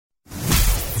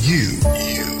You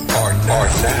are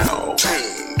now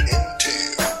tuned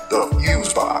into the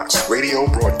Fusebox radio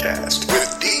broadcast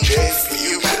with DJ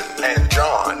Fusion and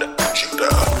John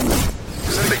Judah.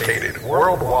 Syndicated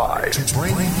worldwide to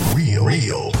bring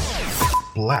real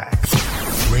black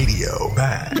radio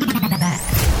back to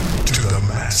the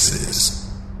masses.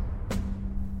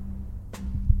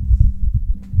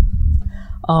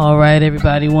 All right,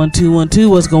 everybody, 1 2 1 2.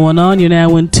 What's going on? You're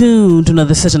now in tune to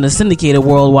another session of the syndicated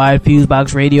worldwide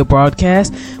Fusebox radio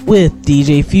broadcast with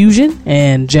DJ Fusion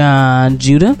and John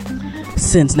Judah.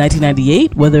 Since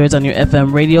 1998, whether it's on your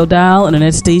FM radio dial,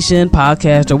 internet station,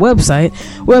 podcast, or website,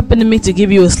 we're up in the mix to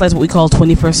give you a slice of what we call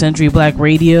 21st century black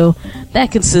radio.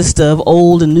 That consists of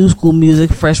old and new school music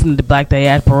fresh from the black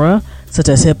diaspora, such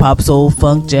as hip-hop, soul,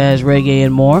 funk, jazz, reggae,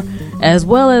 and more, as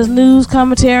well as news,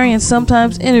 commentary, and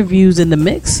sometimes interviews in the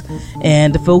mix.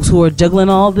 And the folks who are juggling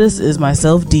all this is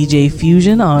myself, DJ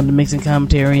Fusion, on the mix and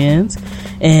commentary ends,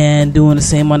 and doing the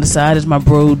same on the side is my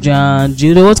bro, John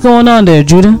Judah. What's going on there,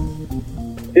 Judah?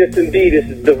 Yes, indeed, this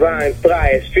is Divine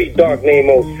Flyer, street dog name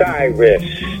Osiris.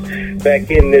 Back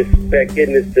in this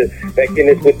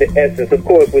with the essence, of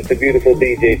course, with the beautiful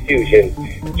DJ Fusion,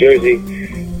 Jersey,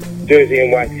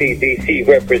 NYC, DC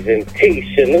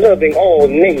representation, loving all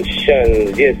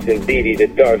nations. Yes, indeed, the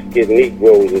dark-skinned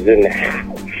Negroes is in the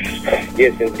house.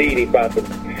 Yes, indeed, about to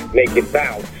make it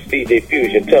bounce. DJ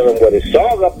Fusion, tell them what it's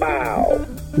all about.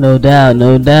 No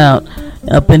doubt.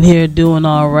 Up in here doing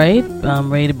all right.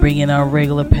 I'm ready to bring in our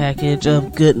regular package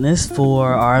of goodness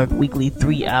for our weekly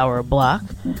 3-hour block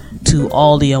to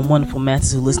all the wonderful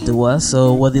masses who listen to us.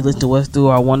 So whether you listen to us through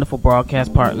our wonderful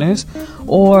broadcast partners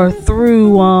or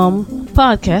through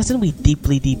podcasting, we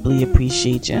deeply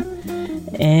appreciate you.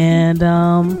 And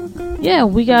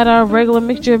we got our regular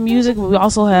mixture of music. We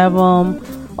also have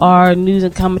our news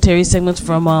and commentary segments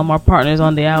from our partners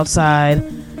on the outside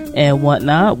and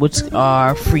whatnot, which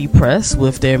are Free Press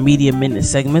with their Media Minute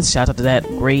segments. Shout out to that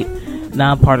great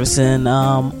nonpartisan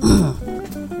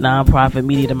nonprofit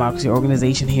media democracy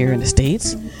organization here in the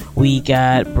States. We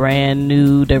got brand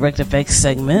new Direct Effects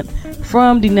segment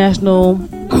from the National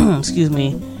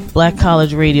Black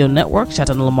College Radio Network. Shout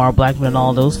out to Lamar Blackman and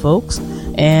all those folks.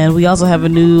 And we also have a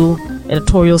new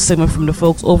editorial segment from the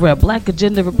folks over at Black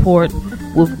Agenda Report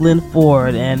with Glenn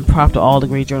Ford, and prop to all the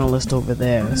great journalists over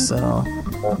there. So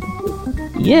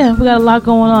yeah, we got a lot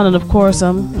going on. And of course,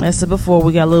 as I said before,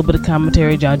 we got a little bit of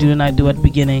commentary John Judah and I do at the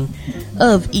beginning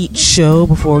of each show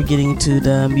before getting to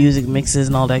the music mixes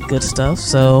and all that good stuff.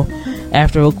 So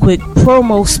after a quick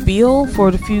promo spiel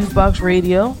for the Fusebox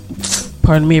Radio,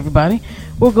 pardon me everybody,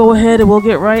 we'll go ahead and we'll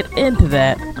get right into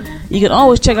that. You can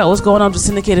always check out what's going on with the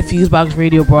syndicated Fusebox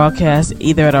Radio broadcast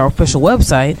either at our official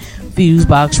website,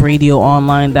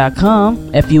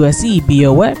 FuseboxRadioOnline.com,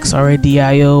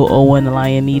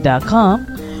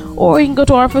 FuseboxRadioOnline.com, or you can go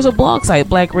to our official blog site,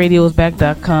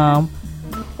 BlackRadiosBack.com,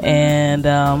 and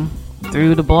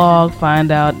through the blog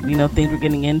find out things we're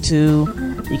getting into.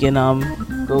 You can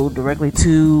go directly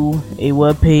to a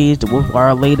webpage with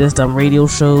our latest radio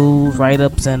shows,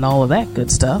 write-ups, and all of that good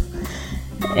stuff.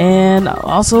 And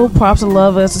also props and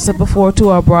love, as I said before, to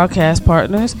our broadcast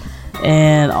partners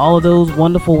and all of those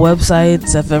wonderful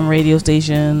websites, FM radio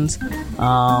stations,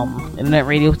 internet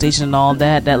radio station, and all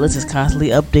that. That list is constantly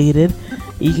updated.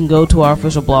 You can go to our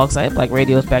official blog site,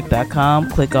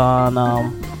 BlackRadiosBack.com, click on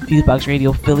Fusebox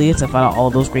Radio affiliates, and find out all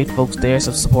of those great folks there.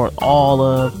 So support all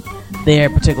of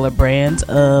their particular brands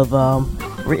of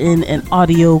written and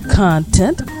audio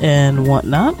content and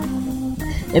whatnot.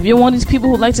 If you're one of these people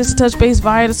who likes us to touch base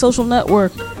via the social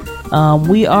network,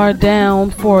 we are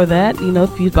down for that.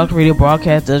 Fusebox Radio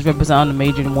broadcast does represent the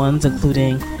major ones,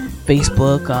 including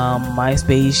Facebook,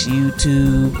 MySpace,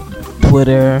 YouTube,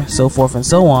 Twitter, so forth and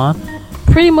so on.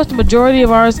 Pretty much the majority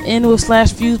of ours end with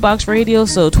 /Fusebox Radio,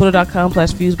 so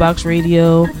twitter.com/Fusebox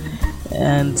Radio,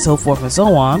 and so forth and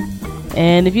so on.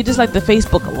 And if you just like the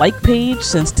Facebook like page,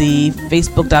 since the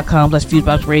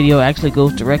facebook.com/Fusebox Radio actually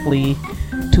goes directly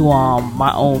to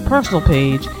my own personal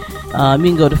page, you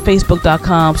can go to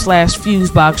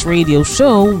facebook.com/Fusebox Radio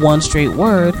Show, one straight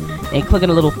word, and click on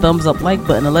the little thumbs up like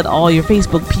button and let all your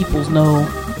Facebook peoples know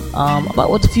about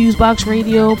what the Fusebox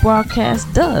Radio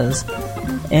broadcast does.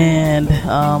 And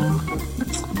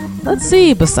let's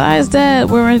see, besides that,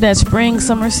 we're in that spring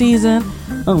summer season.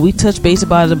 We touched base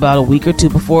about it about a week or two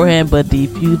beforehand, but the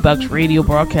Fusebox Radio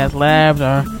broadcast labs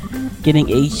are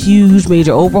getting a huge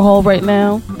major overhaul right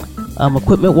now,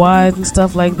 equipment wise and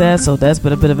stuff like that. So that's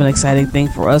been a bit of an exciting thing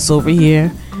for us over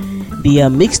here. The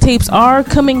mixtapes are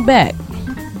coming back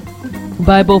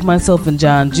by both myself and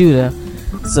John Judah,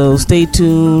 so stay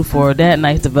tuned for that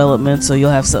nice development, so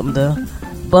you'll have something to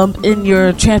bump in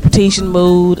your transportation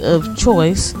mode of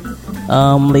choice,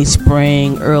 late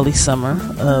spring, early summer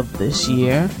of this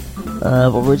year,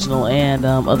 of original and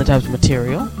other types of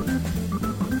material.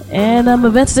 And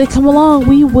events that come along,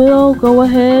 we will go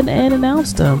ahead and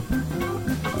announce them.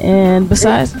 And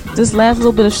besides this last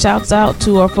little bit of shouts out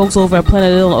to our folks over at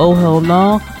Planet Ill and Oh Hell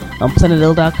No,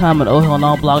 planetill.com and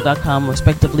ohhellnoblog.com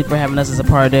respectively, for having us as a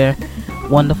part of their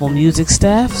wonderful music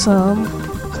staff. So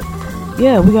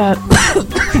yeah, we got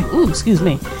ooh, excuse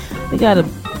me, we got a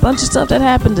bunch of stuff that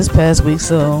happened this past week,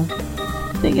 so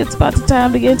I think it's about the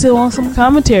time to get into on some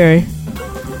commentary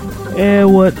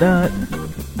and whatnot.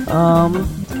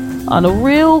 On a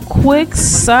real quick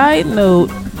side note,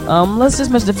 let's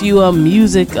just mention a few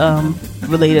music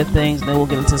related things, and then we'll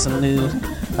get into some news.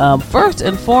 First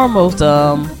and foremost,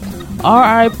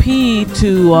 R.I.P.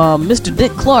 to Mr.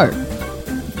 Dick Clark,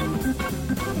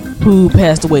 who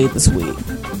passed away this week.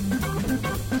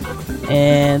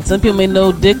 And some people may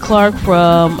know Dick Clark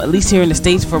from, at least here in the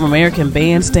States, from American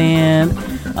Bandstand,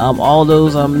 all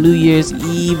those New Year's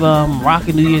Eve,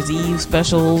 rockin' New Year's Eve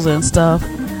specials and stuff.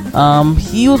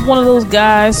 He was one of those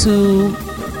guys who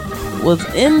was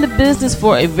in the business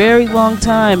for a very long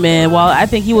time, and while I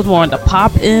think he was more on the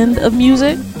pop end of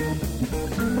music,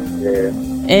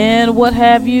 and what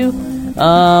have you,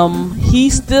 he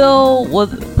still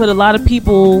put a lot of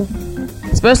people,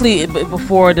 especially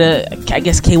before I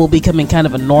guess cable becoming kind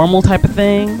of a normal type of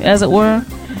thing, as it were.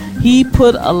 He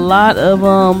put a lot of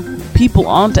people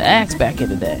onto acts back in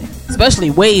the day, especially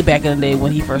way back in the day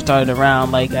when he first started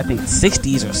around, like I think the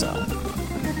 60s or so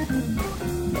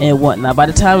and whatnot. By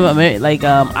the time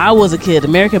I was a kid,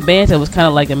 American Bandstand was kind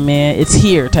of like a man, it's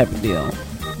here type of deal.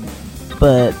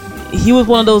 But he was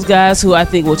one of those guys who I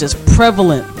think was just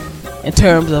prevalent in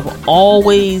terms of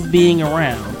always being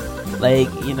around. Like,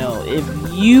 you know, if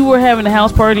you were having a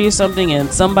house party or something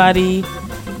and somebody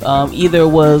either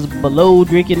was below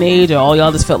drinking age, or all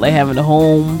y'all just felt like having a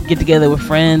home get together with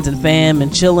friends and fam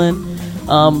and chilling,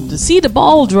 to see the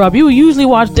ball drop, you would usually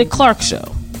watch Dick Clark's show.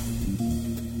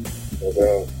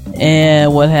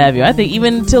 And what have you. I think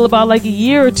even until about like a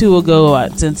year or two ago,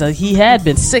 since he had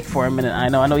been sick for a minute, I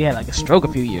know he had like a stroke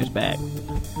a few years back,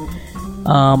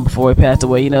 before he passed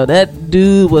away. You know, that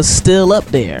dude was still up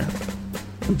there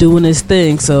doing his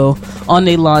thing. So on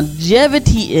the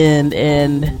longevity end,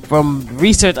 and from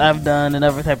research I've done and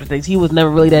other type of things, he was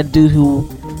never really that dude who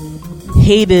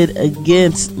hated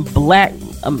against black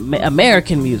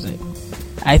American music.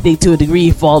 I think to a degree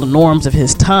he followed the norms of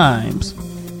his times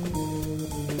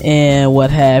and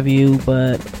what have you,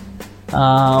 but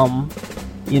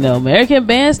you know, American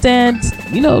Bandstand,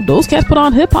 you know, those cats put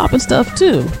on hip hop and stuff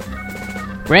too.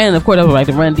 Granted, of course, that was like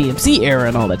the Run DMC era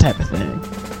and all that type of thing,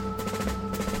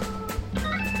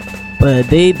 but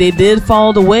they did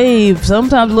follow the wave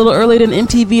sometimes a little earlier than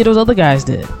MTV or those other guys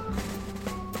did.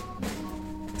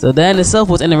 So that in itself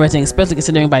was interesting, especially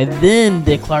considering by then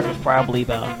Dick Clark was probably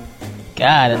about,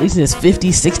 God, at least in his 50s,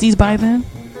 60s by then.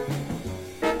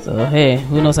 So hey,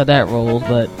 who knows how that rolls,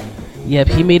 but yep,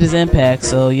 he made his impact.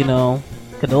 So, you know,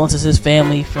 condolences to his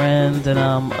family, friends, and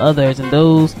others, and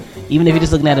those, even if you're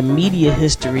just looking at a media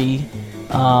history,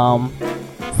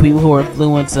 people who were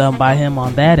influenced by him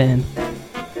on that end.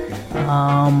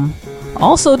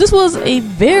 Also, this was a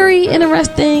very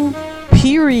interesting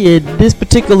period this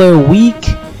particular week,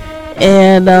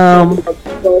 and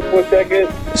for a second.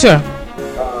 Sure.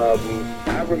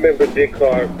 I remember Dick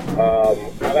Clark.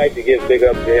 I like to give big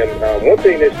up to him. One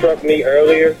thing that struck me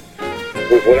earlier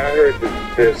was when I heard the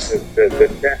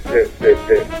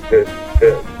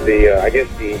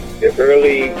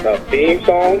early theme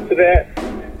song to that.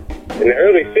 And the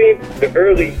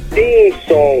early theme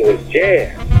song was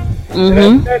jazz.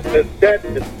 Mm-hmm.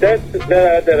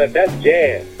 That's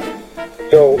jazz.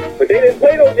 So, but they didn't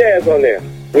play no jazz on there,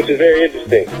 which is very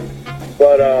interesting.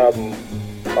 But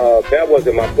that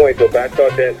wasn't my point, though. But I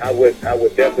thought that I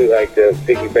would definitely like to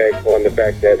piggyback on the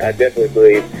fact that I definitely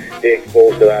believe they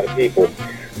exposed a lot of people.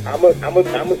 I'm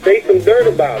gonna say some dirt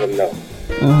about them, though.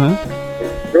 Mm-hmm.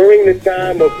 During the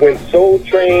time of when Soul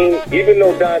Train, even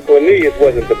though Don Cornelius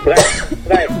wasn't the black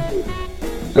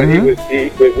dude, but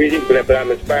but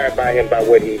I'm inspired by him by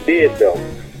what he did, though.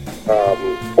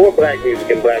 For black music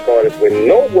and black artists when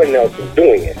no one else was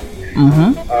doing it.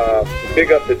 Mm-hmm.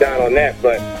 Big up to Don on that,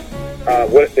 but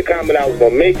what the comment I was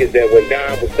going to make is that when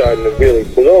Don was starting to really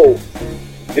blow,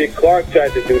 Dick Clark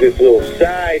tried to do this little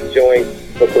side joint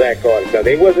for black artists. Now,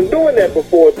 they wasn't doing that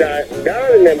before Don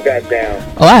and them got down.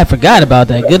 Oh, I forgot about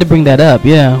that. Good to bring that up,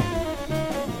 yeah.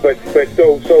 But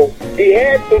so he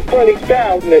had some funny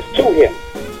styleness to him.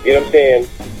 You know what I'm saying?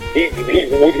 He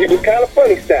was kind of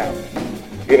funny style.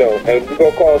 you know, and we're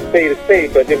gonna call spade a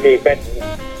spade, but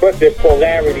but there's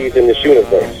polarities in this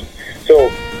universe. So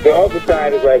the other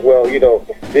side is like, well, you know,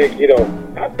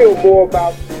 I feel more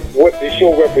about what the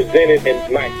show represented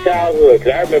in my childhood,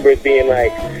 because I remember it being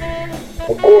like,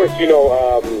 of course, you know,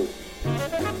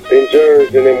 Ben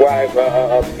Jerz and then wife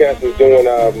Cass was doing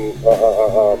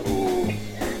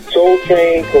Soul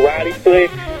Train, Karate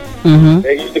Flicks. Mm-hmm.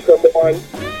 They used to come on,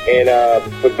 and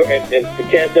the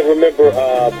cats that remember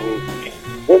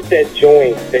what's that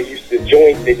joint that used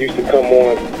to come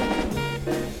on.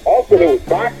 Also, there was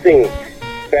boxing.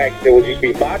 In fact, there used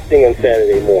to be boxing on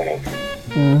Saturday mornings.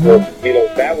 Mm-hmm. So, you know,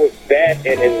 that was that,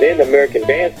 and then American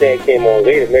Bandstand came on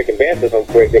later. American Bandstand, if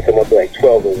I'm correct, they come up to like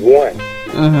 12 or 1.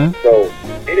 Mm-hmm. So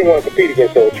they didn't want to compete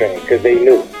against Soul Train because they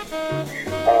knew.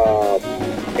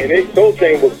 And Soul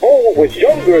Train was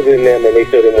younger than them, and they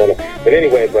still didn't want to. But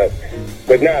anyway, but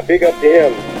nah, big up to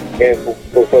him and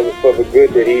for the good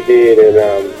that he did, and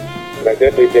I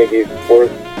definitely think he's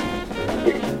worth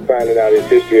finding out his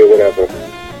history or whatever.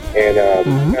 And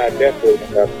I definitely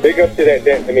big up to that.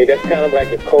 I mean, that's kind of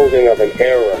like a closing of an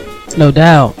era. No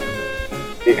doubt.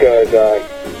 Because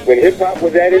when hip hop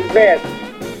was at its best,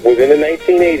 was in the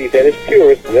 1980s at its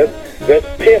purest, that's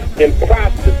pimped and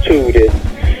prostituted.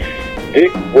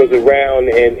 Dick was around,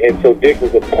 and so Dick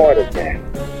was a part of that.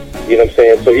 You know what I'm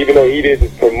saying? So even though he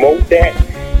didn't promote that,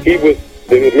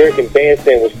 the American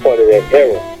Bandstand was part of that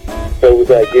era. So it was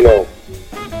like, you know,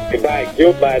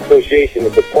 guilt by association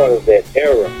is a part of that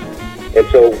era. And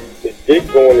so Dick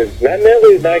going is not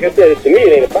necessarily, like I said, to me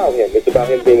it ain't about him. It's about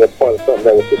him being a part of something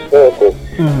that was historical.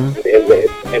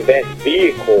 Mm-hmm. And that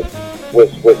vehicle was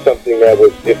something that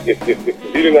was, if you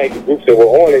didn't like the groups that were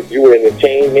on it, you were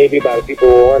entertained maybe by the people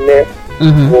who were on there.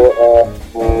 Mm-hmm. Or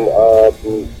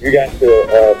you got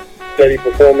to study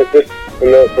performances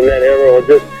from that era, or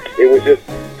just it was just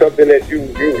something that you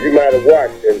might have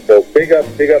watched. And so big up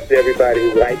to everybody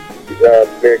who liked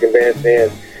American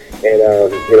Bandstand, and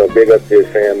you know, big up to his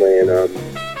family and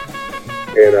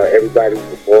everybody who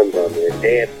performed on there and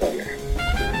danced on there.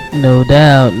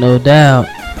 No doubt.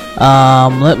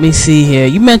 Let me see here.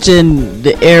 You mentioned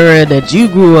the era that you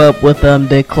grew up with,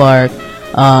 Dick Clark.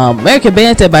 American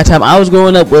Bandstand, by the time I was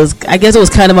growing up, I guess it was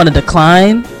kind of on a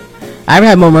decline. I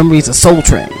had more memories of Soul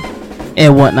Train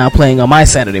and whatnot playing on my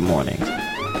Saturday morning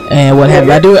and what have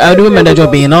you. I do remember that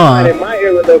joke being on. In my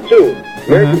era though too,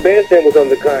 American Bandstand was on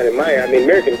decline in my. I mean,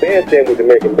 American Bandstand was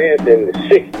American Bandstand in the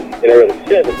 '60s and early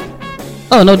 '70s.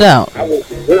 Oh, no doubt. I was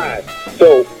live.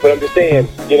 So, but I'm just saying,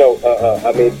 you know,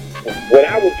 I mean, when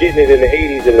I was getting it in the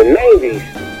 '80s and the '90s,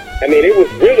 I mean, it was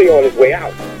really on its way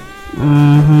out.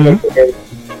 Mm-hmm. You know,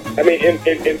 I mean, and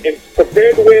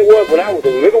compared to where it was when I was a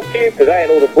little kid, because I had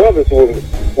older brothers who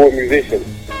were musicians.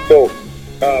 So,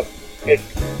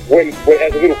 when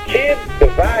as a little kid, the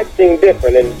vibe seemed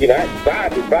different, and you know,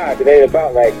 vibe is vibe. It ain't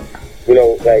about like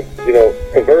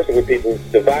conversing with people.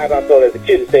 The vibe I felt as a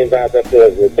kid, the same vibe I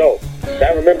felt as an adult. So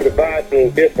I remember the vibe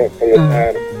being different from the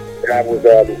time that I was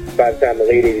by the time the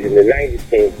late '80s and the '90s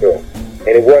came through, and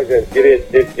it wasn't.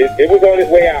 It was on its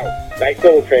way out, like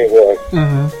Soul Train was.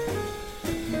 Mm-hmm.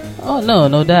 Oh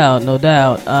no doubt.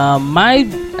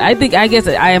 I guess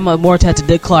I am more attached to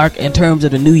Dick Clark in terms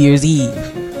of the New Year's Eve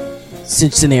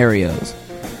scenarios.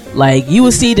 Like, you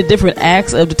would see the different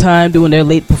acts of the time doing their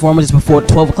late performances before the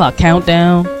 12 o'clock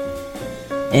countdown,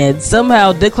 and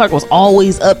somehow Dick Clark was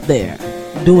always up there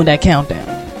doing that countdown.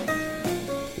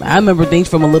 I remember things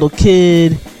from a little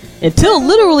kid until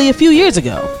literally a few years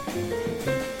ago,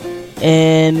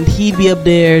 and he'd be up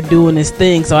there doing his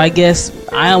thing. So I guess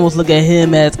I almost look at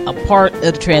him as a part of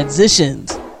the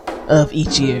transitions of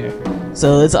each year.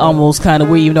 So it's almost kind of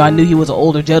weird, even though I knew he was an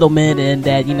older gentleman and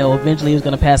that, you know, eventually he was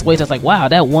going to pass away. So I was like, wow,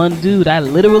 that one dude I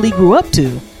literally grew up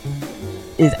to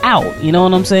is out. You know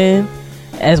what I'm saying?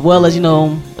 As well as, you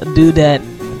know, a dude that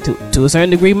to a certain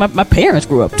degree my parents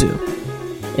grew up to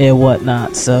and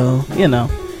whatnot. So, you know,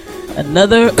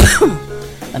 another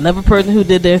person who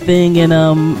did their thing in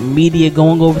media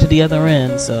going over to the other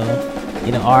end. So,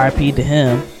 you know, RIP to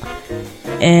him.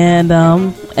 And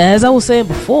as I was saying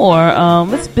before,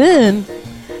 it's been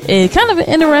a kind of an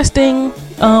interesting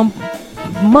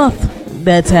month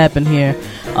that's happened here.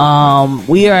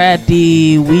 We are at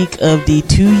the week of the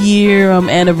 2-year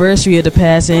anniversary of the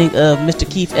passing of Mr.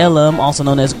 Keith Elam, also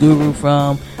known as Guru,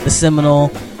 from the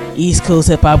seminal East Coast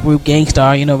hip hop group Gang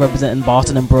Starr, you know, representing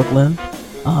Boston and Brooklyn.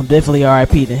 Definitely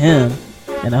RIP to him,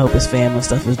 and I hope his family and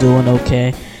stuff is doing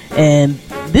okay. And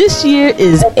this year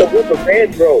is Luther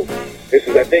Vandross.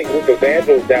 I think Luther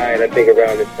Vandross died, I think,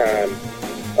 around this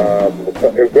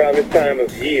time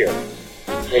of year.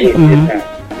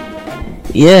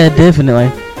 Yeah,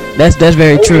 definitely. That's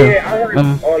very true. Yeah, I heard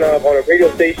on a radio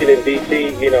station in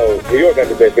D.C., you know, New York got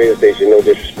the best radio station, no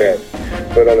disrespect.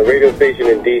 But on a radio station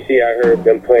in D.C., I heard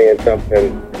them playing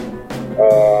something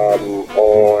on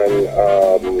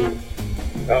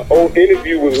an old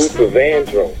interview with Luther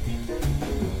Vandross.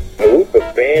 And Luther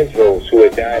Vandross, who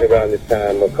had died around this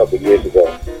time a couple years ago,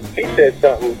 he said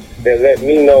something that let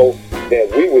me know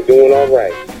that we were doing all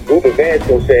right. Luther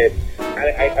Vandross said,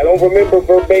 I don't remember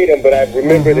verbatim, but I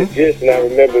remember the gist and I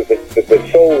remember the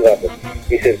soul of it.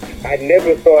 He said, I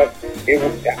never thought it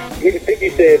was, I think he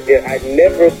said that I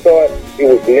never thought it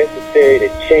was necessary to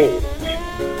change.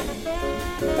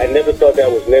 I never thought that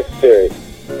was necessary,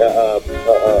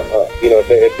 you know,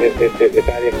 if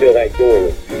I didn't feel like doing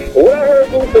it. And when I heard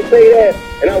Luther say that,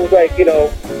 and I was like, you know,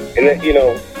 and then, you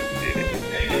know,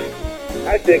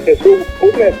 I said, because who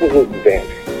messed with Luther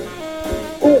Vandross?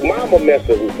 Who mama messed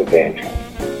with Luther Vandross?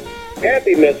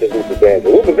 Kathy messed with Luther Vandross.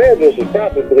 Luther Vandross was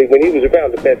probably, when he was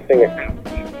around, the best singer out.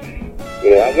 You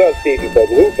know, I love Stevie, but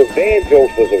Luther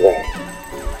Vandross was around.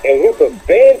 And Luther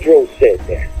Vandross said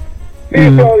that.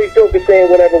 People all these jokers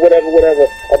saying whatever about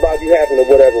you having a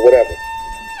whatever.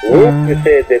 Luther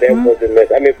said that wasn't mess.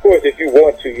 I mean, of course, if you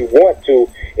want to,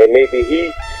 and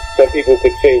maybe some people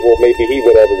could say, well, maybe he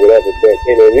whatever. But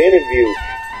in an interview,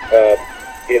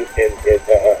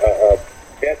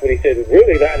 that's what he said.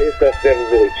 Really, a lot of his stuff never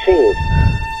really changed.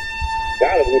 A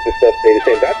lot of Luther stuff stayed the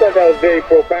same. I thought that was very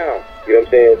profound. You know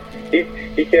what I'm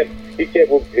saying? He kept, in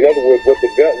other words, what the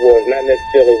gut was, not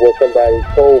necessarily what somebody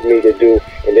told me to do,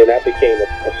 and then I became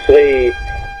a slave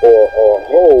or a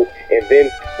hoe, and then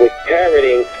was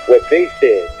parroting what they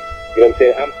said. You know what I'm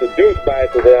saying? I'm seduced by it,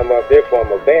 so that therefore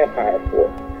I'm a vampire for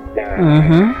it.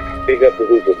 Nah, big up to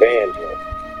Luther Vandross.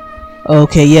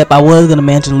 Okay, yep, I was gonna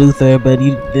mention Luther, but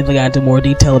you didn't got into more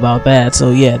detail about that.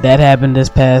 So yeah, that happened this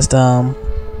past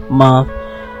month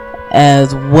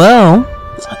as well.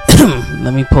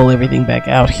 Let me pull everything back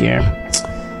out here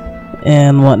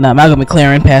and whatnot. Malcolm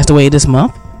McLaren passed away this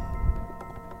month.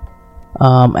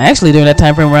 Actually, during that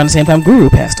time frame, around the same time Guru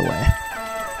passed away.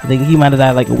 I think he might have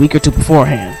died like a week or two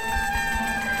beforehand.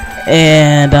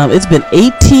 And it's been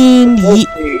 18 years.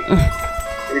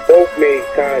 We both made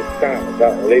time.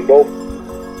 They both,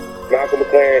 Malcolm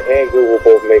McLaren and Guru,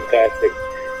 both made classic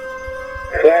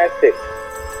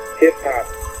hip hop.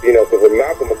 You know, because when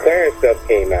Malcolm McLaren stuff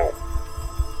came out,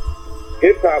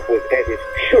 hip hop was at its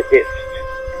purest,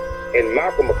 and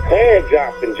Malcolm McLaren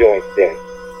dropped some joints then.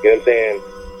 You know what I'm saying?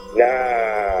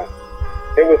 Nah,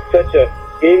 there was such a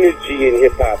energy in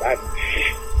hip hop.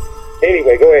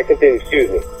 Anyway, go ahead, continue.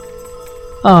 Excuse me.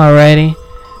 Alrighty,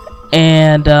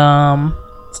 and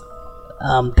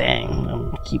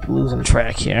dang, I keep losing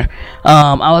track here.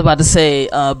 I was about to say,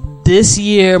 this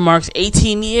year marks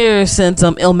 18 years since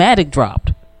Illmatic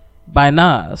dropped by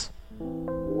Nas.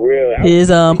 Really? His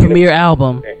premiere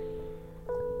album.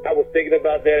 I was thinking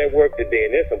about that at work today,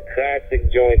 and there's some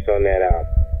classic joints on that album.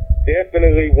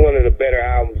 Definitely one of the better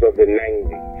albums of the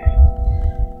 90s.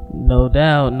 No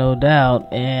doubt.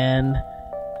 And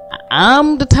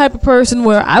I'm the type of person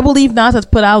where I believe Nas has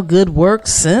put out good work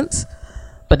since,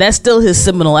 but that's still his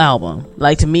seminal album.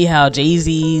 Like, to me, how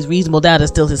Jay-Z's Reasonable Doubt is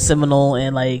still his seminal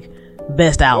and like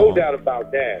best album. No doubt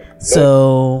about that.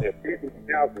 So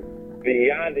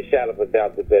beyond a shadow of a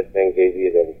doubt, the best thing Jay-Z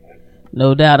has ever done.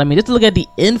 No doubt. I mean, just to look at the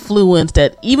influence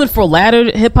that even for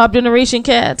latter hip hop generation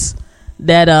cats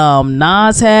that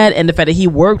Nas had, and the fact that he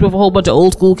worked with a whole bunch of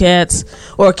old school cats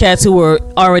or cats who were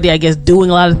already, I guess, doing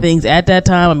a lot of things at that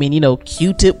time. I mean, you know,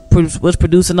 Q-Tip was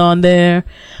producing on there.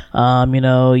 You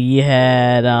know, you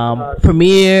had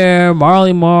Premier,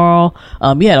 Marley Marl.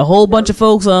 You had a whole bunch of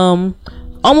folks. It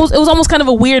was almost kind of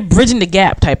a weird bridging the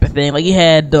gap type of thing. Like, you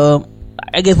had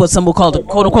I guess what some will call the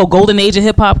quote unquote golden age of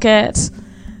hip hop cats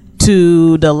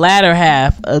to the latter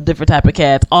half of different type of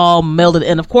cats, all melded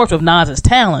in, of course, with Nas's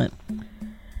talent.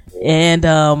 And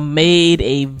made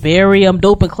a very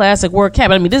dope and classic work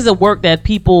cat. I mean, this is a work that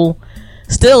people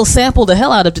still sample the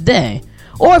hell out of today.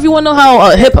 Or if you want to know how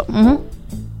hip hop.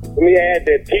 Let me add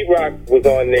that T-Rock was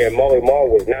on there. Marley Marl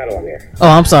was not on there. Oh,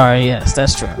 I'm sorry. Yes,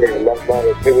 that's true. Yeah, it was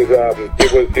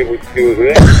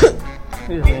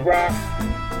T-Rock,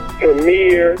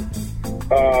 Premier,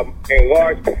 and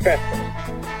Large Professor.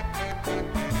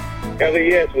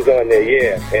 LES was on there,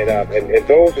 yeah, and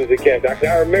those was the cats.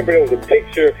 I remember there was a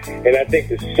picture, and I think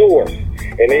the Source,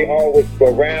 and they all was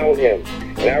around him.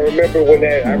 And I remember when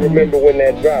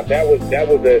that dropped. That was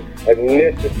a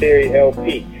necessary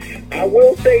LP. I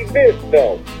will say this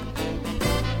though,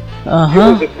 it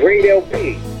was a great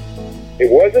LP. It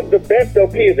wasn't the best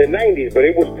LP of the '90s, but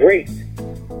it was great,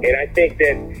 and I think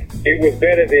that it was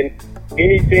better than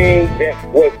anything that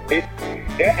was it.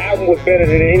 that album was better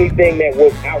than anything that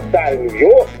was outside of New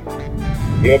York.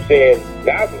 You know what I'm saying?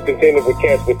 Nas was contending with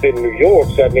cats within New York.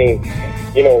 So I mean,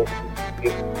 you know,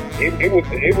 it was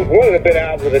one of the better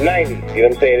albums of the 90s. You know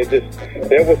what I'm saying?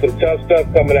 There was some tough stuff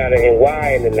coming out of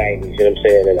NY in the 90s. You know what I'm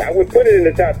saying? And I would put it in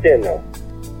the top 10 though.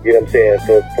 You know what I'm saying?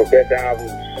 For best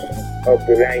albums of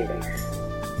the 90s.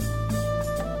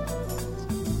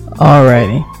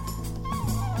 Alrighty.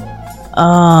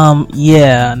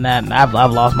 Yeah, I've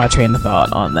lost my train of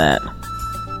thought on that.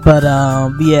 But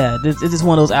yeah, it's just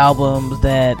one of those albums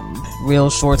that real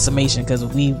short summation because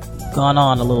we've gone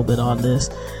on a little bit on this.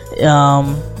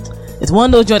 It's one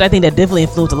of those joints I think that definitely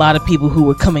influenced a lot of people who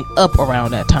were coming up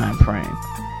around that time frame.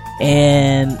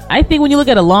 And I think when you look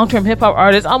at a long-term hip-hop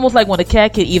artist, almost like when a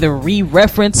cat could either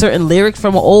re-reference certain lyrics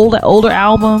from an older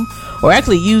album or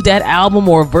actually use that album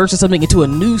or a verse or something into a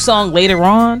new song later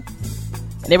on,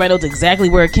 and everybody knows exactly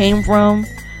where it came from.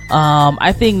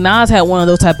 I think Nas had one of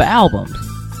those type of albums.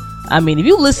 I mean, if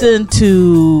you listen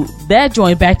to that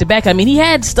joint back to back, I mean, he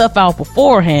had stuff out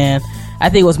beforehand. I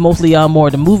think it was mostly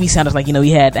more the movie sounders, like, you know, he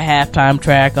had the halftime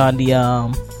track on the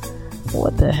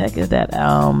what the heck is that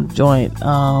joint?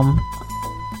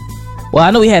 Well,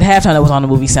 I know he had halftime that was on the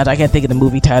movie soundtrack. I can't think of the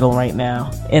movie title right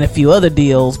now, and a few other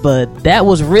deals, but that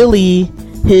was really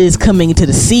his coming into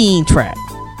the scene track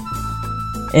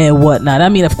and whatnot. I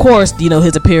mean, of course, you know,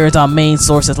 his appearance on Main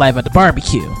Source's Live at the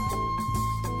Barbecue.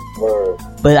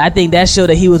 But I think that showed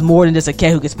that he was more than just a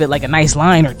cat who could spit like a nice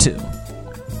line or two.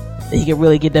 That he could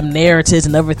really get them narratives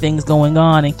and other things going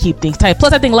on and keep things tight.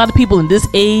 Plus, I think a lot of people in this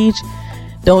age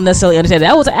don't necessarily understand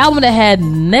that was an album that had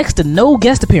next to no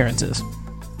guest appearances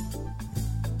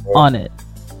on it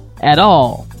at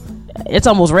all. It's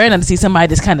almost random to see somebody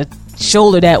just kind of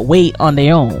shoulder that weight on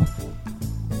their own.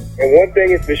 And one thing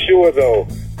is for sure, though,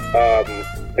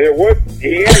 he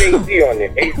had AC on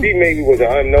there. AC maybe was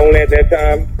an unknown at that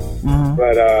time,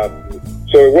 but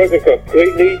so it wasn't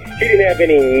completely. He didn't have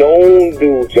any known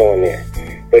dudes on there,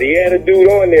 but he had a dude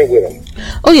on there with him.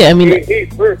 Oh yeah, I mean,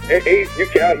 AZ's verse, you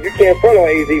can't front on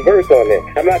AZ's verse on there.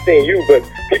 I'm not saying you, but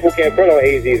people can't front on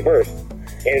AZ's verse,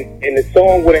 and the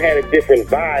song would have had a different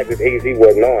vibe if AZ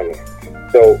wasn't on there.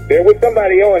 So there was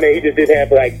somebody on there. He just didn't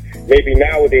have, like, maybe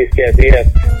nowadays cats, they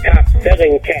have top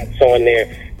selling cats on there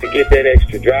to get that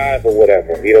extra drive or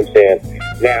whatever. You know what I'm saying?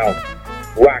 Now,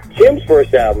 Rakim's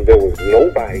first album, there was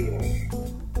nobody on it.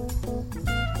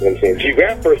 You know what I'm saying?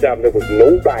 G-Rap first album, there was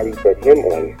nobody but him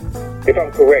on it. If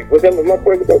I'm correct. Am I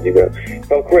correct about G-Rap?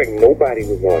 If I'm correct, nobody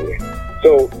was on there.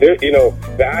 So, there, you know,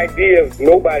 the idea of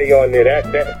nobody on there, that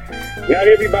not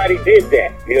everybody did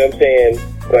that. You know what I'm saying?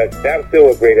 But that was still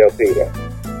a great LP, though.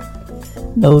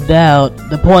 No doubt.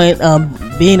 The point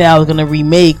being that I was going to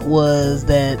remake was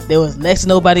that there was next to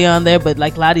nobody on there, but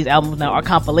like a lot of these albums now are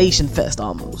compilation fest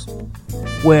almost,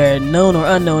 where known or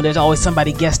unknown there's always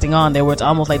somebody guesting on there, where it's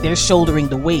almost like they're shouldering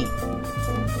the weight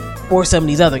for some of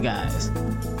these other guys.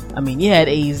 I mean, you had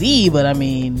AZ, but I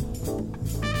mean,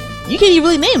 you can't even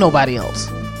really name nobody else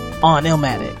on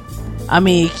Illmatic. I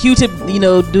mean, Q-Tip, you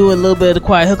know, do a little bit of the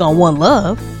Quiet Hook on One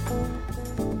Love,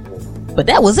 but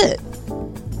that was it.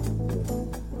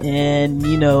 And,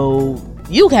 you know,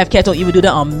 you have cats don't even do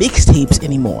that on mixtapes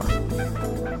anymore.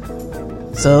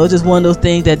 So it's just one of those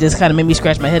things that just kind of made me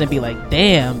scratch my head and be like,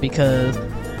 damn, because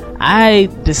I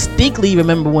distinctly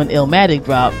remember when Illmatic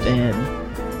dropped, and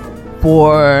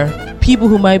for people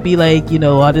who might be like, you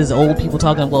know, all these old people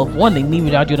talking, well, for one thing,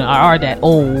 neither are that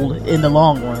old in the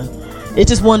long run. It's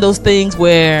just one of those things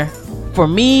where, for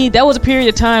me, that was a period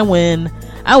of time when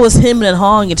I was hemming and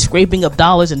hawing and scraping up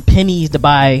dollars and pennies to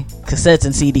buy cassettes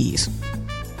and CDs.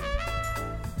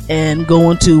 And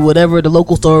going to whatever the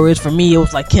local store is. For me, it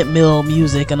was like Kent Mill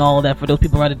Music and all of that for those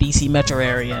people around the DC metro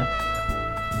area.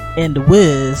 And the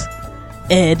Wiz.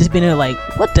 And just being there like,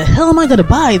 what the hell am I going to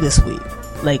buy this week?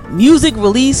 Like, music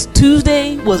release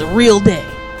Tuesday was a real day.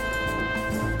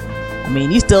 I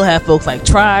mean, you still have folks like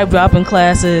Tribe dropping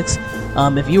classics.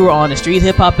 If you were on the street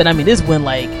hip hop, and I mean, this is when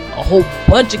like a whole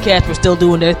bunch of cats were still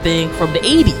doing their thing from the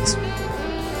 80s.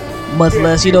 Much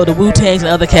less, you know, the Wu-Tangs and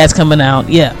other cats coming out.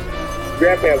 Yeah.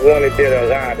 Rap had one that did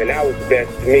Alive, and that was the best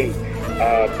to me.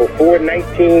 Before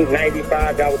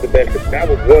 1995, that was the best. That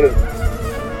was one of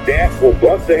that. Well,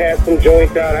 Buster had some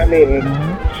joints out. I mean,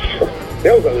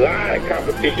 there was a lot of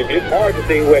competition. It's hard to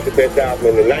say who had the best album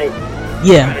in the 90s.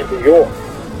 Yeah. In New York.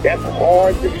 That's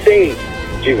hard to say.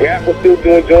 G-Rap was still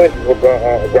doing joints.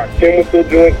 Rakim was still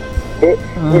doing.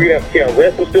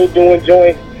 KRS was still doing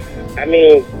joints. I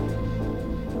mean,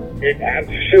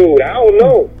 shoot, I don't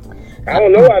know. I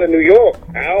don't know out of New York.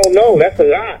 I don't know. That's a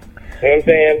lot. You know what I'm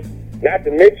saying? Not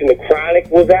to mention the Chronic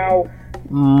was out.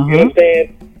 You know what I'm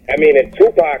saying? I mean, and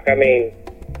Tupac, I mean,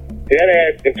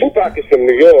 And Tupac is from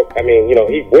New York. I mean,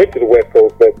 he went to the West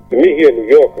Coast, but to me, he's a New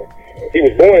Yorker. He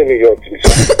was born in New York.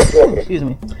 Excuse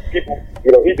me.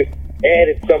 He just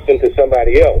added something to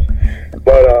somebody else.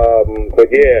 But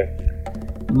yeah.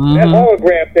 That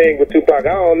holograph thing with Tupac,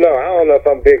 I don't know if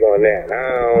I'm big on that.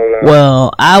 I don't know.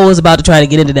 Well, I was about to try to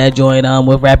get into that joint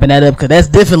with wrapping that up, because that's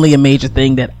definitely a major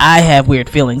thing that I have weird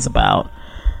feelings about.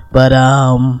 But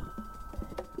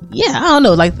yeah, I don't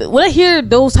know. Like, when I hear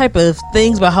those type of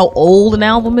things about how old an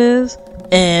album is,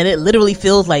 and it literally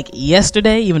feels like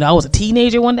yesterday, even though I was a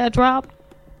teenager when that dropped,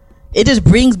 it just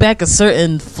brings back a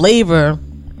certain flavor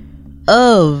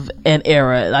of an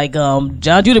era. Like,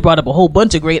 John Judah brought up a whole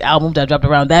bunch of great albums that dropped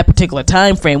around that particular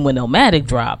time frame when Illmatic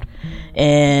dropped.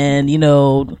 And,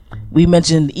 we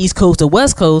mentioned East Coast or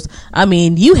West Coast. I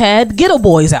mean, you had Ghetto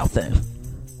Boys out then.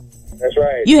 That's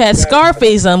right. You had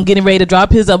Scarface getting ready to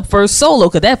drop his first solo,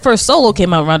 because that first solo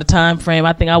came out around the time frame.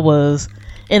 I think I was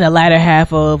in the latter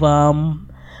half of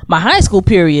my high school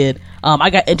period.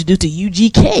 I got introduced to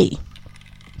UGK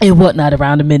and whatnot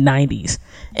around the mid-90s.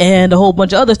 And a whole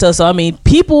bunch of other stuff. So, I mean,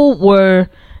 people were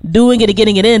doing it and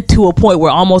getting it in to a point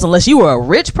where almost, unless you were a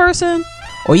rich person,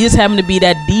 or you just happened to be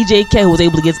that DJ K who was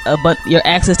able to get your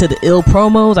access to the ill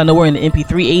promos. I know we're in the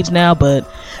MP3 age now,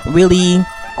 but really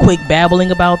quick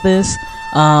babbling about this.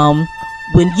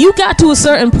 When you got to a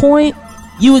certain point,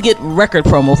 you would get record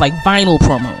promos, like vinyl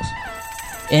promos.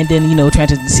 And then,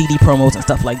 transition to CD promos and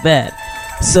stuff like that.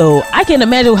 So I can't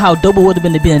imagine how dope it would have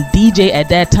been to be a DJ at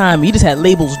that time. You just had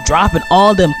labels dropping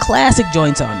all them classic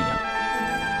joints on you.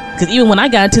 Because even when I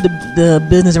got into the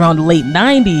business around the late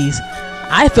 90s,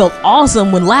 I felt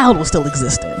awesome when Loud was still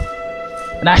existing.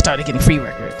 And I started getting free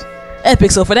records.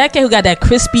 Epic. So for that guy who got that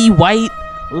crispy white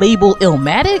label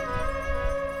Illmatic,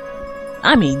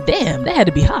 I mean, damn, that had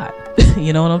to be hot.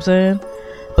 You know what I'm saying?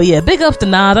 But yeah, big ups to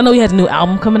Nas. I know he has a new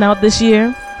album coming out this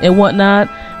year and whatnot.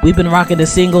 We've been rocking the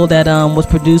single that was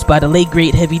produced by the late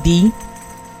great Heavy D,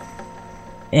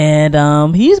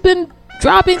 and he's been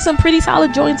dropping some pretty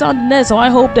solid joints on the net. So I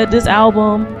hope that this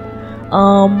album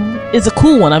is a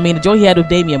cool one. I mean, the joint he had with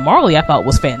Damian Marley I thought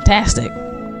was fantastic,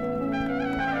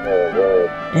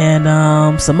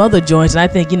 and some other joints. And I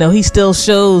think he still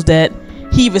shows that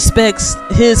he respects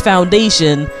his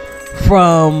foundation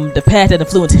from the past that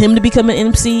influenced him to become an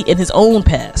MC in his own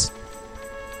past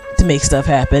to make stuff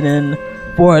happen. And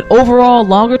for an overall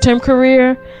longer term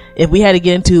career, if we had to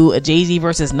get into a Jay-Z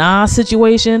versus Nas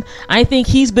situation, I think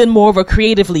he's been more of a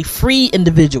creatively free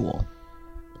individual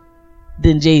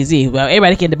than Jay-Z. Well,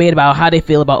 everybody can debate about how they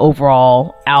feel about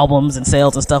overall albums and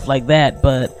sales and stuff like that,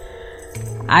 but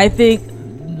I think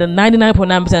the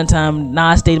 99.9% of the time,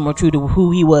 Nas stayed more true to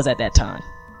who he was at that time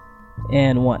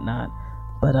and whatnot.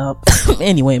 But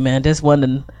anyway, man, just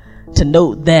wanted to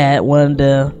note that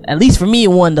at least for me,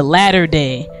 one of the latter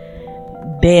day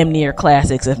damn near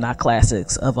classics, if not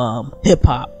classics, of hip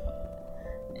hop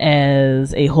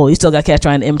as a whole. You still got cats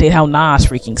trying to imitate how Nas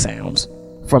freaking sounds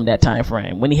from that time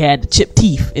frame when he had the chipped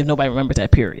teeth, if nobody remembers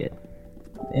that period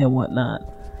and whatnot.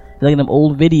 Like in them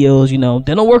old videos,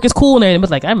 they don't work as cool in there, but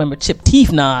like I remember chipped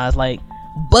teeth Nas like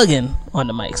bugging on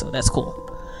the mic, so that's cool.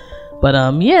 But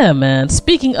yeah, man,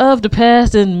 speaking of the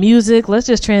past and music, let's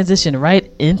just transition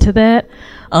right into that.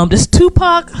 This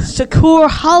Tupac Shakur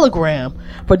hologram.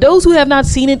 For those who have not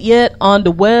seen it yet on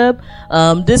the web,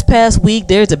 this past week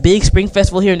there's a big spring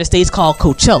festival here in the States called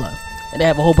Coachella, and they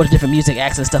have a whole bunch of different music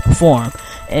acts and stuff perform.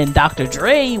 And Dr.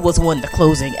 Dre was one of the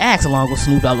closing acts, along with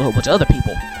Snoop Dogg and a whole bunch of other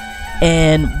people.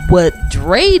 And what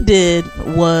Dre did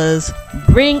was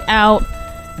bring out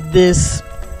this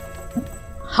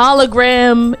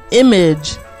hologram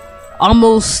image,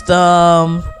 almost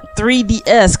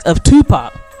 3D-esque, of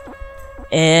Tupac.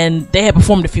 And they had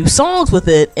performed a few songs with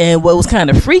it, and what was kind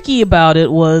of freaky about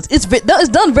it was it's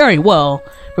done very well.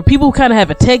 For people who kind of have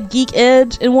a tech geek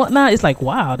edge and whatnot, it's like,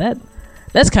 wow,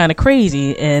 that's kind of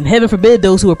crazy. And heaven forbid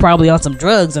those who are probably on some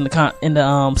drugs in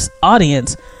the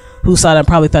audience who saw that and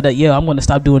probably thought that, yo, I'm going to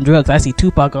stop doing drugs. I see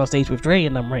Tupac on stage with Dre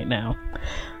and them right now.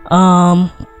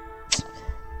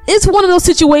 It's one of those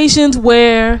situations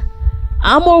where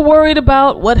I'm more worried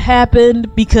about what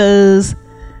happened, because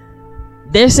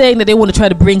they're saying that they want to try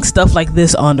to bring stuff like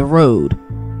this on the road.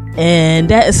 And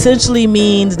that essentially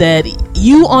means that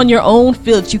you on your own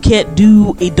feel that you can't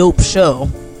do a dope show.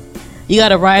 You got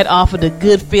to ride off of the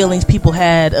good feelings people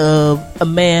had of a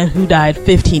man who died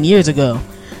 15 years ago.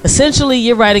 Essentially,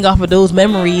 you're riding off of those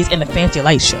memories in a Fancy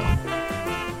Lights show.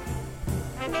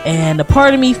 And a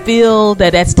part of me feel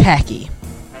that that's tacky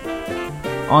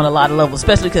on a lot of levels,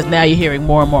 especially because now you're hearing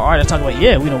more and more artists talking about,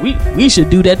 yeah, we should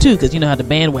do that too, because you know how the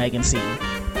bandwagon scene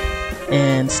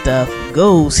and stuff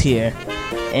goes here.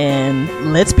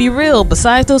 And let's be real,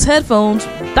 besides those headphones,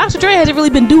 Dr. Dre hasn't really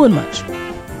been doing much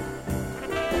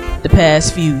the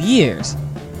past few years.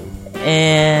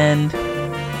 And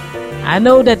I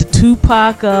know that the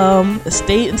Tupac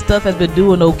estate and stuff has been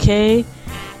doing okay.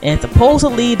 And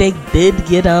supposedly they did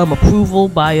get approval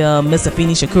by Miss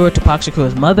Afeni Shakur, Tupac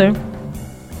Shakur's mother.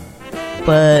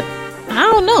 But I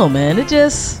don't know, man. It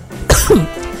just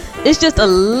it's just a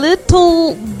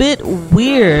little bit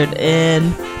weird.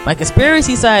 And my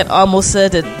conspiracy side almost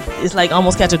said that it's like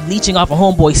almost catch leeching off a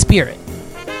homeboy spirit,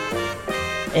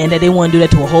 and that they want to do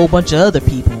that to a whole bunch of other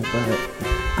people. But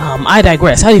I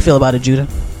digress. How do you feel about it, Judah?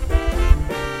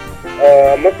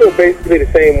 I feel basically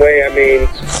the same way. I mean,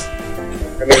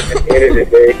 at the end of the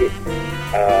day,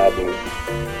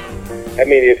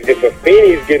 if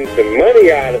Afeni's getting some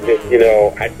money out of it, you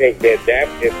know, I think that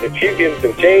if she's getting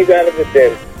some change out of it,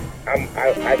 then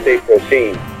I say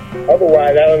proceed.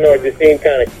 Otherwise, I don't know. It just seems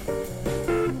kind of,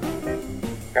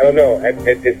 I don't know.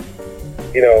 It's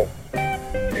you know,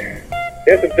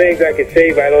 there's some things I could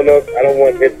say, but I don't know. I don't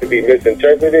want it to be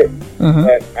misinterpreted. Mm-hmm.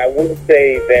 But I will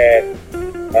say that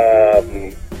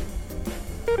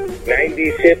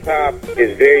 90s hip hop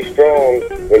is very strong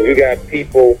when you got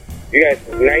people. You got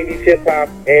 90s hip hop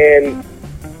and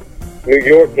New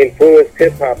York influenced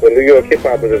hip hop, and New York hip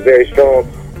hop is very strong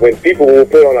when people will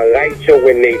put on a light show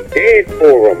when they dead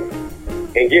for them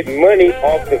and get money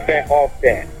off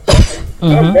that.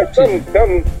 Mm-hmm. That's something. I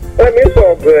mean, it's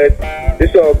all good.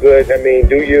 It's all good. I mean,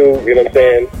 do you know what I'm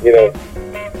saying? You know,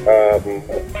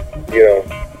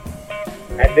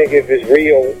 I think if it's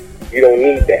real, you don't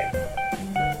need that.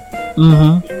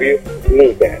 Mm-hmm. It's real, you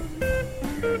need that.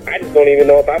 I just don't even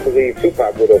know if I believe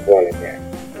Tupac would have wanted that.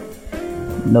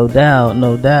 No doubt,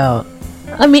 no doubt.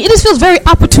 I mean, it just feels very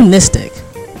opportunistic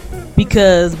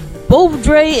because both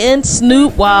Dre and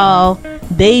Snoop, while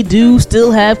they do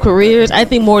still have careers, I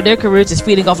think more of their careers is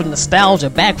feeding off of nostalgia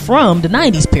back from the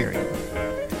 90s period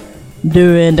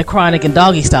during the Chronic and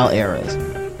Doggy Style eras.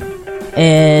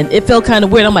 And it felt kind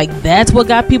of weird. I'm like, that's what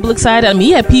got people excited. I mean,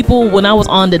 you had people when I was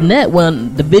on the net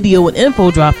when the video and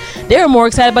info dropped, they were more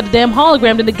excited about the damn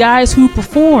hologram than the guys who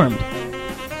performed.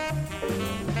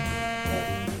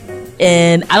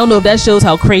 And I don't know if that shows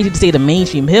how crazy the state of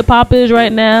mainstream hip hop is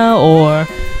right now, or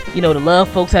you know, the love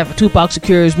folks have for Tupac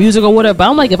Shakur's music or whatever. But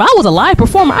I'm like, if I was a live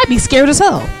performer, I'd be scared as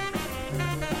hell.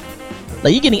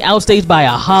 Like, you're getting outstaged by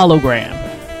a hologram.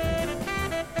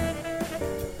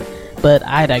 But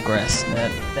I digress.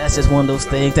 That's just one of those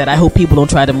things that I hope people don't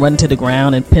try to run to the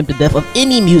ground and pimp the death of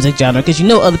any music genre, because you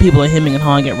know other people are hemming and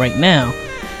hawing it right now.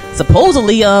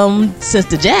 Supposedly, since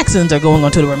the Jacksons are going on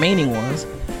to the remaining ones,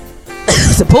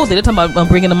 supposedly they're talking about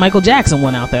bringing the Michael Jackson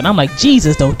one out there, and I'm like,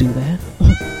 Jesus, don't do that.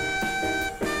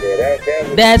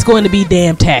 That's going to be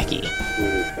damn tacky.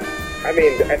 I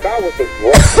mean, if I was a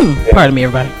pardon me,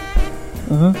 everybody.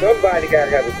 Somebody got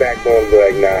to have a backbone.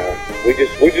 Like, nah, we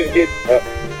just get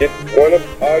one of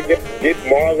get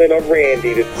Marlon or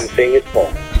Randy to sing his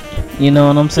part. You know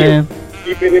what I'm saying?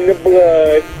 Keep it in the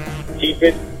blood. Keep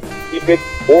it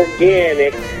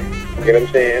organic. You know what I'm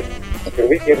saying? So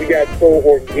we got so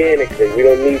organic that we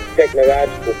don't need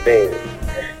technological things.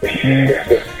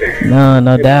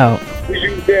 No doubt. We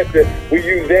use that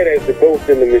as the ghost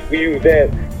in the machine. We use that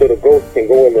so the ghost can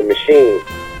go in the machine,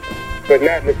 but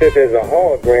not in the sense as a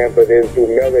hologram, but then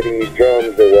through melodies,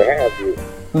 drums, or what have you.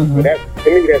 Mm-hmm. To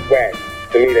me,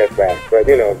 that's whack. But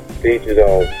you know, to each his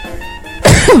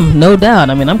own. No doubt.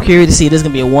 I mean, I'm curious to see if this is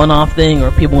gonna be a one-off thing, or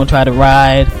if people gonna try to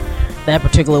ride that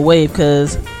particular wave,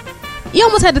 because you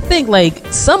almost had to think like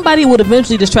somebody would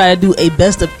eventually just try to do a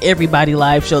best of everybody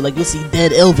live show. Like, you'll see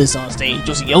Dead Elvis on stage,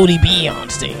 you'll see ODB on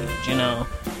stage, you know,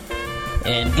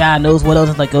 and God knows what else.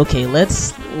 It's like, okay,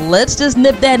 let's just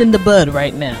nip that in the bud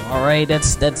right now. All right,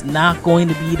 that's not going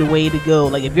to be the way to go.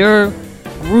 Like, if your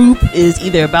group is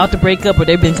either about to break up or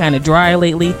they've been kind of dry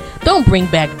lately, don't bring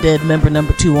back Dead member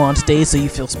number 2 on stage so you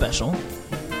feel special.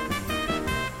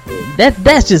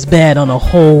 That's just bad on a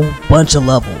whole bunch of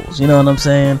levels. You know what I'm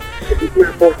saying? It's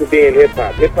not supposed to be in hip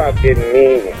hop. Hip hop didn't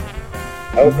mean it.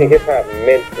 I don't think hip hop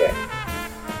meant that.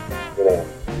 You know,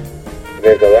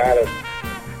 there's a lot of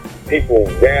people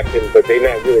rapping, but they're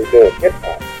not really doing hip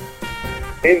hop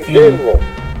in general.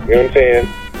 You know what I'm saying?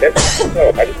 That's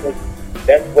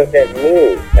what that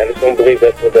means. I just don't believe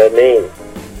that's what that means.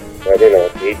 But you know,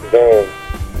 each his own.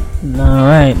 All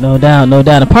right, no doubt.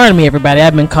 And pardon me, everybody.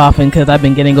 I've been coughing because I've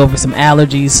been getting over some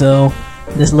allergies, so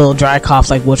this little dry cough's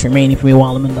like what's remaining for me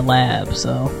while I'm in the lab.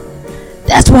 So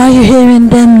that's why you're hearing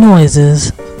them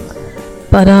noises.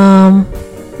 But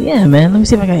yeah, man. Let me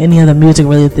see if I got any other music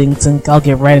related things, and I'll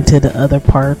get right into the other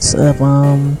parts of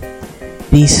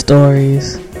these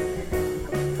stories.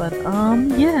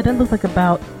 But yeah, that looks like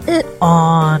about it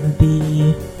on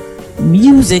the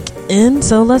music end.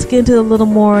 So let's get into a little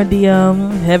more of the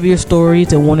heavier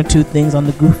stories and one or two things on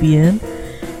the goofy end,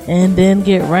 and then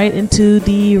get right into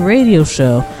the radio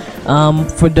show.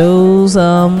 For those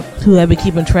who have been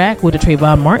keeping track with the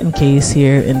Trayvon Martin case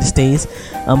here in the States,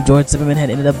 George Zimmerman had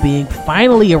ended up being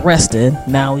finally arrested.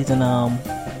 Now he's in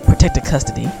protected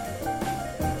custody.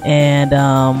 And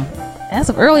as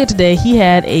of earlier today, he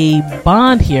had a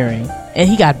bond hearing, and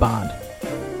he got bond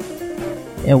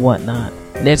and whatnot.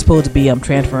 They're supposed to be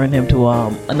transferring him to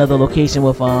another location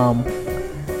with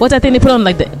what's that thing they put on,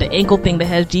 like the ankle thing that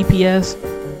has GPS?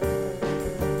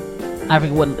 I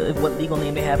forget what legal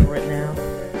name they have for it now.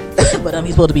 But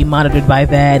he's supposed to be monitored by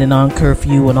that and on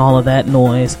curfew and all of that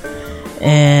noise,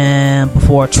 and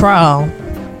before a trial.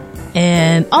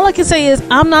 And all I can say is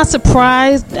I'm not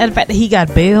surprised at the fact that he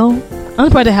got bail. I'm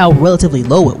surprised at how relatively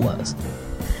low it was.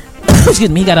 Excuse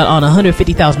me, he got out on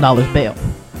 $150,000 bail.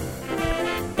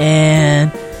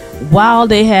 And while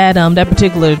they had that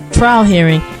particular trial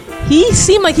hearing, he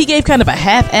seemed like he gave kind of a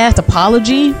half-assed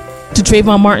apology to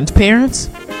Trayvon Martin's parents,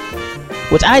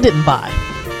 which I didn't buy.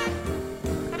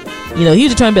 He was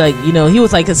just trying to be like, he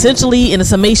was like, essentially in a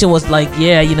summation was like,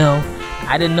 yeah,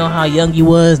 I didn't know how young you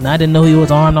was, and I didn't know he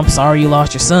was armed. I'm sorry you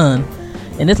lost your son.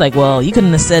 And it's like, well, you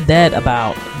couldn't have said that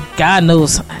about, God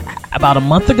knows, about a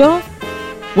month ago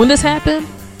when this happened.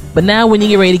 But now when you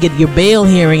get ready to get your bail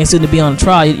hearing and soon to be on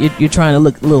trial, you're trying to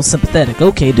look a little sympathetic.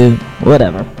 Okay, dude,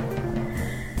 whatever.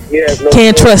 Yeah, no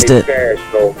can't trust it. Cash,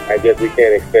 so I guess we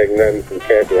can't expect nothing from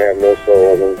cash to have no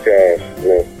soul, no cash.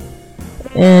 No.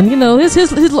 And the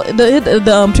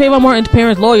Trayvon Martin's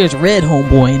parents' lawyers read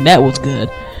Homeboy, and that was good,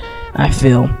 I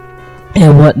feel,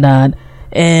 and whatnot.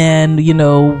 And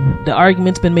the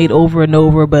argument's been made over and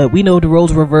over, but we know the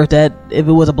roles reversed. That if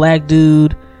it was a black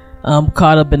dude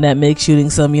caught up in that mix shooting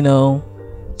some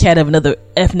cat of another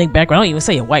ethnic background, I don't even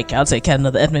say a white cat, I'd say cat of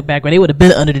another ethnic background, they would have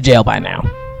been under the jail by now.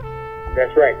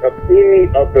 That's right, of any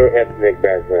other ethnic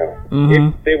background. Mm-hmm.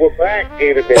 If they were black,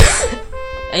 they'd have been.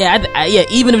 Yeah,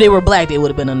 even if they were black, they would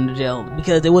have been under jail,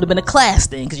 because there would have been a class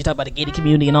thing, because you talk about the gated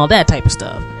community and all that type of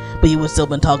stuff. But you would still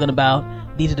been talking about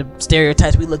these are the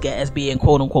stereotypes we look at as being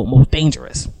quote unquote most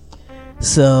dangerous.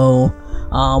 So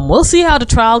we'll see how the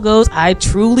trial goes. I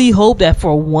truly hope that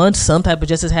for once some type of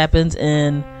justice happens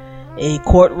in a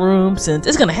courtroom, since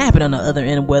it's going to happen on the other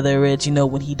end, whether it's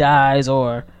when he dies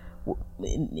or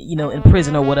in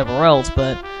prison or whatever else.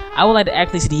 But I would like to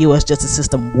actually see the U.S. justice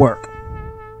system work.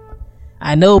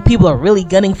 I know people are really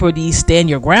gunning for these stand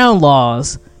your ground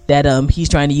laws that he's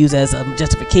trying to use as a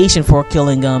justification for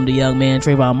killing the young man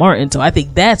Trayvon Martin. So I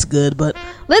think that's good, but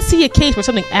let's see a case where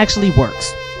something actually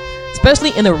works,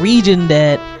 especially in a region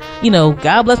that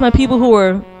God bless my people who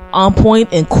are on point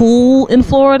and cool in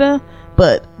Florida,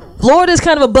 but Florida is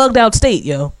kind of a bugged out state,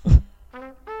 yo.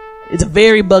 It's a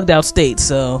very bugged out state.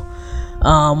 So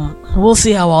we'll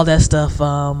see how all that stuff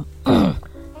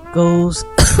goes.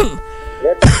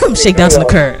 Shakedowns and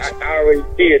occurs. I already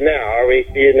see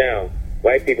it now.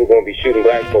 White people gonna be shooting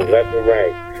black folks left and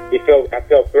right. I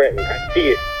felt threatened. I see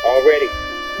it already.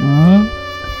 Mm-hmm.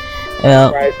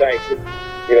 Yeah. Right, like,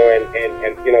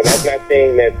 and that's not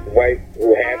saying that whites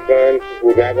who have guns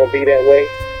who not gonna be that way,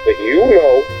 but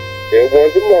there are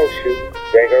ones amongst you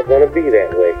that are gonna be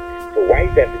that way. So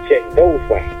whites have to check those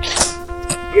whites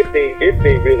if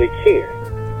they really care.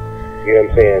 You know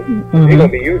what I'm saying? Mm-hmm. They're gonna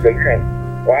be using that.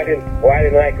 Why didn't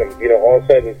like him? All of a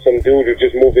sudden some dude who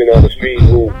just moved in on the street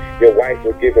who your wife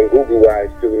was giving Google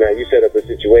eyes to. Now you set up a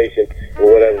situation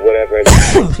or whatever.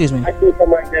 Excuse me. I see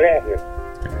something like that happening.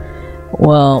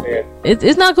 Well,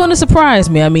 it's not going to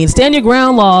surprise me. I mean, stand your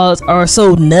ground laws are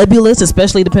so nebulous,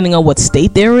 especially depending on what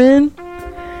state they're in,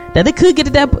 that it could get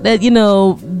to that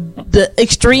the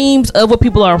extremes of what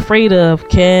people are afraid of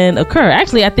can occur.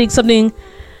 Actually, I think something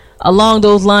along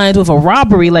those lines with a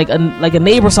robbery, like a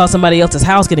neighbor saw somebody else's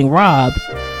house getting robbed,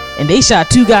 and they shot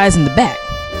two guys in the back,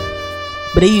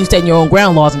 but they used stand your own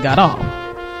ground laws and got off.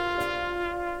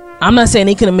 I'm not saying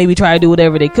they couldn't maybe try to do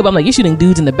whatever they could, but I'm like, you're shooting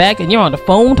dudes in the back and you're on the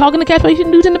phone talking to cats while you're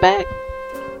shooting dudes in the back.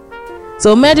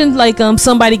 So imagine like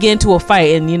somebody get into a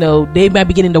fight and they might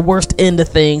be getting the worst end of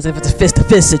things if it's a fist to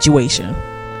fist situation.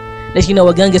 That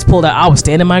a gun gets pulled out, I was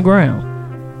standing my ground.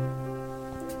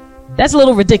 That's a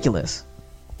little ridiculous.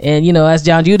 And as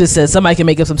John Judah says, somebody can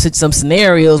make up some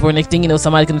scenarios where next thing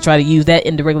somebody's going to try to use that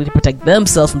indirectly to protect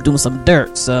themselves from doing some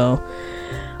dirt. So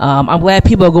I'm glad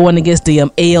people are going against the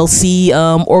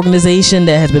ALC organization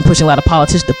that has been pushing a lot of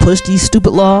politicians to push these stupid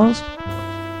laws,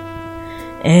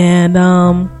 and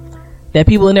that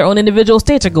people in their own individual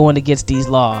states are going against these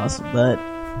laws. But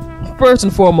first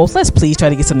and foremost, let's please try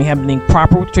to get something happening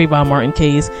proper with Trayvon Martin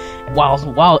case,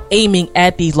 while aiming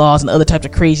at these laws and other types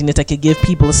of craziness that could give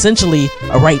people essentially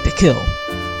a right to kill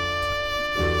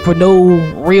for no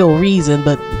real reason,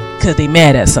 but because they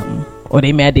mad at something, or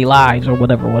they mad they lives, or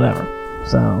whatever.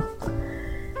 So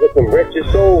there's some wretched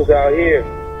souls out here,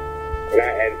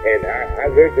 and I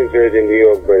lived in Jersey, New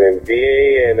York, but in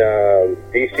VA and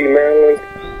DC, Maryland,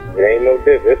 it ain't no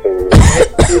different.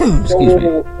 There's some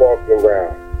souls walking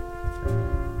around,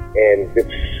 and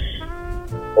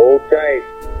hold tight,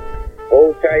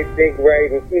 think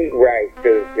right, and eat right,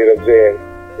 because you know what I'm saying.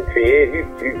 The creator,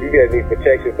 you gotta need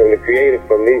protection from the creator,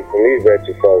 from these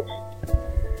wretched folks.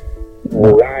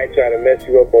 Will lie, try to mess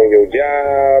you up on your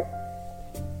job,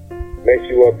 mess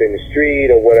you up in the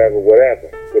street or whatever,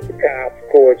 with the cops,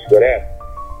 courts, whatever.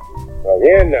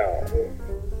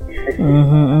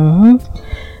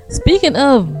 Speaking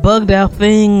of bugged out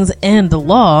things and the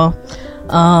law,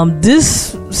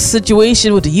 this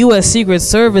situation with the U.S. Secret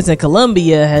Service in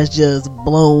Colombia has just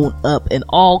blown up in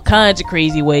all kinds of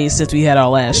crazy ways since we had our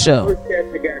last show. The first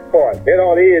cat that got caught. That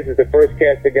all it is the first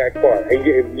cat that got caught. And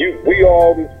we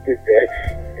all,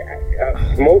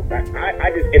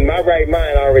 I just, in my right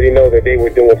mind, I already know that they were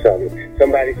doing something.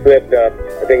 Somebody slipped up.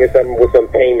 I think it's something with some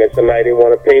payment. Somebody didn't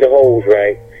want to pay the hose,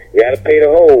 right? You got to pay the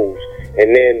hose.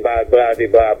 And then blah, blah, blah,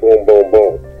 blah, boom, boom,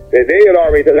 boom. They had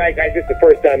already, like this the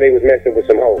first time they was messing with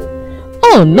some hoes.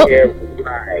 Oh, no. Yeah,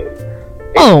 right.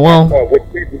 Oh, well.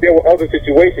 There were other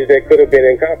situations that could have been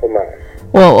in compromise.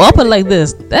 Well, I'll put it like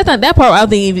this. That part, I don't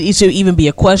think it should even be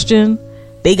a question.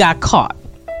 They got caught.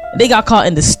 They got caught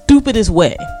in the stupidest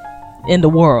way in the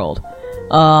world.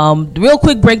 Real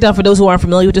quick breakdown for those who aren't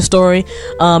familiar with the story.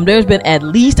 There's been at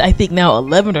least, I think now,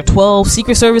 11 or 12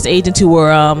 Secret Service agents who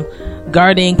were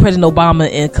guarding President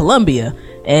Obama in Colombia.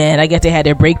 And I guess they had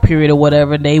their break period or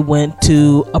whatever. They went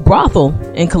to a brothel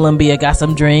in Colombia, got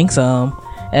some drinks,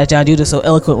 as John Judah so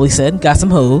eloquently said, got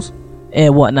some hoes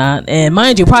and whatnot. And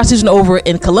mind you, prostitution over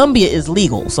in Colombia is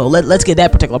legal, so let's get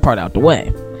that particular part out the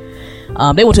way.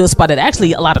 They went to a spot that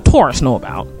actually a lot of tourists know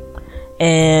about.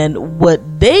 And what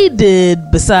they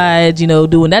did, besides,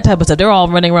 doing that type of stuff, they're all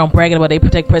running around bragging about they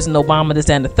protect President Obama, this,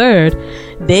 and the third.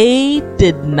 They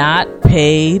did not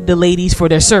pay the ladies for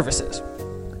their services.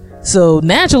 So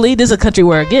naturally, this is a country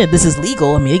where, again, this is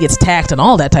legal. I mean, it gets taxed and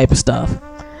all that type of stuff.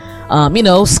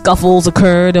 Scuffles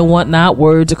occurred and whatnot,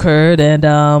 words occurred,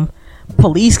 and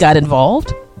police got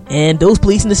involved. And those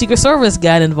police and the Secret Service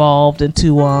got involved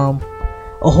into a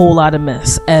whole lot of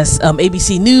mess. As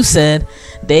ABC News said,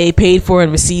 they paid for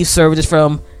and received services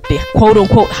from the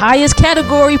quote-unquote highest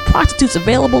category prostitutes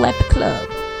available at the club.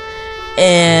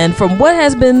 And from what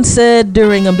has been said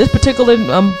during this particular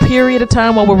period of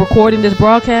time while we're recording this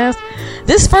broadcast,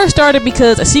 this first started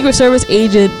because a Secret Service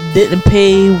agent didn't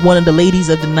pay one of the ladies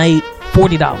of the night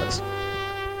 $40.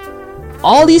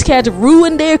 All these cats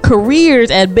ruined their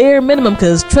careers at bare minimum,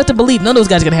 because trust and believe, none of those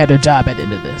guys are going to have their job at the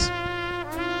end of this.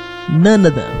 None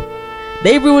of them.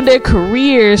 They ruined their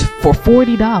careers for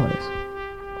 $40.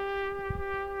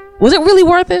 Was it really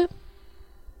worth it?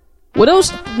 Were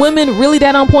those women really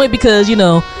that on point? Because,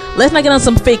 let's not get on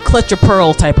some fake clutch your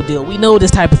pearl type of deal. We know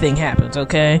this type of thing happens,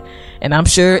 okay? And I'm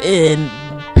sure in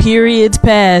periods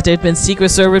past, there's been Secret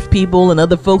Service people and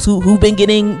other folks who've been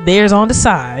getting theirs on the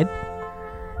side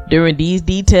during these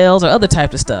details or other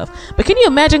types of stuff. But can you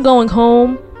imagine going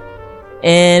home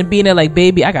and being there like,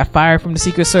 baby, I got fired from the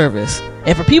Secret Service?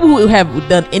 And for people who have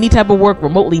done any type of work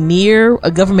remotely near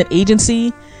a government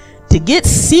agency, to get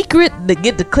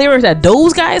the clearance that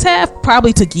those guys have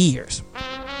probably took years,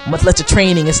 much less the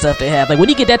training and stuff they have. Like, when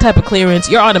you get that type of clearance,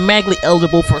 you're automatically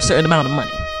eligible for a certain amount of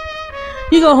money.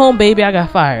 You go home, baby, I got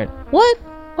fired. What?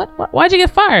 Why'd you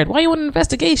get fired? Why you want an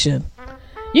investigation?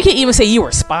 You can't even say you were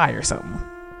a spy or something.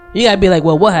 You gotta be like,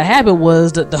 well, what had happened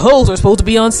was the hoes were supposed to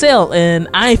be on sale and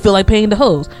I ain't feel like paying the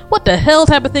hoes. What the hell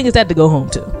type of thing is that to go home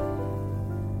to?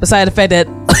 Besides the fact that,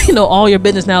 all your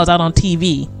business now is out on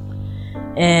TV.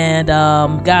 And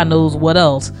God knows what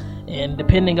else. And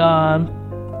depending on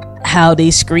how they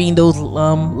screen those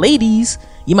ladies,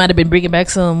 you might have been bringing back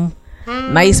some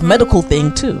nice medical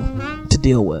thing too to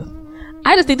deal with.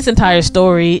 I just think this entire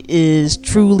story is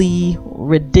truly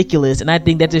ridiculous, and I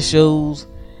think that just shows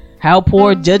how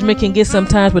poor judgment can get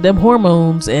sometimes with them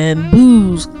hormones and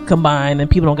booze combined, and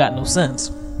people don't got no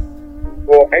sense.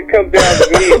 Well, it comes down to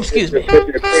me. Excuse me.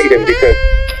 Freedom, because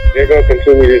they're going to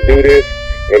continue to do this.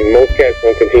 And most cats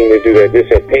gonna continue to do that.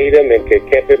 Just have paid them and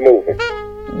kept it moving.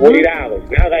 $40.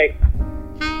 Not like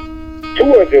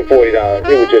 $240.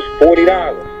 It was just $40. You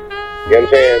know what I'm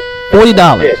saying?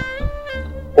 $40.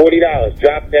 $40.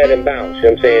 Drop that and bounce. You know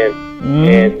what I'm saying?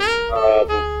 And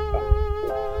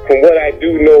from what I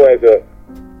do know as for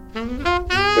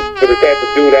the type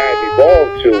of dude I've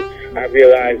evolved to, I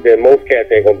realize that most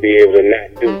cats ain't gonna be able to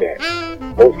not do that.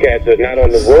 Most cats are not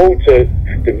on the road to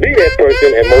be that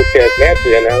person, and most cats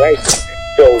naturally are not like that.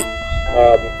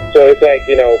 So it's like,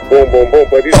 you know, boom, boom, boom.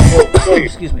 But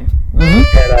excuse me.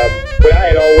 But I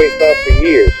had always thought for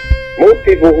years, most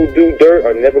people who do dirt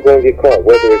are never going to get caught,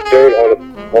 whether it's dirt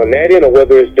on that end or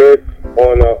whether it's dirt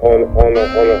on as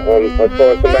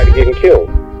far as somebody getting killed,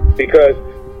 because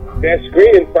that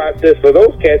screening process for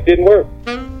those cats didn't work.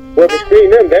 Whoever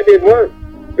screened them, that didn't work.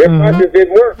 Their process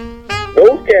didn't work.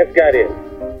 Those cats got in.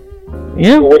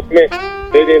 Yeah. So which meant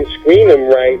they didn't screen them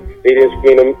right. They didn't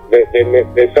screen them.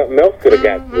 That something else could have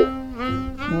got through.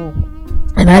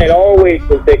 And I had always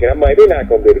been thinking, I'm like, they're not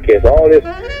going to be able to catch all this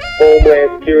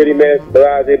Homeland Security mess,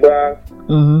 blah, blah, blah.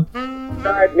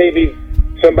 Besides, maybe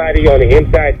somebody on the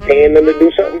inside paying them to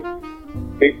do something.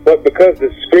 But because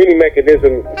the screening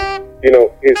mechanism, you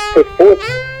know, is put forth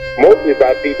mostly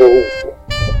by people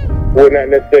who are not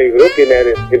necessarily looking at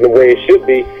it in the way it should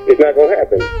be, it's not going to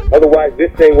happen. Otherwise,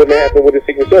 this thing wouldn't happen with the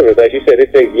Secret Service. Like you said,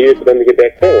 it takes years for them to get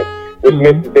that clearance, which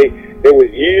meant that there was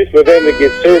years for them to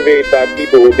get surveyed by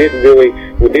people who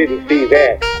didn't see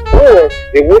that. Or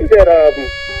it wasn't that,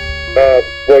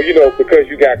 well, you know, because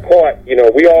you got caught, you know,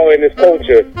 we all in this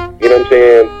culture, you know what I'm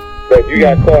saying, but you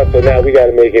got caught, so now we got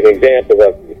to make an example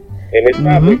of you. And it's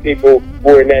probably people who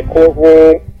are in that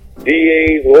courtroom,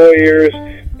 DAs, lawyers,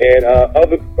 and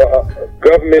other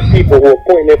government people who are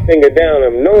pointing their finger down at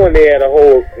them, knowing they had a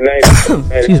whole nice...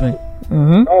 Excuse me.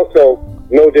 Also,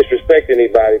 no disrespect to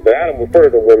anybody, but I don't refer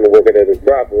to women working at a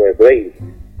brothel as ladies.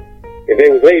 If they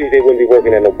was ladies, they wouldn't be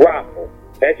working at no brothel.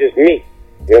 That's just me.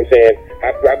 You know what I'm saying?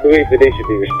 I believe that they should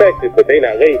be respected, but they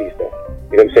not ladies, though.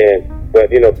 You know what I'm saying? But,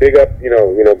 you know, big up, you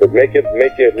know, but make your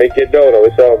dough, though.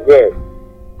 It's all good.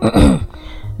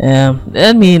 Yeah,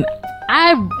 I mean,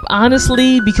 I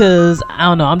honestly, because I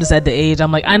don't know, I'm just at the age,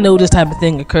 I'm like, I know this type of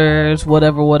thing occurs,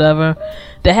 whatever.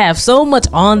 To have so much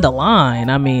on the line,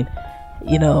 I mean,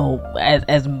 you know,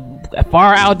 as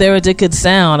far out there as it could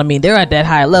sound, I mean, they're at that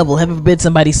high level. Heaven forbid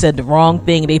somebody said the wrong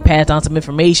thing, they passed on some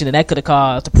information, and that could have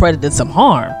caused the predator some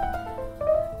harm.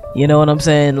 You know what I'm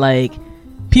saying? Like,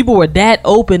 people were that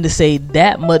open to say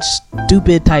that much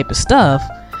stupid type of stuff.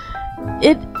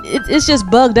 It's just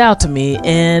bugged out to me.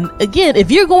 And again, if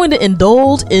you're going to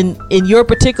indulge in your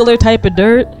particular type of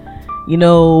dirt, you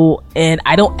know, and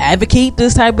I don't advocate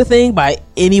this type of thing by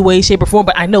any way, shape, or form,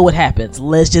 but I know what happens.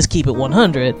 Let's just keep it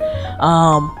 100.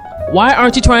 Why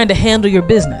aren't you trying to handle your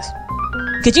business?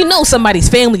 Because you know somebody's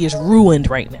family is ruined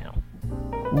right now.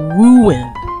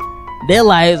 Ruined. Their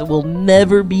lives will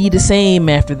never be the same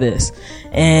after this.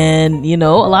 And, you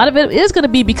know, a lot of it is going to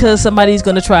be because somebody's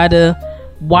going to try to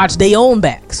watch their own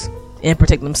backs and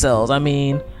protect themselves. I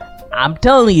mean, I'm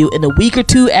telling you, in a week or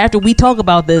two after we talk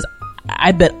about this,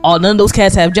 I bet none of those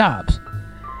cats have jobs.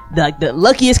 Like, the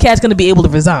luckiest cat's going to be able to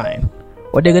resign,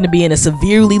 or they're going to be in a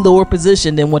severely lower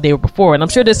position than what they were before. And I'm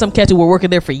sure there's some cats who were working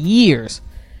there for years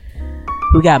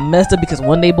who got messed up because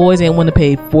one day boys ain't want to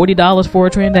pay $40 for a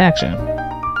transaction.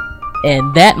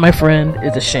 And that, my friend,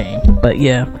 is a shame. But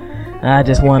yeah, I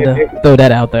just wanted to throw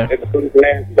that out there. The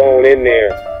last bone in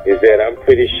there is that I'm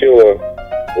pretty sure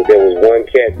that there was one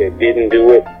cat that didn't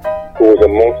do it, who was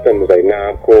amongst them, was like, nah,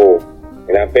 I'm cool.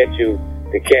 And I bet you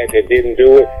the cat that didn't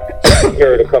do it, he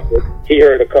heard a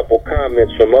couple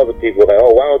comments from other people like,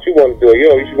 oh, why don't you want to do it?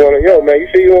 Yo, man, you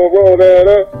sure you want to roll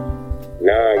that?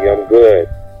 Nah, I'm good.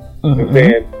 You know what I'm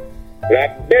saying? And I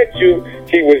bet you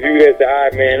he was viewed as the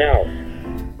odd man out.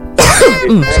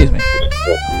 Excuse me.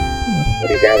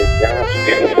 He got his job.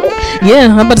 Yeah,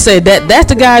 I'm about to say that's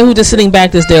the guy who just sitting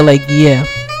back just there like, yeah,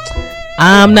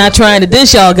 I'm not trying to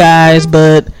diss y'all guys,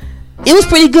 but it was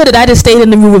pretty good that I just stayed in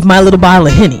the room with my little bottle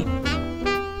of Henny.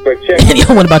 But check and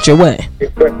y'all went about your way.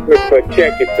 But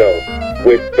check it though.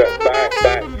 By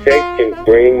sex can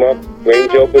bring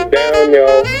jokers down, yo. You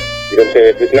know what I'm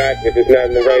saying? If it's not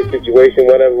in the right situation,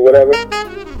 whatever.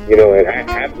 You know, and I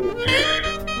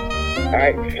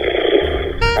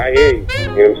hear you. You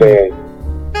know what I'm saying?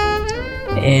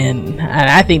 And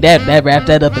I think that wrapped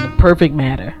that up in a perfect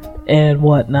manner and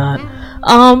whatnot.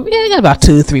 I got about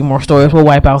 2-3 more stories. We'll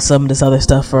wipe out some of this other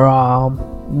stuff for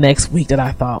next week that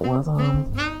I thought was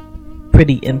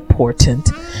pretty important.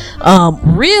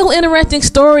 Real interesting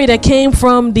story that came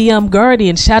from the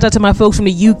Guardian. Shout out to my folks from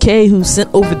the UK who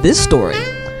sent over this story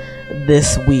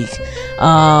this week.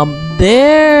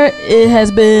 There it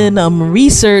has been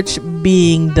research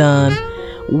being done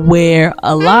where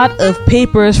a lot of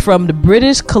papers from the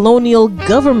British colonial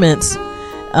governments,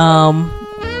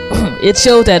 it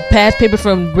showed that past papers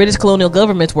from British colonial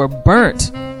governments were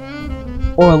burnt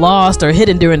or lost or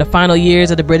hidden during the final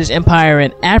years of the British Empire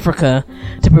in Africa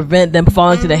to prevent them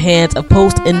falling to the hands of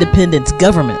post-independence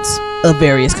governments of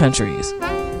various countries.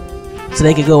 So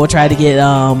they could go and try to get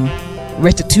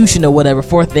restitution or whatever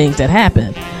for things that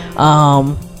happened.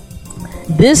 A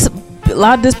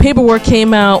lot of this paperwork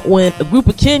came out when a group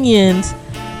of Kenyans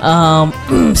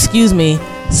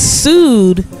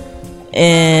sued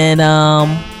and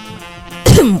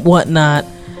whatnot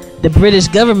the British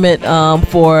government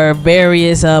for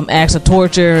various acts of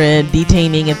torture and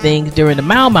detaining and things during the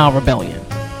Mau Mau Rebellion.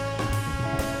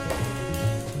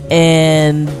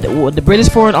 And the British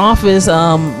Foreign Office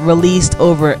released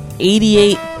over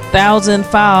 88,000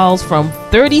 files from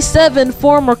 37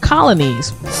 former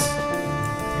colonies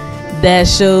that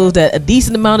shows that a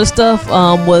decent amount of stuff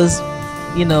was,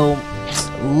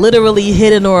 literally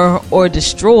hidden or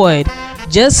destroyed,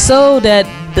 just so that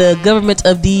the governments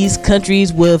of these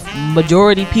countries with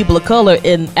majority people of color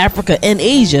in Africa and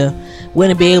Asia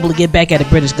wouldn't be able to get back at the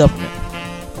British government.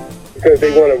 Because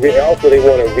they want to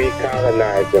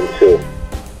recolonize them too.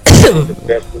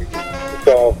 That's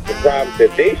solve the problems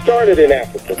that they started in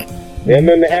Africa. Them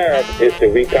and the Arabs is to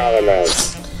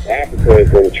recolonize. Africa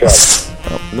is in trouble.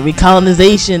 The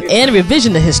recolonization and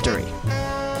revision of history,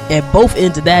 and both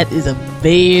ends of that is a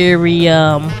very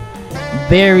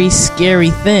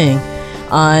scary thing.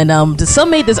 And some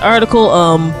made this article.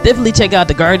 Definitely check out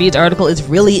the Guardian's article. It's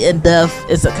really in depth.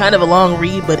 It's a kind of a long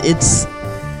read, but it's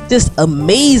just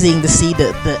amazing to see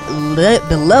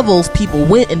the levels people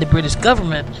went in the British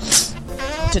government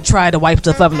to try to wipe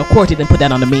stuff up. And of course, they didn't put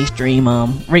that on the mainstream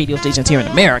radio stations here in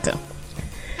America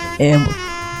and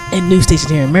news stations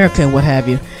here in America and what have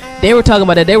you. They were talking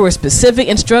about that there were specific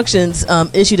instructions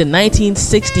issued in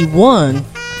 1961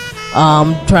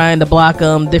 trying to block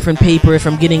different papers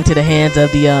from getting to the hands of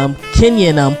the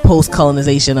Kenyan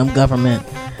post-colonization government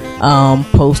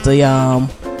post the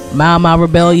Mau Mau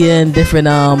Rebellion, different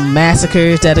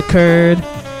massacres that occurred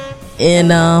in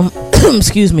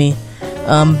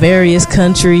various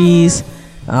countries.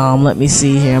 Let me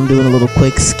see here. I'm doing a little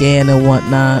quick scan and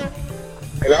whatnot.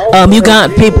 You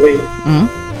got people. I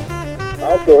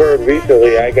also heard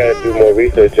recently, I got to do more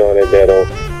research on it, that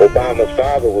Obama's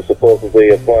father was supposedly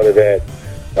a part of that,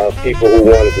 people who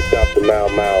wanted to stop the Mau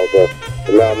Maus,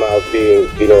 the Mau Maus being,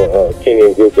 a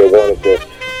Kenyan group that wanted to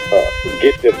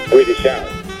get the British out.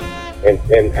 And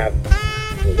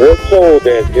we're told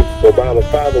that Obama's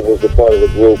father was a part of the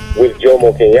group with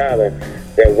Jomo Kenyatta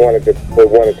that wanted the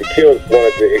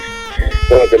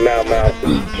Mau Maus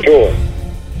destroyed.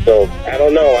 So I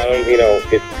don't know.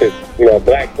 It's because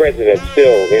black president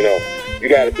still, you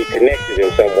got to be connected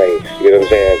in some ways. You know what I'm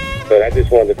saying? But I just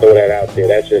wanted to throw that out there.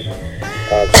 That's just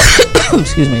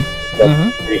excuse me.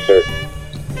 Research.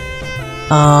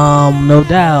 No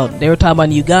doubt. They were talking about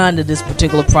in Uganda. This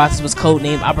particular process was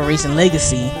codenamed Operation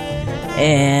Legacy,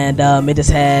 and it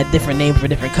just had different names for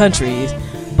different countries.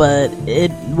 But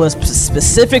it was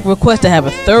specific request to have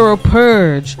a thorough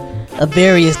purge of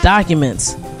various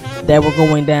documents that were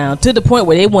going down, to the point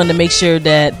where they wanted to make sure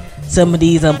that some of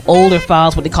these older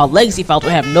files, what they call legacy files,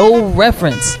 would have no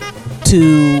reference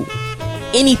to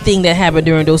anything that happened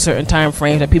during those certain time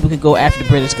frames that people could go after the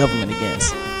British government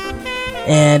against.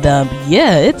 And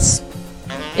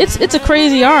it's a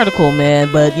crazy article,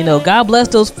 man. But God bless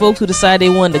those folks who decided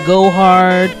they wanted to go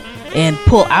hard and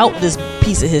pull out this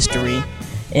piece of history.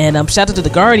 And shout out to the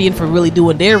Guardian for really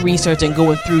doing their research and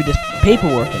going through this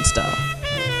paperwork and stuff.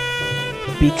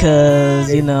 Because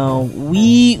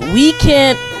we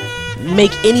can't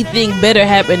make anything better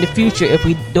happen in the future if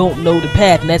we don't know the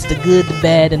past, and that's the good, the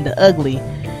bad, and the ugly.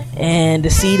 And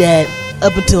to see that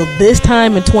up until this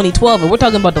time in 2012, and we're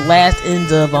talking about the last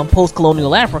ends of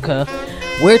post-colonial Africa,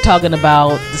 we're talking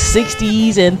about the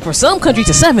 60s and for some countries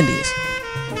the 70s.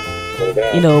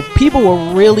 People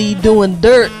were really doing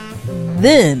dirt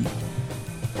then.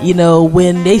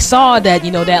 When they saw that,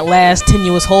 that last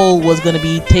tenuous hold was going to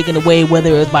be taken away,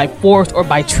 whether it was by force or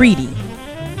by treaty,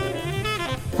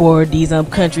 for these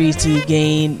countries to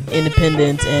gain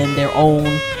independence and their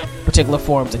own particular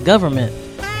forms of government.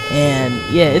 And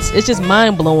yeah, it's just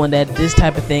mind blowing that this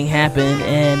type of thing happened,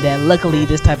 and that luckily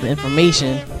this type of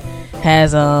information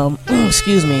has gone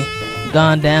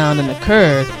down and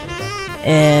occurred.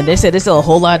 And they said there's still a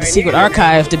whole lot of secret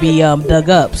archives to be dug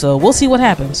up. So we'll see what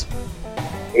happens.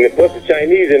 And plus the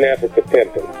Chinese in Africa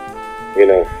pimping,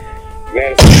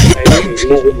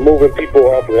 moving people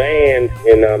off land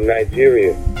in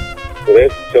Nigeria.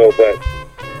 So but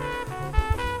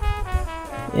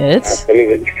yeah, it's.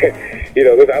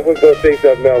 I was going to say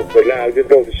something else, but now I'm just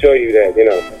going to show you that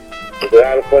there's a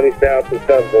lot of funny stuff and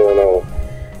stuff going on,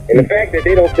 and the fact that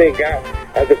they don't think God.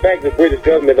 The fact the British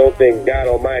government don't think God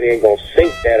Almighty ain't gonna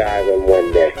sink that island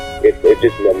one day, it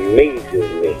just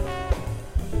amazes me.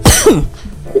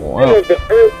 The center of the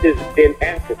earth is in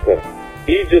Africa.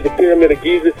 Egypt, the Pyramid of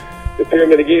Giza,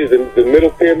 the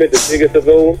middle pyramid, the biggest of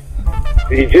those.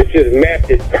 The Egyptians mapped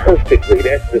it perfectly.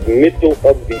 That's the middle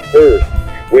of the earth.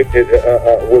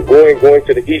 We're going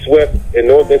to the east, west, and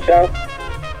north and south.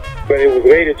 But it was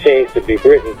later changed to be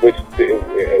Britain, which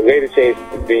later changed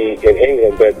to be in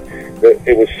England. But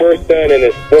it was first done and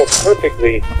it's more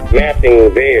perfectly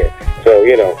mapping there. So,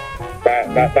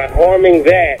 by harming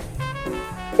that,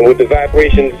 and with the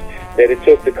vibrations that it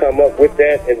took to come up with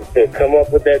that and to come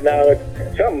up with that knowledge,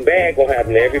 something bad gonna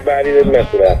happen to everybody that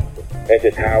mess with Africa. That's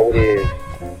just how it is.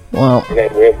 Well,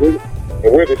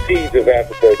 and we're the seeds of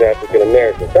Africa as African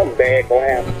Americans. Something bad gonna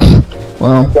happen.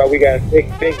 Well, that's why we gotta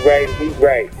think right and eat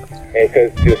right.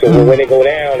 And when they go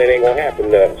down, it ain't gonna happen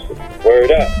to us.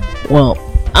 Word up. Well,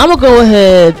 I'm gonna go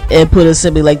ahead and put it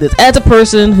simply like this: as a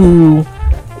person who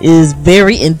is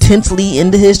very intensely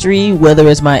into history, whether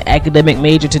it's my academic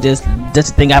major to just a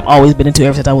thing I've always been into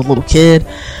ever since I was a little kid,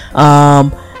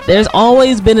 there's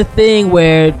always been a thing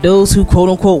where those who quote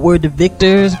unquote were the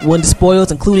victors won the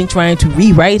spoils, including trying to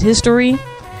rewrite history.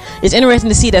 It's interesting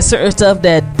to see that certain stuff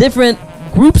that different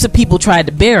groups of people tried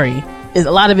to bury, a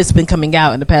lot of it's been coming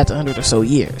out in the past 100 or so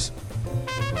years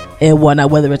and whatnot,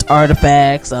 whether it's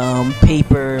artifacts,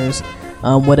 papers,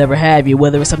 whatever have you,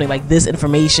 whether it's something like this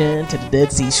information to the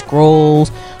Dead Sea Scrolls,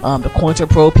 the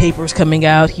COINTELPRO papers coming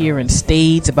out here in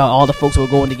states about all the folks who are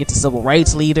going to get to civil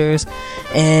rights leaders,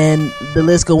 and the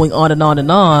list going on and on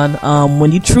and on.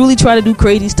 When you truly try to do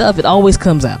crazy stuff, it always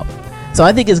comes out. So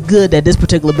I think it's good that this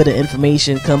particular bit of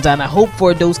information comes out, and I hope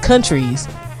for those countries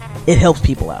it helps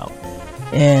people out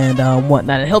and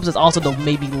whatnot. It helps us also to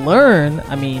maybe learn.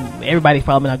 I mean, everybody's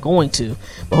probably not going to,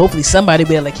 but hopefully somebody will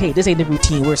be like, hey, this ain't the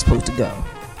routine we're supposed to go,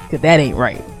 because that ain't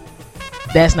right.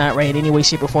 That's not right in any way,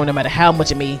 shape, or form, no matter how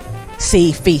much it may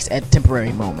save face at a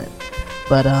temporary moment.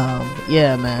 But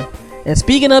yeah, man. And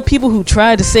speaking of people who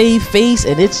try to save face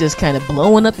and it's just kind of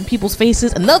blowing up in people's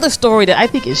faces, another story that I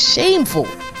think is shameful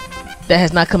that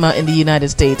has not come out in the United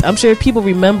States. I'm sure people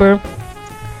remember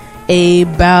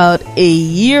about a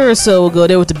year or so ago,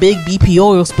 there was a big BP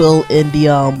oil spill in the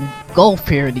Gulf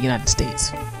here in the United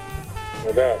States.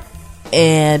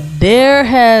 And there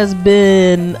has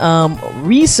been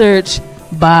research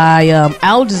by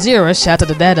Al Jazeera, shout out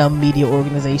to that media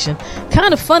organization.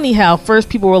 Kind of funny how first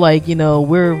people were like,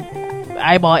 we're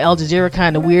eyeball Al Jazeera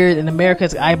kind of weird, and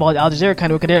America's eyeball Al Jazeera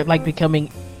kind of weird, because they're like becoming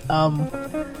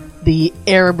the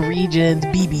Arab region's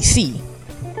BBC.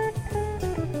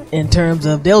 In terms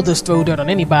of, they'll just throw dirt on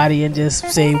anybody and just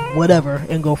say whatever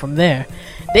and go from there.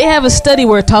 They have a study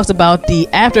where it talks about the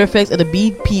after effects of the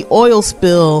BP oil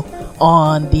spill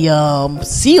on the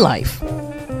sea life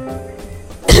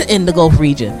in the Gulf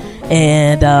region,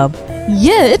 and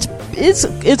yeah,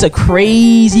 it's a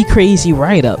crazy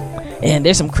write-up, and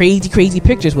there's some crazy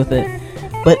pictures with it.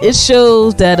 But it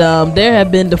shows that there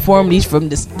have been deformities from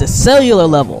the cellular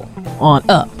level on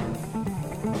up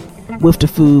with the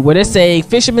food, where they're saying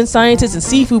fishermen, scientists, and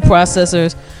seafood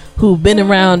processors who've been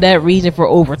around that region for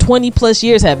over 20 plus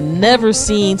years have never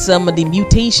seen some of the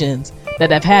mutations that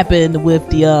have happened with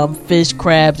the fish,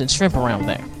 crabs, and shrimp around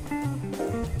there.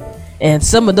 And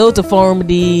some of those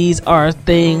deformities are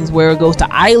things where it goes to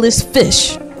eyeless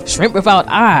fish, shrimp without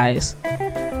eyes,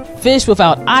 fish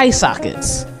without eye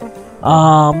sockets,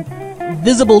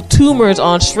 visible tumors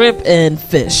on shrimp and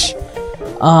fish,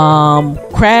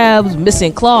 crabs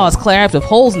missing claws, crabs with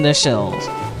holes in their shells,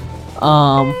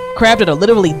 crabs that are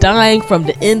literally dying from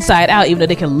the inside out, even though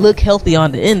they can look healthy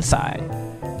on the inside,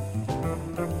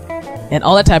 and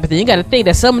all that type of thing. You got to think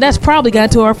that some of that's probably got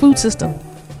into our food system,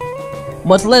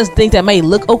 much less things that may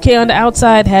look okay on the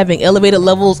outside, having elevated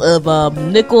levels of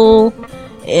nickel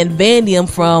and vanadium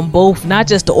from both not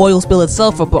just the oil spill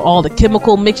itself, but all the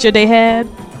chemical mixture they had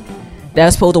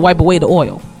that's supposed to wipe away the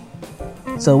oil.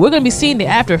 So we're going to be seeing the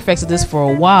after effects of this for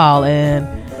a while. And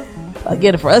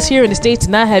again, for us here in the States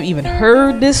to not have even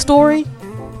heard this story,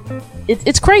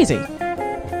 it's crazy.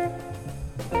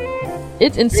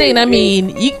 It's insane. I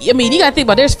mean, you got to think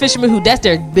about, there's fishermen who that's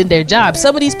been their job.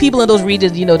 Some of these people in those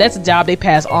regions, that's a job they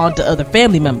pass on to other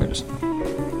family members.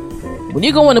 When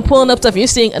you're going and pulling up stuff and you're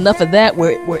seeing enough of that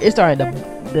where it's starting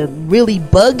to really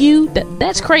bug you,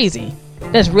 that's crazy.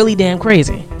 That's really damn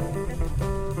crazy.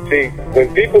 See,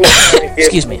 when people are trying to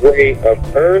get the way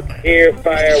of earth, air,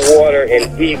 fire, water,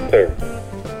 and ether,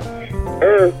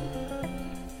 earth,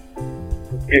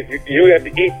 you have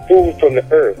to eat food from the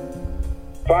earth.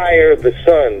 Fire, the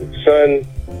sun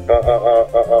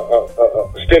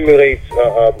stimulates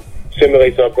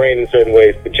stimulates our brain in certain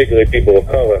ways, particularly people of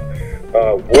color.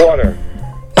 Water.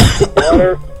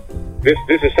 Water. This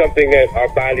is something that our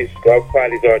bodies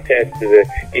are attached to the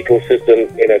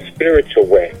ecosystem in a spiritual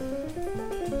way.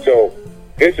 So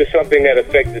this is something that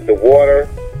affected the water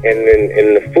and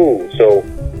the food. So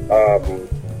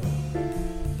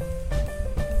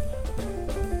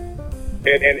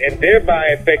and thereby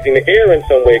affecting the air in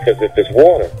some way because it's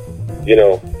water. You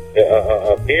know,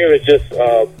 air is just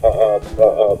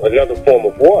another form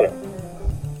of water.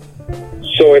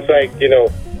 So it's like, you know,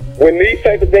 when these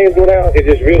type of things go down, it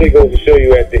just really goes to show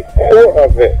you at the core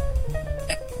of it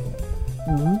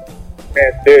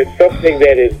that there's something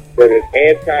that is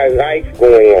anti-life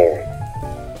going on,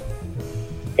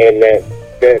 and that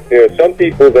there are some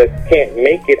people that can't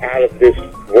make it out of this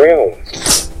realm,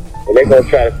 and they're gonna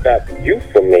try to stop you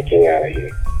from making out of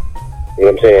here. You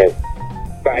know what I'm saying?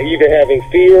 By either having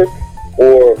fear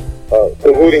or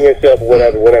colluding yourself or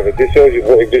whatever. This shows you.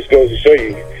 It just goes to show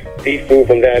you, seafood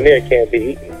from down there can't be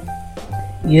eaten.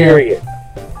 Yeah. Period.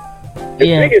 The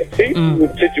biggest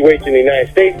seafood situation in the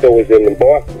United States, though, is in the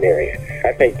Boston area.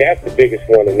 I think that's the biggest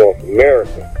one in North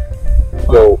America.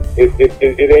 So it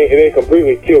ain't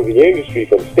completely killed the industry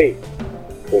from the States.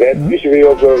 So that's fishery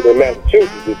over in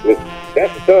Massachusetts.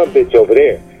 That's the son bitch over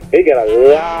there. They got a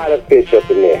lot of fish up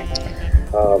in there.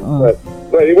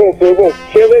 But it won't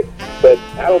kill it. But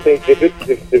I don't think I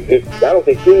don't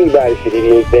think anybody should eat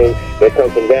anything that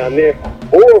comes from down there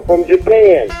or from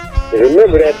Japan. And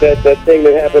remember that thing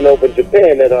that happened over in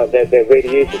Japan, that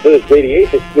radiation. So there's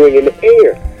radiation spewing in the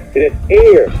air. And that's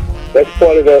air. That's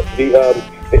part of the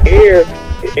air.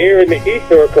 The air and the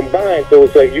ether are combined. So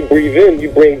it's like you breathe in, you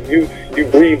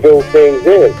breathe those things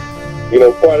in. You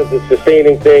know, part of the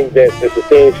sustaining thing that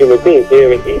sustains human beings,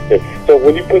 air and ether. So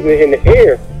when you put it in the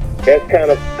air, that's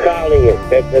kind of calling it.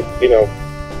 That's you know,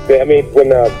 I mean, when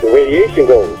the radiation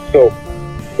goes. So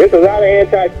there's a lot of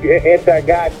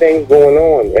anti-God things going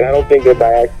on, and I don't think they're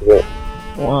by accident.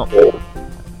 Well,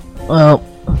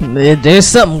 there's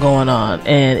something going on,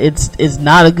 and it's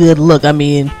not a good look. I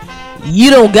mean, you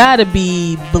don't gotta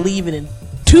be believing in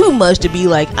too much to be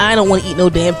like, I don't want to eat no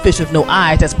damn fish with no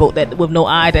eyes that's supposed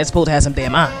to have some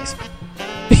damn eyes.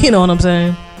 You know what I'm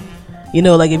saying? You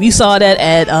know, like if you saw that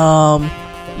at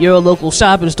your local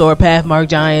shopping store, Pathmark,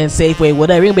 Giant, Safeway,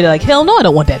 whatever, you're gonna be like, hell no, I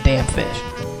don't want that damn fish.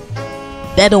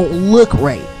 That don't look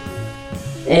right.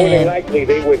 More than likely,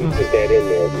 they wouldn't put that in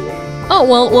there. You know? Oh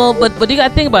well, but you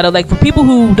gotta think about it. Like for people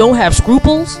who don't have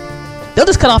scruples, they'll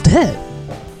just cut off the head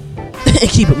and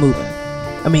keep it moving.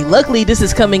 I mean, luckily this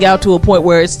is coming out to a point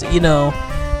where it's, you know,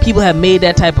 people have made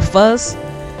that type of fuss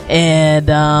and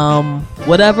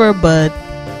whatever. But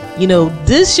you know,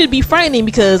 this should be frightening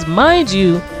because, mind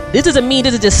you, this doesn't mean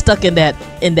this is just stuck in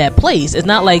that place. It's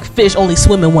not like fish only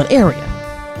swim in one area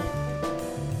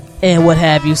and what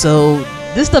have you. So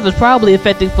this stuff is probably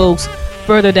affecting folks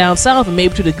further down south and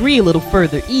maybe to a degree a little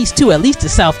further east too, at least the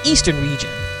southeastern region.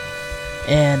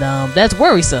 And that's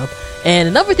worrisome. And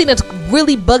another thing that's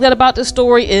really bugged out about this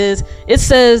story is it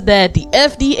says that the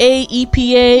FDA,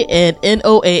 EPA, and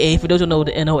NOAA, for those who know what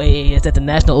the NOAA is, that's the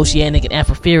National Oceanic and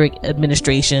Atmospheric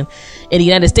Administration in the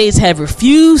United States, have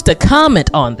refused to comment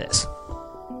on this.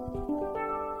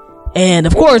 And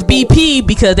of course BP,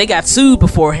 because they got sued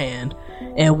beforehand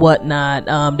and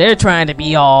whatnot, they're trying to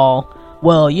be all,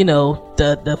 well, you know,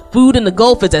 the food in the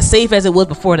Gulf is as safe as it was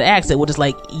before the accident. We're just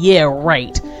like, yeah,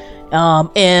 right.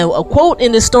 And a quote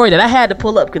in this story that I had to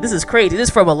pull up because this is crazy. This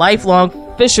is from a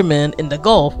lifelong fisherman in the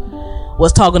Gulf,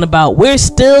 was talking about, we're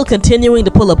still continuing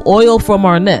to pull up oil from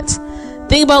our nets.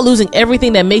 Think about losing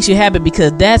everything that makes you happy,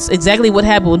 because that's exactly what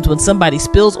happens when somebody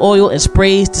spills oil and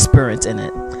sprays dispersions in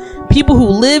it. People who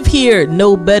live here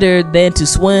know better than to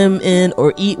swim in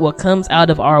or eat what comes out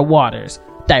of our waters.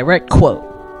 Direct quote.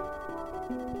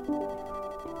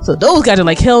 So those guys are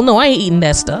like, hell no, I ain't eating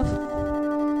that stuff.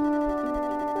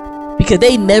 Because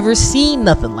they never seen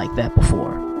nothing like that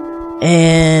before.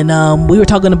 And we were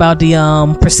talking about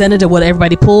the percentage of what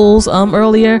everybody pulls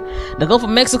earlier. The Gulf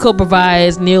of Mexico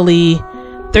provides nearly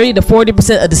 30 to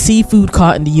 40% of the seafood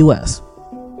caught in the U.S.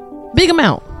 Big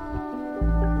amount.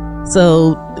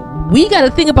 So we got to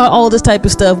think about all this type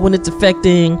of stuff when it's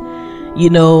affecting,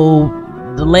 you know,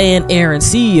 the land, air, and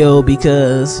sea,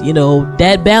 because, you know,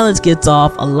 that balance gets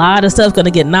off. A lot of stuff's going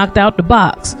to get knocked out the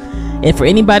box. And for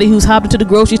anybody who's hopped into the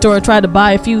grocery store and tried to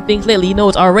buy a few things lately, you know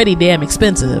it's already damn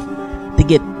expensive to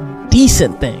get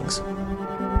decent things,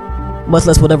 much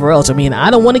less whatever else. I mean, I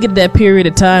don't want to get to that period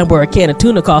of time where a can of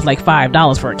tuna costs like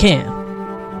 $5 for a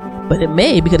can, but it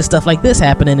may, because of stuff like this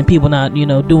happening and people not, you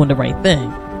know, doing the right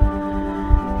thing.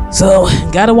 So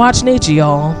gotta watch nature,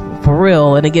 y'all. For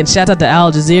real. And again, shout out to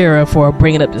Al Jazeera for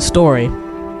bringing up the story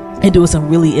and doing some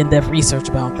really in-depth research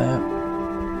about that.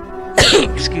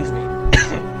 Excuse me.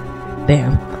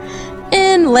 Damn.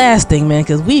 And last thing, man,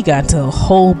 because we got to a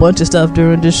whole bunch of stuff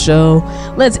during this show.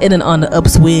 Let's end it on the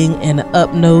upswing and the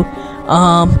up note.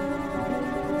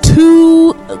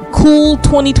 2 cool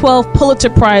 2012 Pulitzer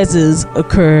Prizes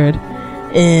occurred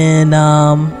in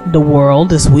the world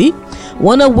this week.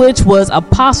 One of which was a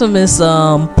posthumous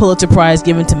Pulitzer Prize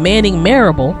given to Manning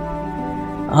Marable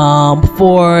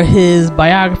for his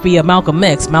biography of Malcolm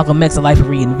X, Malcolm X: A Life of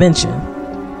Reinvention.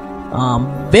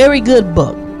 Very good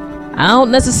book. I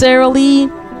don't necessarily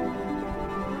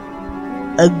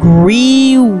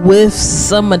agree with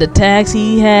some of the tags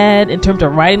he had in terms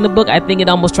of writing the book. I think it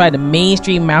almost tried to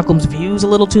mainstream Malcolm's views a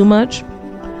little too much.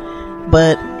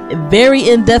 But very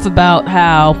in-depth about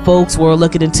how folks were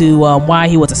looking into why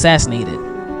he was assassinated.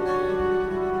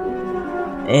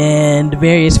 And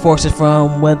various forces,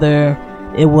 from whether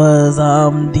it was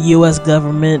the U.S.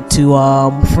 government to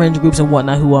fringe groups and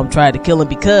whatnot who tried to kill him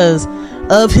because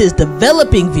of his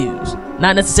developing views,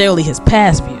 not necessarily his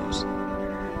past views.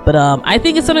 But I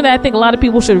think it's something that I think a lot of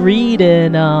people should read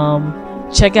and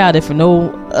check out, if for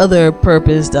no other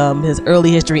purpose. His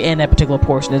early history and that particular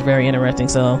portion is very interesting.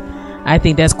 So I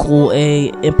think that's cool.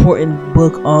 A important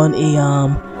book on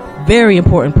a very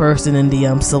important person in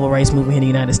the civil rights movement in the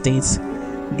United States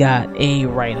got a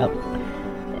write-up.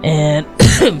 And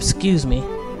excuse me,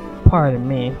 pardon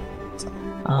me.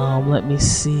 Let me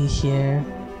see here.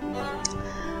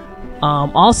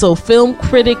 Also, film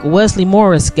critic Wesley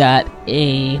Morris got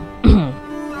a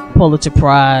Pulitzer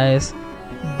Prize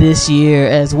this year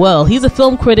as well. He's a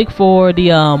film critic for the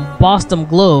Boston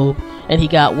Globe, and he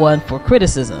got one for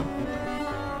criticism.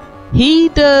 He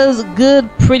does good,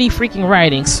 pretty freaking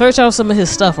writing. Search out some of his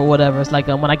stuff or whatever. It's like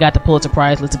when I got the Pulitzer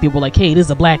Prize list, of people were like, hey, this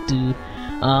is a black dude.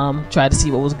 Try to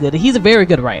see what was good. He's a very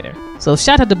good writer. So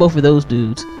shout out to both of those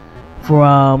dudes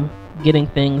for getting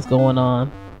things going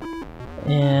on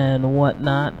and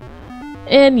whatnot.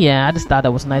 And yeah, I just thought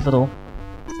that was a nice little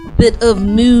bit of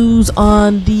news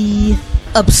on the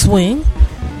upswing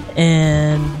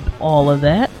and all of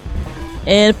that.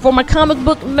 And for my comic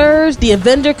book nerds, The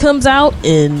Avengers comes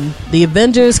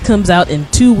out in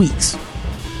 2 weeks.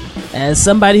 As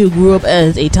somebody who grew up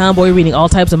as a tomboy reading all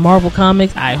types of Marvel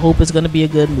comics, I hope it's going to be a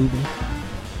good movie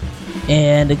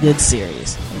and a good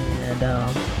series. And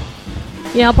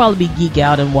yeah, I'll probably be geek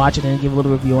out and watch it and give a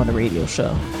little review on the radio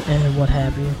show and what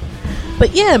have you.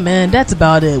 But yeah, man, that's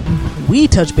about it. We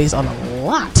touched base on a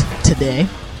lot today,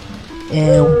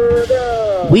 and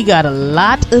we got a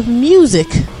lot of music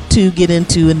to get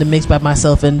into in the mix by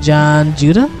myself and John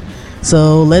Judah.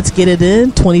 So let's get it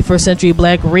in. 21st Century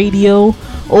Black Radio,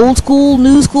 old school,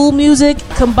 new school music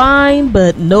combined,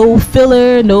 but no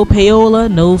filler, no payola,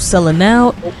 no selling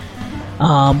out.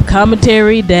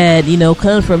 Commentary that,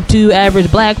 comes from two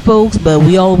average black folks, but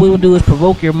all we will do is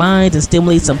provoke your minds and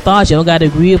stimulate some thoughts. You don't got to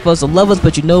agree with us or love us,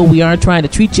 but we aren't trying to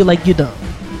treat you like you don't.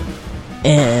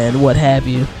 And what have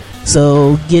you.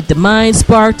 So get the mind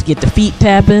sparked, get the feet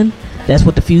tapping. That's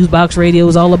what the Fusebox Radio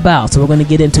is all about. So we're going to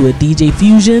get into a DJ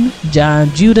Fusion, John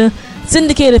Judah,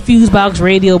 syndicated Fusebox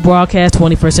Radio broadcast,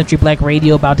 21st Century Black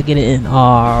Radio, about to get it in.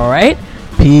 All right.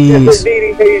 Peace. That's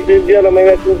indeed, ladies and gentlemen.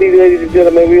 That's indeed, ladies and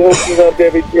gentlemen. We hope you loved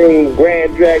everything.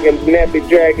 Grand Dragon, Nappy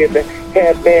Dragon, the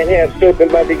half man, half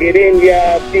serpent about to get in,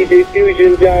 y'all. DJ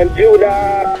Fusion, John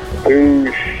Judah.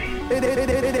 Peace.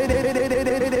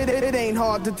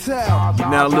 Hard to tell. You're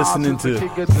now listening to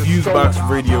Fusebox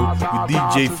Radio with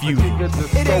DJ Fusion.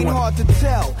 It ain't hard to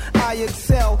tell. I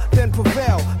excel, then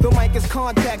prevail. The mic is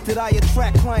contacted, I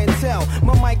attract clientele.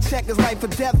 My mic check is life or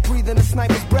death, breathing a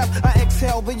sniper's breath. I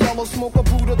exhale the yellow smoke of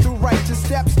Buddha through righteous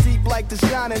steps, deep like the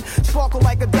shining, sparkle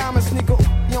like a diamond, sneaker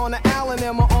on the Allen,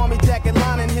 and my army jacket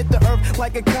lining hit the earth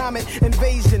like a comet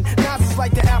invasion. Nazis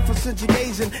like the Afrocentric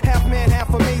Asian, half man, half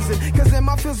amazing. Cause in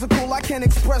my physical, I can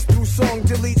express through song,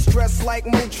 delete stress like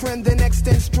Motrin, then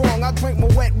extend strong. I drink my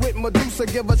wet with Medusa,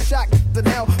 give a shot to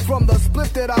hell from the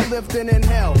split that I lived in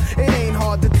hell. It ain't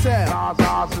hard to tell.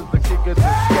 Nas is the kicker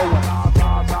that's going.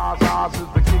 Nas is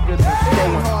the kicker that's going.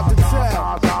 It ain't hard to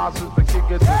tell. Nas is the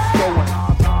kicker that's going.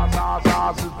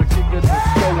 Nas is the kicker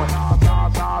that's going.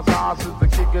 Nas is the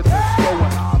kicker that's going.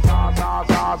 Nas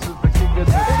is the kicker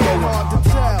that's going. It ain't hard to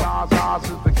tell. Nas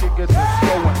is the kicker that's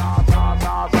going.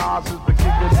 Nas is the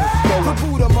kicker that's going. The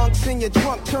Buddha monks in your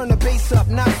trunk, turn the bass up.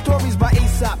 Not stories by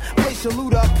Aesop. Place your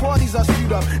loot up, parties are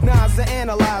shoot up. Nas are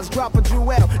analyzed, drop a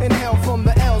jewel. Inhale from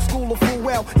the L, school of full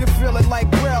well. well. You feel it like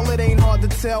Braille, it ain't hard to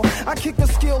tell. I kick the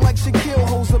skill like Shaquille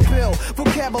holds a bill.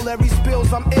 Vocabulary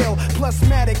spills, I'm ill.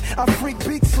 Plusmatic, I freak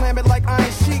beat, slam it like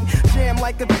Iron Sheik. Jam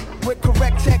like a with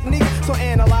correct technique. So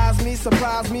analyze me,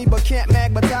 surprise me, but can't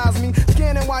magnetize me.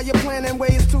 Scanning while you're planning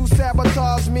ways to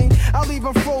sabotage me. I'll leave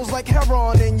them froze like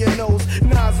heroin in your nose.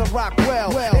 Nas a rock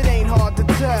well, it ain't hard to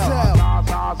tell.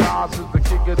 Nas is the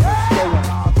king of this going.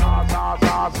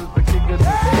 Nas is the king of this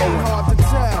going. It ain't hard to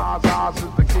tell. Nas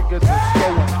is the king of this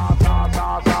going.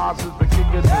 Nas is the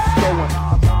king of this going.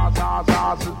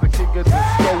 Nas is the king of this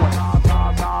going.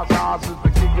 Nas is the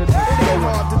king of this going. It ain't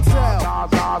hard to tell.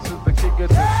 Nas is the king of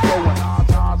this going.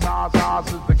 Nas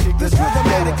is the king of this going. This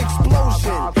rhythmatic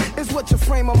explosion is what your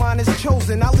frame of mind is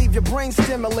chosen. I'll leave your brain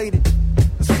stimulated.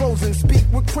 It's frozen, speak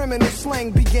with criminal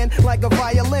slang. Begin like a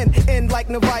violin, end like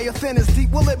Leviathan is deep.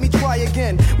 Well, let me try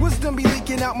again. Wisdom be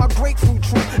leaking out my grapefruit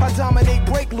truth. I dominate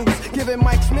break loose, giving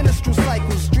Mike's minstrel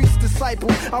cycles. Streets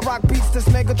disciple, I rock beats that's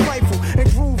mega trifle. And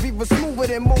groove even smoother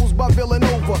than moves by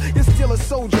Villanova. You're still a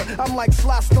soldier, I'm like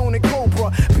Sly Stone and Cobra.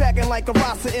 Packing like a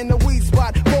Rasa in the weed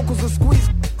spot. Vocals are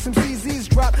squeezed, some CZs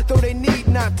drop, though they need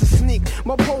not to sneak.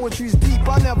 My poetry's deep,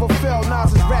 I never fell.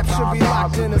 Nas's rap should be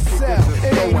locked in a cell.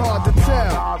 It ain't hard to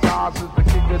tell. Nas is the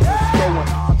king of this going.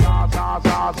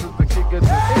 Nas is the king of this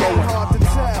going. It ain't hard to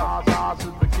tell. Nas is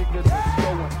the king of this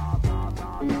going.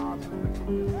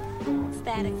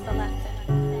 Static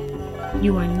Selector.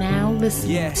 You are now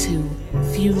listening to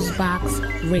Fusebox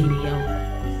Radio.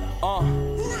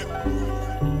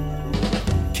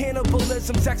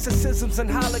 Cannibalisms, exorcisms, and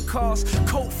holocausts.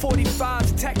 Colt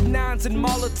 45s, Tech 9s, and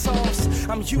Molotovs.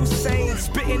 I'm Usain,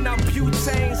 spitting out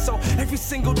butane. So every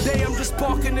single day I'm just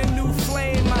sparking a new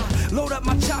flame. I load up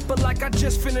my chopper like I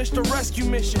just finished a rescue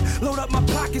mission. Load up my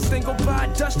pockets, then go buy a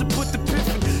Dutch to put the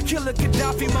piffin. Killer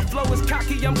Gaddafi, my flow is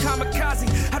cocky, I'm kamikaze.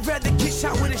 I'd rather get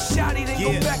shot with a shotty than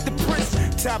go back to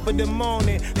prison. Top of the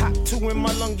morning, hot two in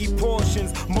my lungy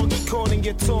portions. Monkey calling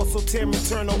your torso, tear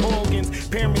internal organs.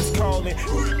 Parents calling,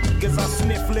 cause I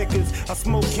sniff liquors. I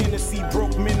smoke Hennessy,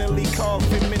 broke mentally,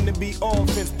 coughing. Men to be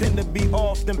orphans, tend to be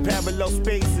off them parallel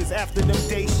spaces. After them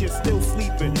day shifts, still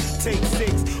sleeping. Take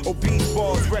 6, obese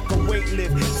balls, wreck a weight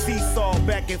lift. Seesaw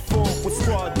back and forth with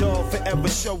squad dog, forever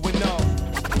showing off.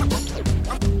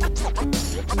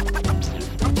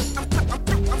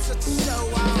 I'm such a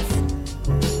show off.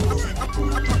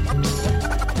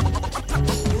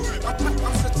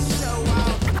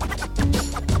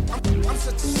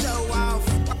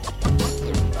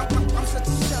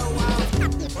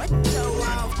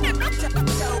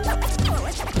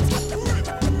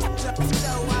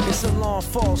 It's a long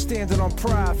fall, standing on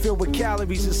pride, filled with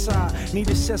calories inside. Need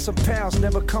to set some pounds,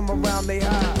 never come around they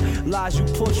high. Lies you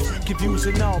push,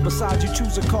 confusing all. Besides, you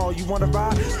choose a call. You wanna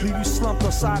ride? Leave you slumped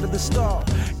on side of the stall.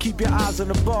 Keep your eyes on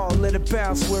the ball, let it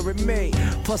bounce where it may.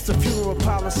 Plus the funeral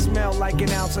pile smell like an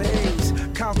ounce of haze.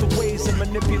 Count the ways of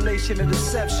manipulation and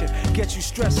deception. Get you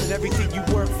stressing everything you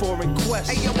work for in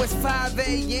question. Hey yo, it's 5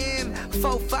 a.m.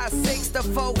 456 to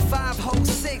 45 whole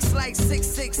 6 like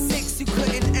 666. You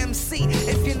couldn't MC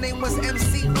if your name was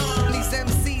MC. These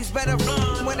MCs better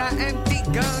run when I empty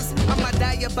guns. I'm a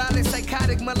diabolic,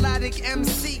 psychotic, melodic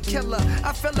MC killer.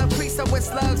 I fill a priest with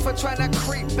slugs for trying to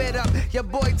creep it up. Your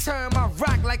boy turned my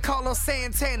rock like Carlos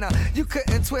Santana. You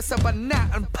couldn't twist up a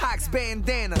knot on Pac's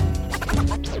bandana.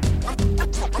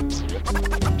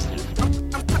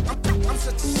 I'm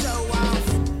such a show off.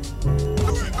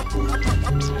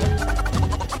 I'm such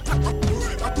a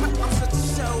show off. I'm such a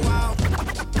show off.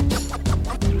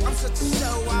 I'm such a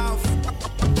show off.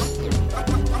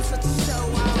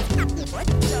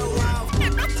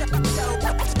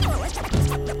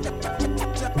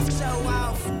 Show off. Show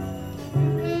off.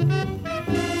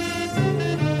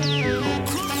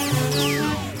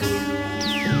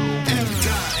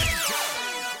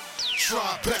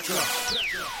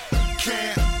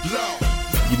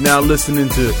 You're now listening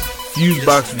to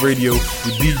Fusebox Radio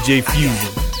with DJ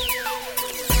Fusion.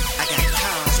 I got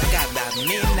cars, I got about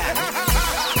midnight.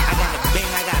 I got a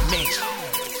bang, I got mention.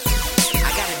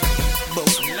 I got a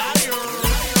boat.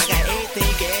 I got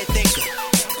everything.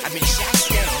 I've been shot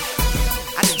down.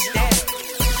 I done stabbed.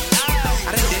 I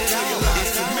done did it all.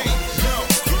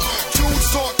 Dudes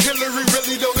talk killery,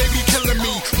 really though they be killing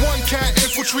me. One cat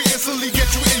infiltrate, instantly get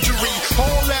you injury.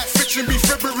 All that fiction be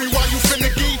fribbery while you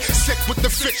finicky. Sick with the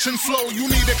fiction flow, you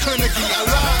need a clinicy. A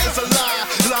lie is a lie,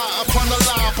 lie upon a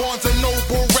lie. Born's a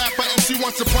noble rapper, MC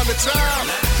once upon a time.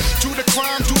 Do the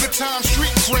crime, do the time,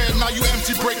 street cred. Now you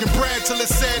empty breaking bread till it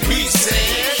said he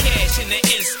said. Cash in the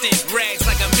instant, rags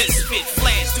like a misfit.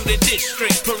 Flash through the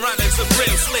district, piranhas a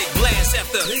real slick. Blast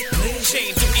after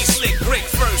chain to be slick. Break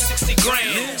first, 60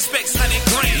 grand. Specs 100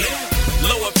 grand.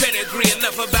 Lower pedigree,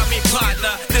 enough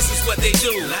what they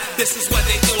do. This is what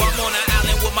they do. I'm on an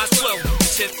island with my 12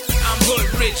 shit. I'm hood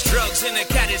rich, drugs in the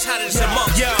cottage, hot as a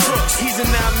monk. Yo, he's a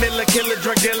 9 killer,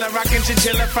 drug dealer, rockin'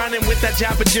 chinchilla, finding with that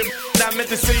jabba jib. I meant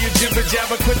to say you jibber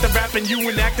jabber, quit the rapping, you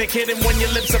and acting kidding when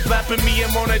your lips are flapping me.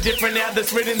 I'm on a different now,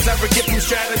 this rhythms I forget from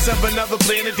stratus of another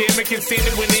planet. Damn it, can stand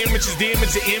it when images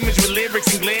damage the image with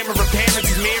lyrics and glamour. Appearance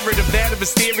is mirrored of that of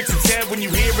hysterics. It's sad when you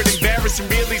hear it, embarrassing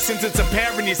really, since it's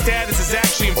apparent your status is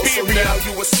actually inferior. So now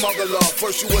you a smuggler,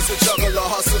 first you was a juggler,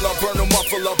 hustler, burn a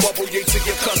muffler, bubble yay to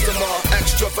your customer.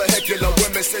 Extra vehicular,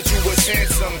 women said you was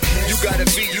handsome. You got a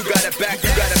V, you got a back,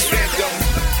 you got a phantom.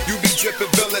 You be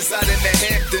dripping villas out in the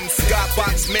Hamptons,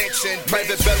 Skybox mansion,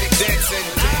 private belly dancing.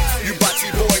 You bocce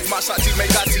boys, my shotty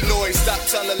make hotty noise. Stop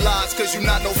telling lies, cause you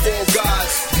not no four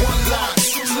guys. 1 lie,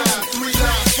 2 lie, 3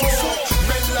 lie, 4.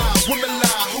 Men lie, women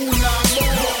lie, who lie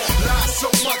more? Lie so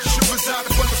much, you was out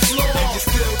upon the floor. And you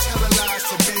still telling lies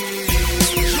to me.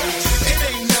 It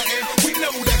ain't nothing, we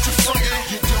know that you're frontin'.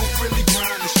 You don't really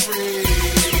grind the street.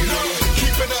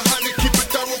 Keep it 100, keep it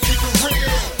thorough, keep it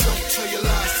real. Don't tell your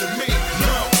lies to me.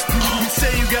 You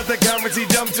say you got the currency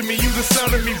dumb to me, you the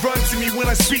son of me, run to me when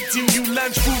I speak to you, you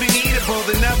lunch food and eatable.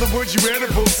 In other words, you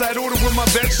edible, side order with my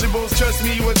vegetables. Trust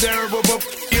me, you are terrible, but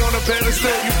you on a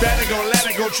pedestal. You better go, let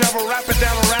it go, travel rapid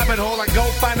down a rabbit hole. I go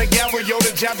find a gal with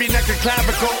Yoda, jabby neck and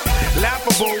clavicle.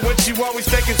 Laughable, what you always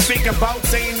think and speak about,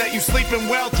 saying that you sleeping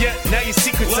well, yet now your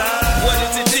secret's out. What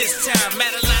is it this time?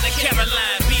 Madeline and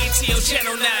Caroline, BTO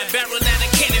Channel 9, Barrel 9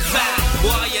 and Cannon 5.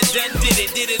 Boy, you done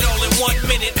did it all in 1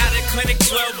 minute. Out of clinic,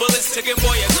 12 bullets, took it,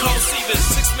 boy, a cold Stevens.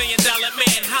 $6 million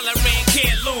man, hollering,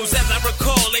 can't lose. As I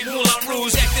recall, they Moulin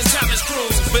Rouge, acting Thomas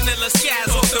Cruise. Vanilla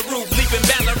skies off the roof, leaving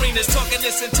ballerinas, talking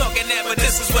this and talking that, but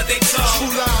this is what they talk.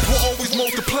 True lies will always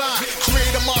multiply.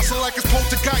 Create a monster like it's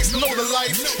poltergeist, know the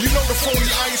life. You know the phony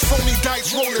ice, phony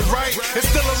dice, roll it right. It's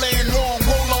still a land wrong,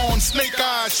 roll on, snake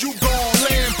eyes, you gone,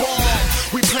 land bomb.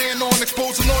 We plan on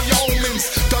exposing all your omens.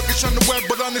 Duggish on the web,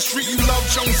 but on the street you love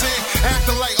Jones in.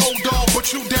 Acting like old dog, but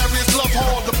you Darius Love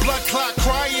Hall. The blood clot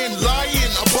crying,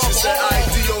 lying above all. That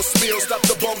ideal spiel, stop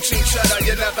the bone cheap cheddar.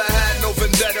 You never had no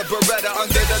vendetta, Beretta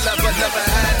under the leather. Never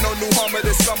had no new Hummer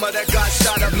this summer that got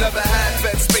shot up. Never had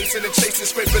bed space in the chasing,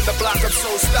 scraping the block up.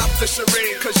 So stop the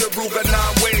charade, cause your Ruger 9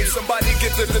 ways. Somebody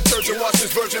get the detergent, wash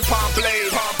this virgin palm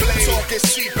blade. Talk is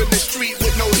cheap in the street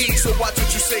with no heat. So watch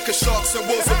what you say, cause sharks and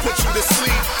wolves will put you to sleep.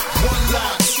 1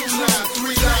 lie, 2 lie,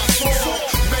 3 lie, 4.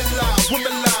 Men lie,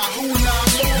 women lie, who lie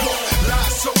more? Lie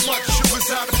so much, you was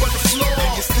out upon the floor.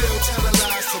 And you still telling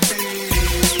lies to me.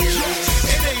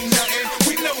 It ain't nothing,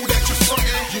 we know that you're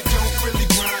frontin'. You don't really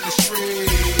grind the street.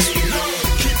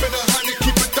 Keep it 100,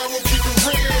 keep it thorough, keep it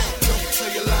real. Don't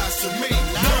tell your lies to me.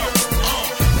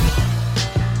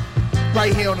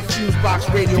 Right here on the Fusebox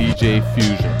Radio. DJ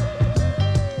Fusion.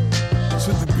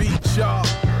 To the beat, y'all.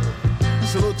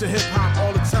 Salute to hip hop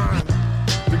all the time.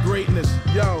 The greatness,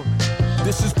 yo.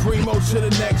 This is Primo to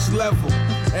the next level.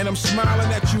 And I'm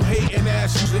smiling at you hating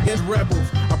asses against rebels.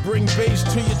 I bring bass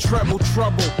to your treble,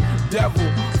 trouble, devil.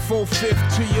 4/5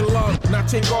 to your lung, now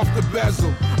take off the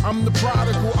bezel. I'm the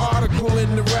prodigal article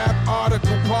in the rap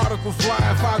article. Particles fly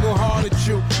if I go hard at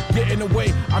you. Getting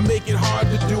away, I make it hard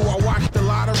to do. I watched a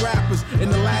lot of rappers in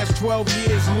the last 12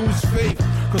 years lose faith.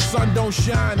 Cause sun don't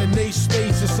shine in they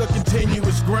space, it's a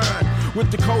continuous grind.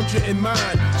 With the culture in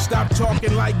mind, stop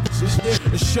talking like this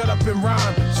and shut up and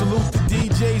rhyme. Salute the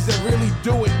DJs that really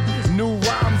do it. New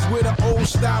rhymes with an old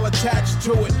style attached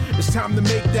to it. It's time to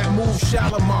make that move,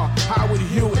 Shalimar, Howard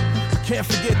Hewitt. I can't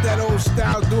forget that old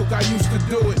style, Duke, I used to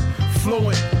do it.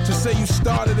 Fluent, to say you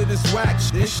started it is whack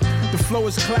shit. The flow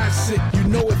is classic, you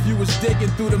know if you was digging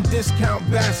through them discount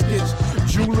baskets.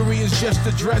 Jewelry is just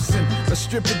a dressing. Let's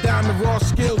strip it down to raw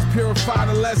skills, purify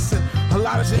the lesson. A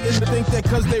lot of niggas think that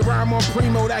cause they rhyme on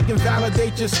Primo that can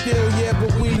validate your skill, yeah,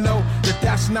 but we know that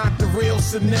that's not the real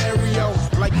scenario.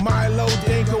 Like Milo,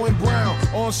 Danko, and Brown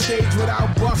on stage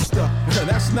without Buster.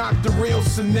 That's not the real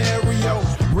scenario.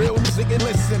 Real music, and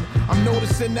listen, I'm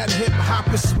noticing that hip hop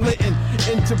is splitting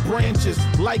into branches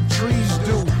like trees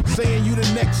do. Saying you the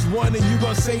next one and you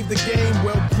gonna save the game,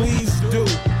 well please do.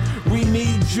 We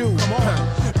need you. Come on.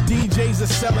 DJs are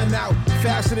selling out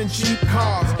faster than cheap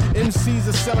cars. MCs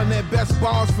are selling their best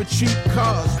bars for cheap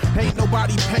cars. Ain't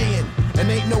nobody paying, and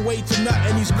ain't no way to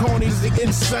nothing. These cornies are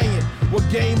insane. What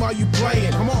game are you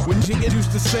playing? Come on. When niggas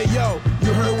used to say, yo,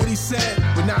 you heard what he said,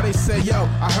 but now they say, yo,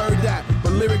 I heard that,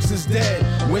 but lyrics is dead.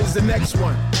 When's the next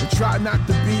one? And try not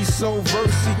to be so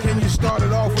versy. Can you start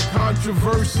it off with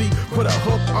controversy? Put a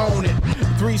hook on it.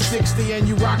 360 and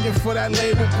you rocking for that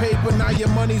label paper. Now your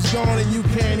money's gone and you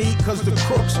can't eat cause the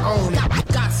crooks own it.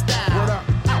 Got style. What up?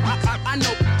 I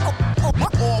know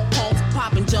all punks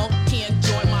popping junk can't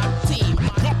join my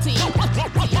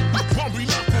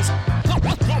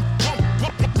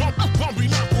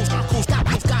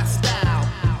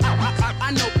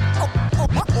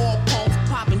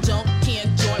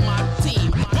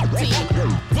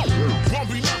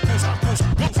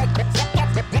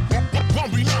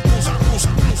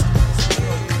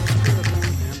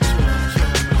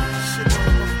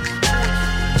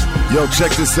Yo,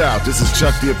 check this out. This is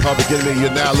Chuck the Public Enemy.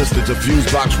 You're now listening to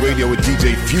Fusebox Radio with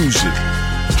DJ Fusion.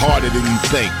 Harder than you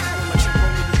think.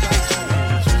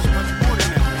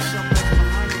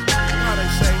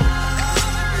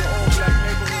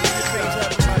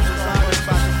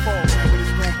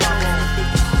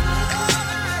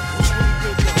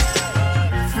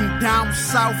 From down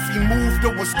south, he moved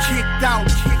or was kicked out.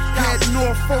 Head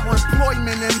north for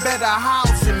employment and better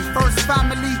housing. First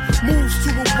family moves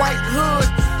to a white hood.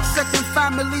 Second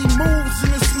family moves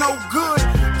and it's no good.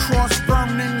 Cross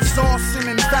burnings, arson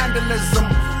and vandalism.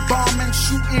 Bombing,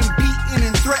 shooting, beating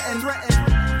and threatening.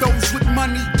 Those with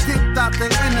money dipped out the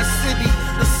inner city.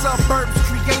 The suburbs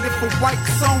created for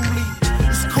whites only.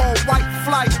 It's called white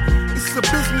flight. It's a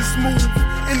business move.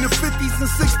 In the 50s and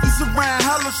 60s it ran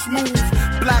hella smooth.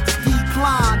 Blacks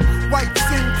decline, whites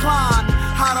incline.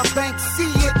 How the banks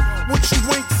see it, what you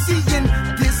ain't seeing.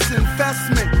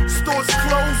 Disinvestment, stores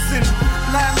closing.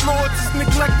 Landlords is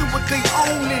neglecting what they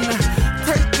owning.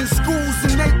 Taking schools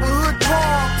and neighborhood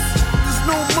parks. There's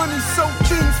no money, so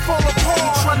things fall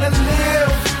apart. Trying to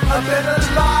live a better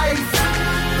life.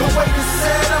 The way it's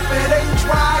set up, it ain't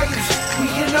right. We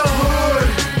in the hood,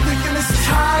 thinking it's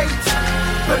tight,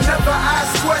 but never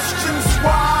ask questions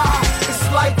why. It's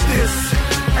like this,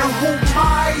 and who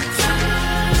might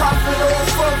profit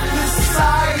off of this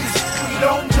side? We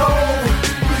don't know,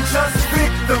 we just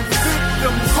victims.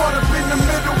 Caught up in the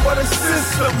middle of the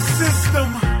system.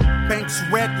 Banks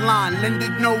redline,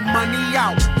 lended no money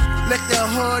out. Let the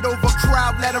hood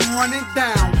overcrowd, let them run it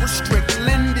down. Restrict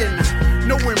lending,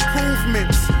 no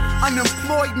improvements.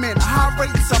 Unemployment, high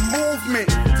rates of movement.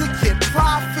 To get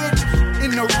profit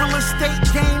in the real estate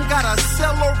game, gotta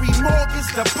sell or remortgage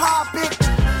to pop it.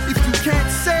 If you can't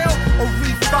sell or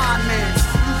refinance,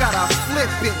 you gotta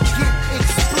flip it, get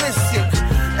explicit.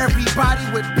 Everybody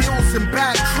with bills and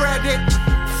bad credit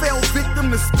fell victim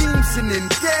to schemes and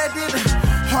indebted.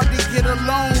 Hard to get a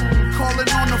loan, calling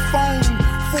on the phone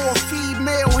for a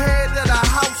female head of the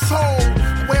household.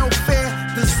 Welfare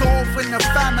dissolving, the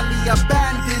family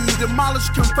abandoned. Demolish,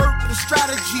 convert the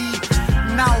strategy.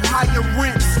 Now higher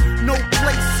rents, no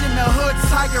place in the hoods.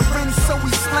 Higher rents, so we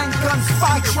slang guns,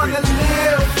 fight. Trying to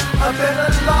live a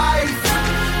better life.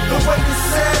 The way it's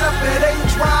set up, it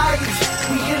ain't right.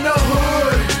 We in the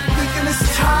hood, thinking it's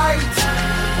tight,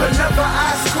 but never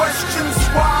ask questions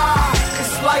why.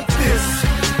 It's like this,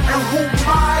 and who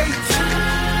might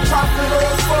profit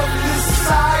off of this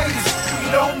side?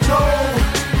 We don't know,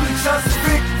 we just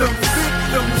victims.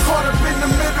 Caught up in the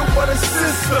middle of the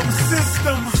system.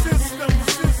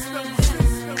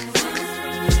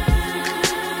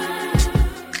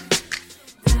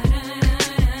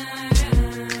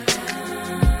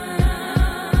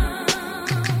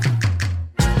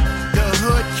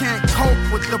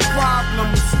 The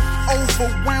problems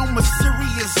overwhelm with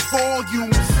serious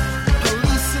volumes.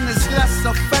 Policing is less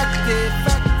effective.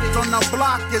 On the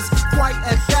block is quite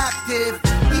adaptive.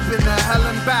 Even the hell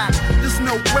and back, there's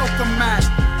no welcome mat.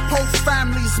 Poor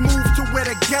families move to where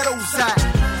the ghetto's at.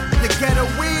 The ghetto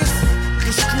is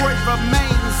destroyed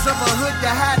remains of a hood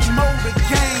that had more to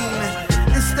gain.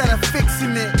 Instead of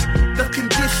fixing it, the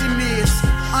condition is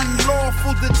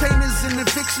unlawful detainers and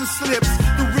eviction slips.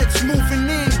 The rich moving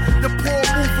in, the poor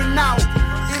moving out.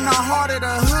 In the heart of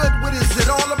the hood, what is it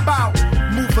all about?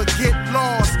 Move or get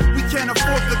lost, we can't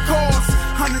afford the cost.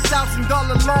 $100,000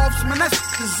 lofts, man, that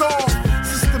shit is off.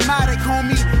 Systematic,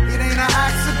 homie, it ain't an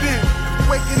accident.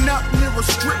 Waking up near a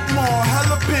strip mall,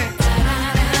 hella bent.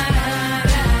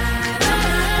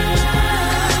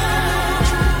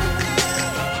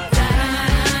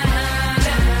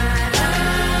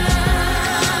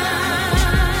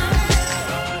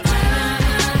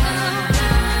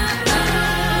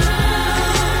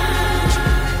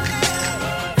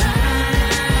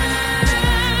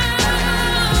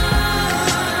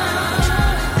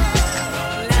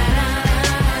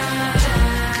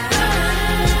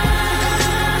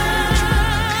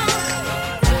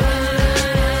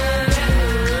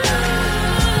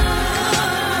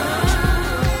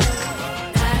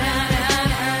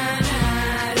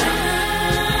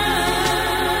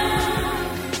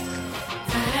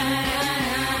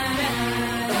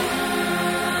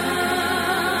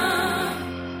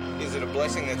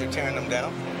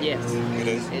 Yes,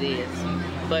 it is.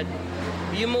 But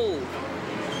you move,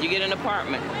 you get an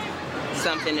apartment,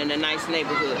 something in a nice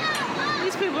neighborhood.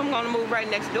 These people are going to move right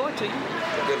next door to you.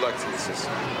 Well, good luck to you,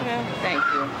 sister. Well, thank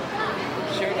you.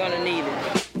 Sure going to need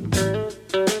it.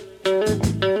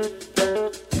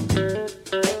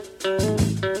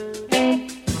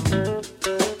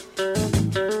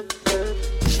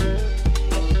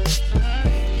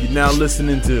 You're now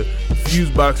listening to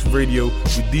Fusebox Radio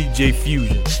with DJ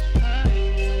Fusion.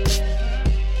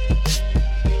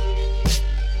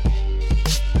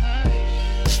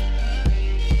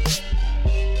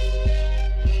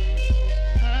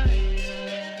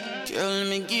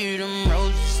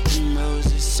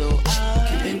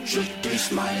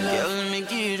 introduce my love. Girl, let me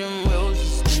give you them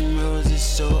roses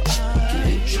so I can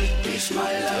introduce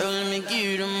my love. Girl, let me give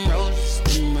you them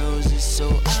roses so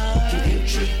I can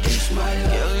introduce my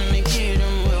love. Girl, let me give you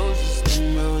them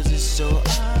roses so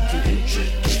I can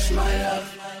introduce my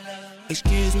love.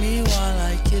 Excuse me while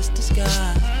I kiss the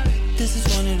sky. This is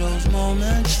one of those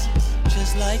moments,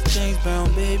 just like James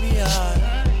Brown, baby,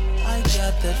 I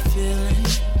got that feeling.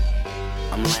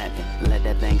 I'm laughing, let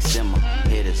that thing simmer.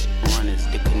 Hitters, runners,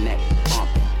 the connect,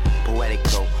 bumping.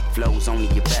 Poetical flows only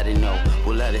you better know.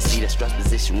 We'll let us see the stress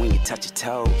position when you touch your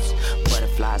toes.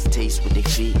 Butterflies taste with their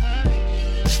feet.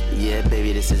 Yeah,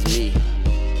 baby, this is me.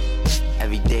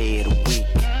 Every day of the week.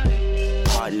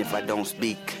 Pardon if I don't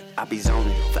speak. I'll be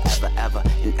zoning forever, ever,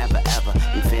 and ever, ever.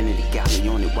 Infinity got me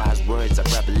on it. Wise words, I'd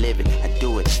rather live it. I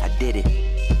do it, I did it,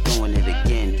 doing it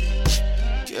again.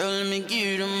 Girl, let me give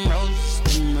you them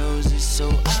roses so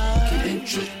I can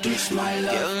introduce my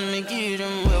love. Girl, let me give you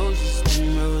them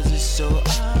roses so I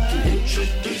can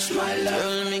introduce my love. Girl,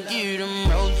 let me give you them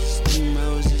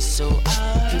roses so I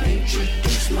can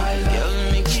introduce my love. Girl,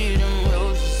 let me give you them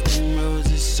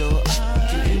roses so I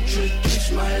can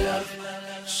introduce my love.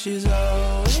 She's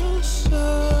outside,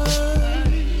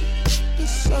 the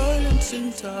silence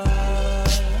in time.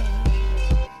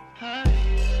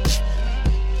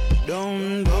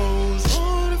 Don't goes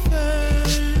for the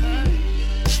fame.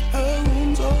 Her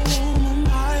room's a room, I'm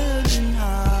higher than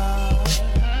high.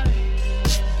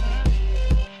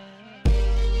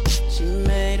 She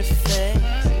made a face,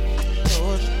 I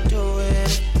told her to do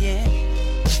it again.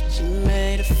 She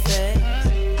made a face, I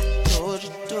told her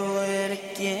to do it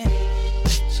again.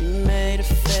 She made a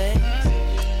face, I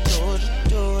told her to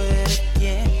do it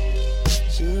again.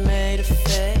 She made a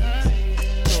face, I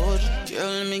told her, girl,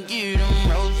 let me give you them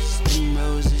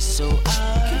roses so I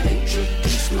can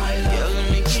introduce my love. Girl, let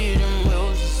me give you them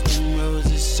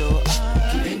roses so I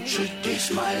can introduce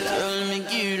my love. Girl, let me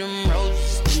give you them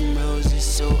roses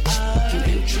so I can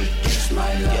introduce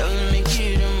my love. Girl, let me give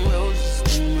you them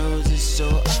roses so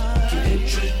I can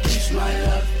introduce my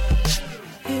love.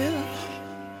 Here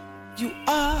you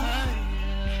are,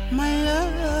 my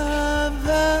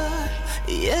lover.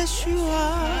 Yes, you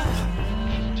are.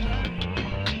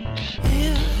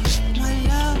 Here, my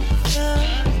lover.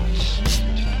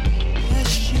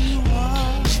 Yes, you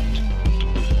are.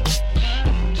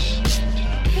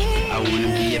 I wanna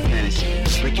be a fantasy,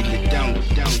 breaking it down,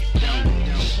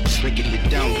 breaking it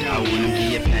down. I wanna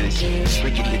be a fantasy,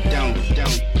 breaking it down,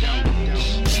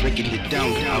 breaking it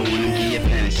down. I wanna be a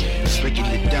fantasy, breaking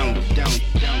it down.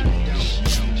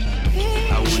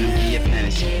 I wanna be a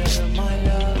fantasy.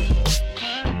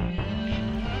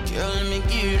 Girl, let me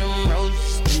give you them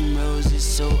roses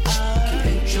so I can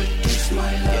introduce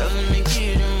my love. Girl, let me give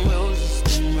you them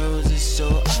roses so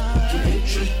I can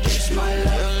introduce my love.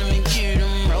 Girl, let me give you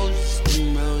them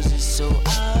roses so I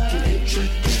can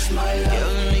introduce my love.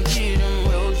 Girl, let me give you them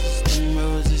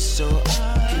roses so I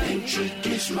can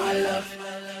introduce my love.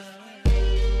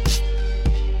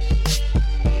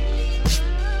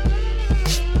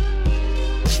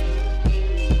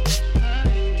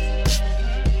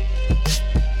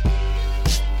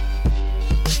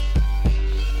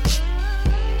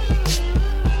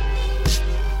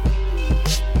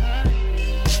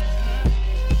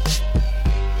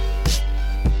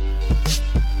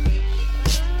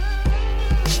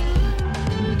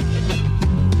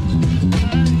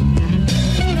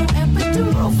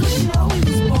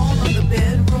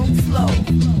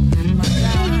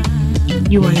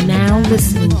 You are now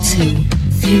listening to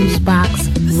Fusebox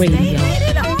Radio.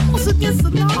 Almost against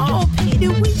the law.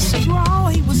 Peter, we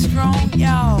strong. He was strong,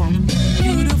 y'all.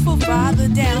 Beautiful father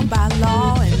down by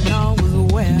law, and all was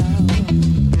well.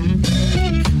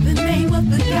 The name of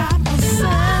the God was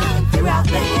sung throughout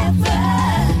the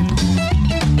heaven,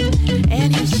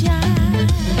 and he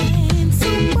shined so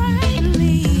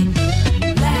brightly,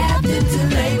 laughed until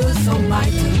they were so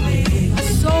mightily. A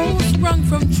soul sprung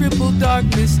from triple dark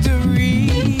mystery.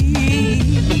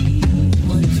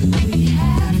 What do we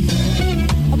have here?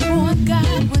 A born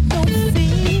God with no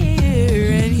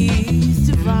fear, and he's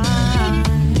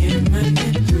divine,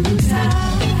 immanent through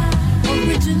time.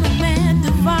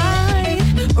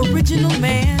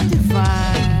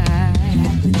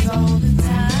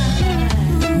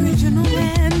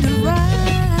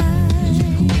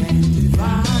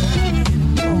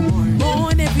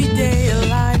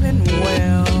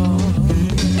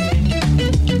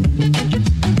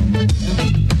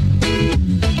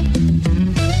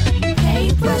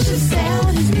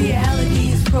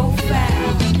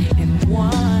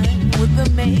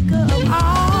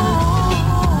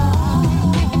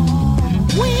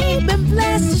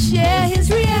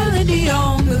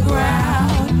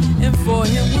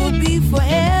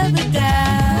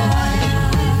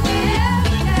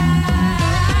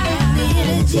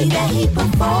 see that he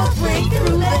performed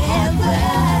breakthrough the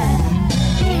heaven.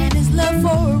 And his love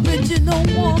for original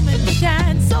woman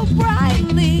shines so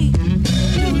brightly.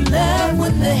 New love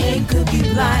when the hate could be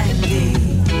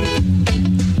blinding.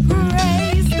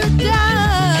 Praise the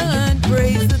dawn,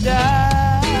 praise the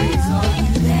dawn. Praise all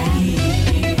you that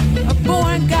hear. A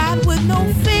born God with no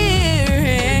fear,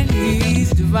 and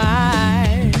he's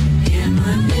divine. Him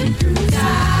running through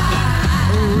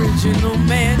time. Original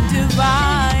man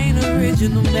divine,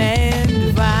 original man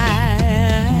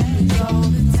divine. All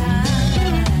the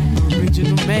time.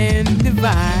 Original man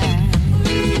divine.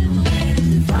 Original man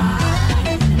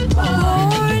divine.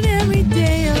 Born every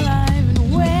day alive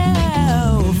and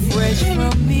well, fresh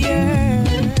from the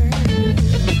earth.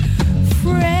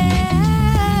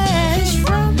 Fresh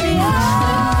from the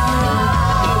earth.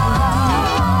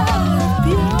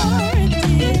 Purity.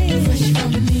 Fresh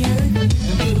from the earth.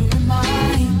 Pure and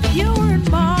mine. Pure and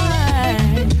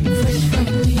mine. Fresh from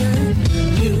the earth.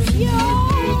 Pure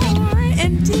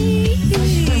and deep.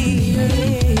 Fresh from the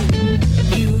earth.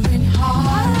 Pure and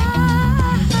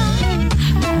hard.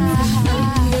 Fresh from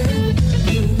the earth.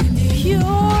 Pure and deep.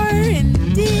 Pure and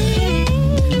deep.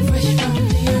 Fresh from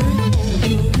the earth.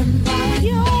 Pure and mine.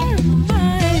 Pure and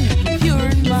mine. Pure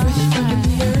and mine. Fresh from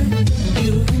the earth.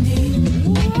 Pure and deep.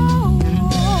 Whoa.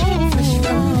 Fresh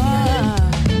from the earth.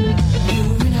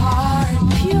 Pure and hard.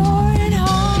 Pure and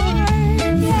hard.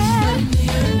 Yeah. Fresh from the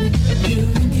earth.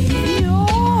 Pure and deep.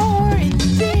 Pure and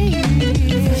deep.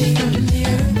 Fresh from the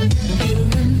earth.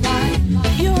 Pure and mine.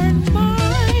 Pure and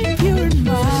mine. Pure and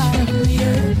mine. Fresh from the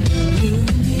earth. Pure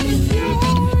and deep. Pure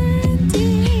and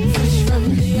deep. Fresh from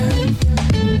the earth.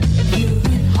 Pure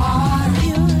and hard.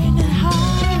 Pure and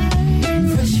hard.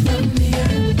 Fresh from the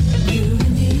earth. Pure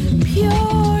and deep.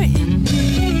 Pure and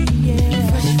deep. Yeah.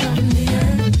 Fresh from the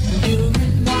earth. Pure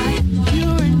and mine.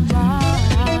 Pure and mine.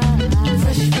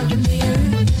 Fresh from the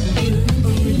earth. Pure and deep.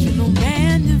 Original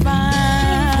man divine.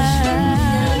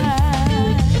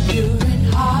 Pure and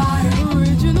hard.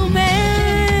 Original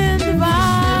man divine.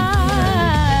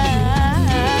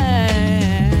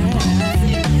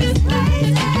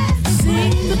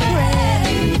 Sing the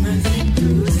praise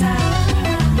through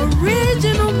time.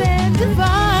 Original man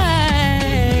divine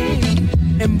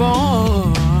and born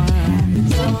all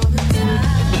the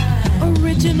time.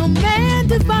 Original man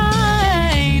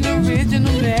divine.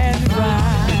 Original man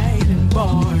divine and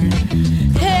born.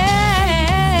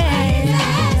 Hey,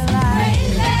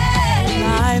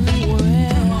 alive and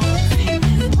well.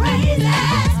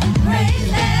 Praises,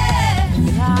 praises,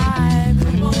 alive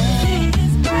and well.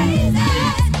 Praises, praises,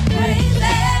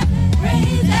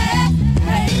 praises,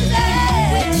 praises.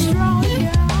 We're strong,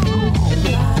 y'all.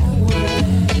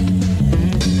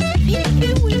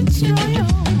 We're strong, y'all.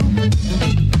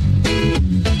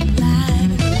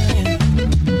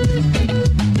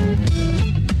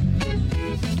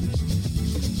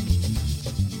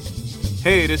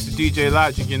 Hey, this is DJ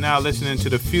Logic. You're now listening to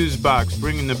the Fuse Box,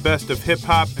 bringing the best of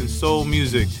hip-hop and soul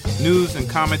music, news and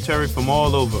commentary from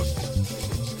all over.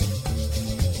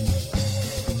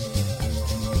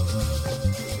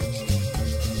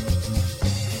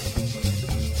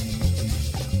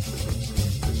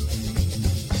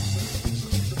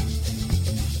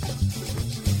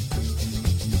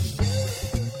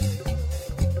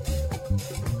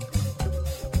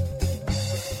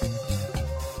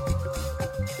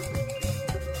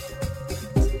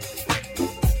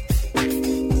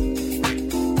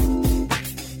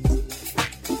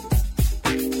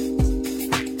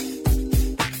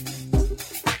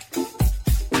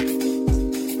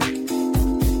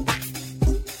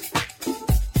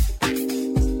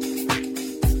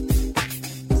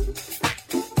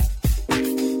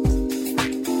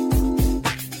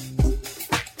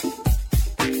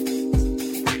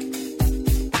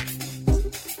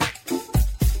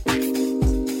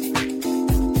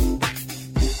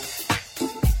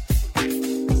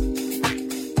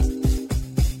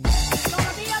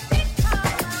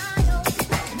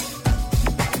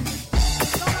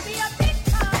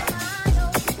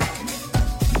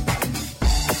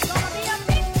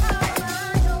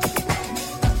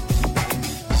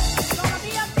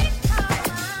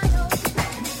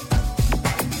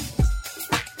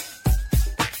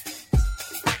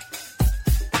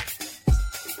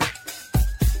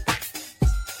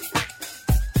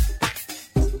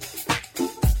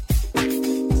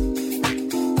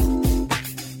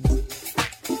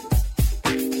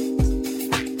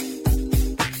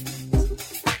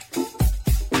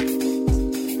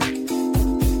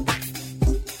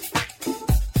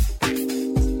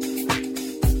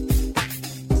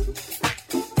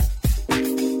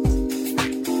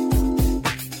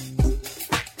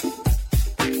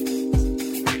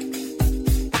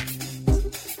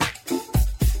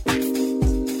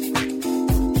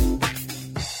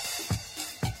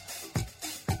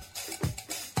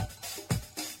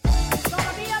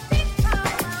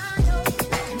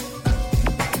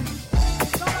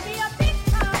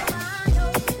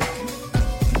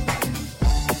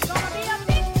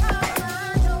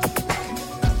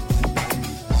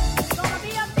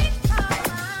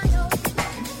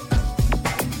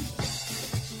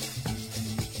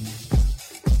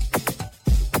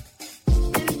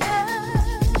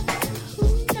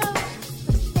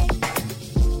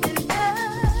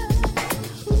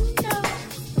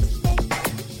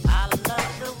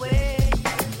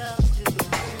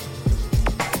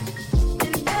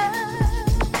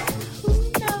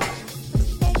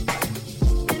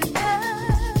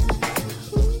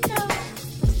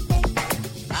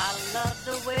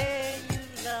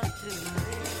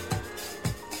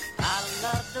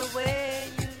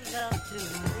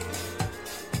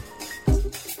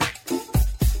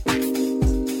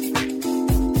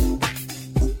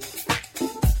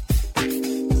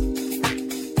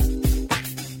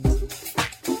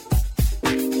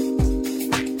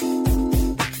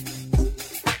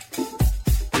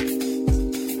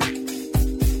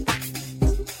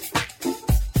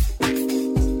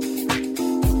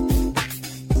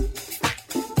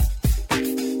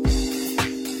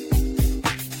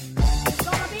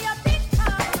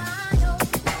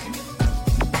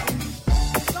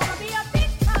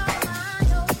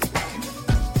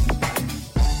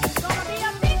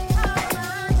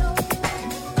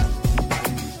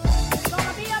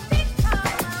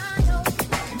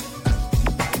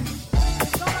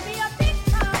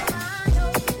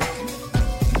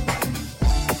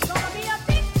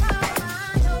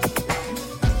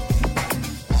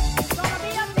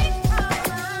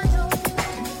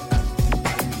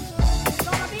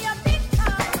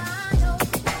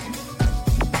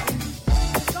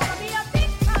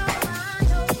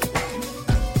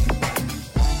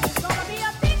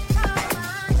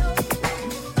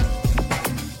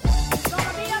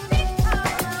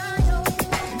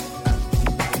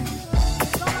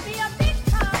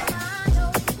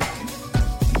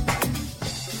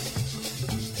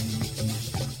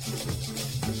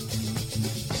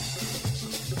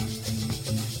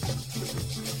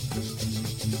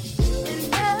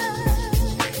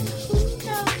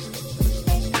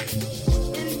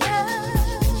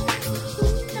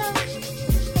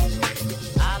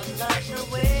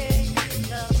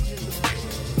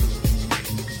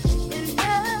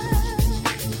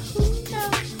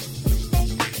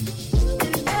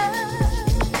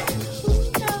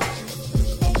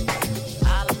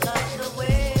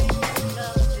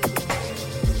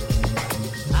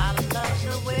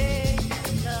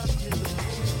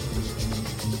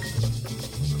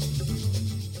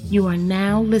 You are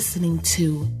now listening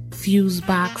to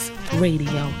Fusebox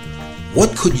Radio.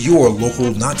 What could your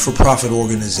local not-for-profit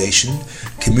organization,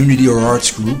 community or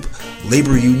arts group,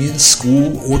 labor union,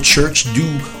 school, or church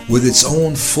do with its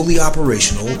own fully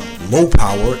operational,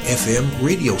 low-power FM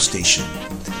radio station?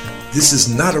 This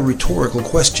is not a rhetorical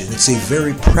question, it's a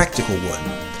very practical one.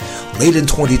 Late in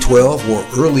 2012 or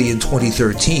early in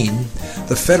 2013,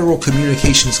 the Federal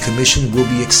Communications Commission will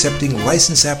be accepting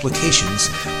license applications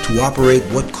to operate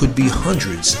what could be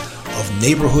hundreds of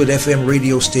neighborhood FM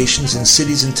radio stations in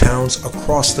cities and towns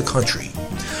across the country.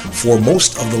 For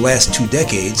most of the last 2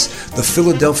 decades, the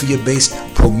Philadelphia-based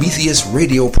Prometheus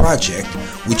Radio Project,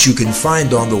 which you can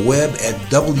find on the web at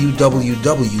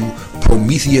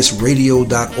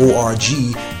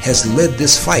www.prometheusradio.org, has led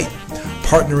this fight,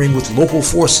 partnering with local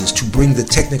forces to bring the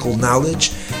technical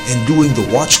knowledge and doing the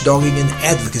watchdogging and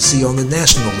advocacy on the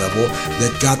national level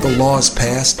that got the laws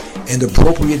passed and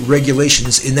appropriate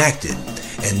regulations enacted.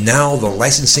 And now the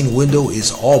licensing window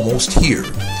is almost here.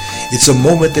 It's a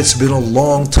moment that's been a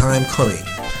long time coming.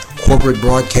 Corporate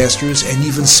broadcasters and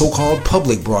even so-called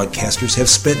public broadcasters have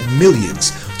spent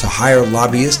millions to hire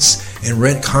lobbyists and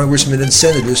rent congressmen and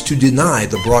senators to deny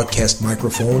the broadcast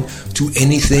microphone to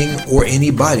anything or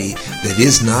anybody that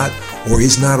is not or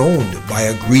is not owned by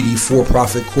a greedy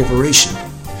for-profit corporation.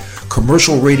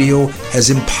 Commercial radio has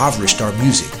impoverished our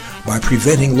music by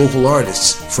preventing local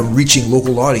artists from reaching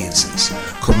local audiences.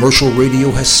 Commercial radio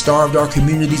has starved our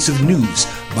communities of news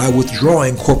by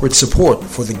withdrawing corporate support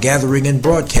for the gathering and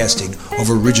broadcasting of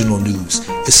original news,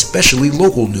 especially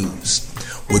local news.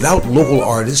 Without local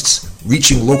artists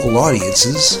reaching local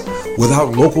audiences,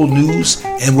 without local news,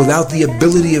 and without the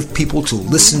ability of people to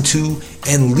listen to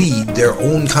and lead their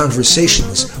own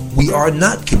conversations, we are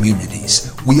not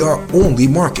communities. We are only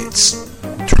markets.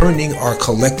 Turning our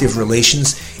collective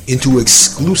relations into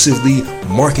exclusively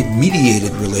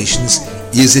market-mediated relations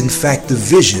is in fact the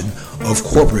vision of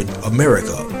corporate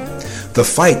America. The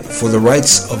fight for the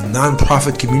rights of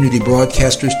non-profit community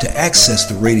broadcasters to access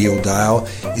the radio dial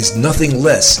is nothing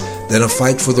less than a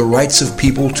fight for the rights of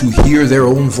people to hear their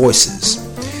own voices.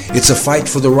 It's a fight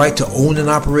for the right to own and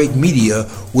operate media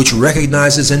which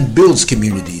recognizes and builds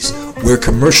communities, where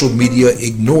commercial media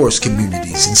ignores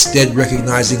communities, instead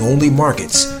recognizing only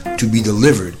markets to be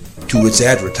delivered to its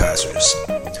advertisers.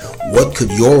 What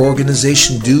could your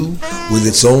organization do with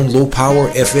its own low-power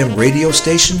FM radio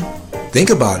station? Think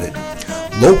about it.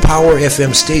 Low-power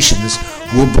FM stations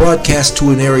will broadcast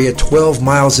to an area 12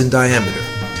 miles in diameter.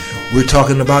 We're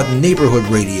talking about neighborhood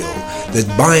radio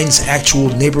that binds actual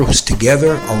neighborhoods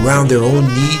together around their own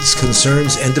needs,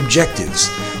 concerns, and objectives.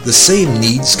 The same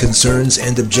needs, concerns,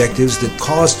 and objectives that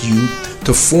caused you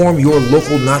to form your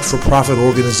local not-for-profit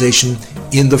organization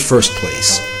in the first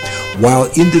place.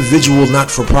 While individual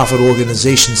not-for-profit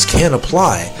organizations can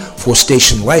apply for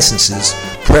station licenses,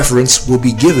 preference will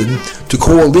be given to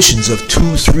coalitions of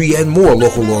 2, 3, and more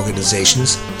local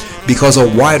organizations because a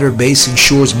wider base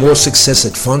ensures more success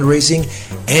at fundraising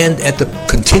and at the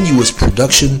continuous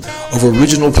production of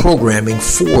original programming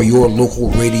for your local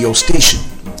radio station.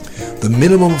 The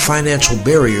minimum financial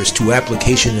barriers to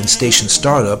application and station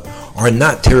startup are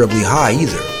not terribly high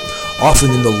either,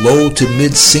 often in the low to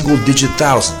mid single-digit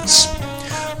thousands.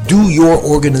 Do your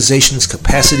organization's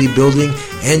capacity building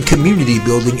and community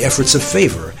building efforts a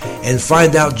favor and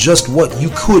find out just what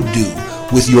you could do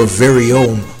with your very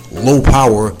own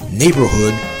low-power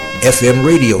neighborhood FM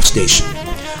radio station.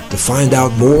 To find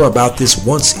out more about this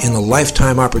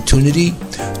once-in-a-lifetime opportunity,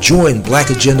 join Black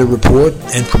Agenda Report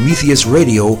and Prometheus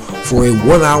Radio for a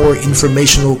 1-hour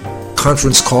informational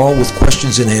conference call with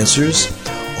questions and answers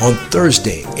on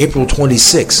Thursday, April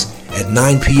 26 at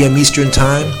 9 p.m. Eastern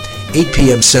Time, 8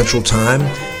 p.m. Central Time,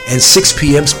 and 6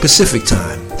 p.m. Pacific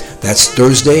Time. That's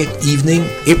Thursday evening,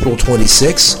 April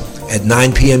 26 at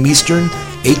 9 p.m. Eastern,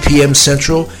 8 p.m.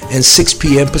 Central, and 6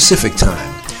 p.m. Pacific Time.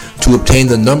 To obtain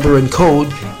the number and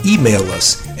code, email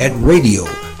us at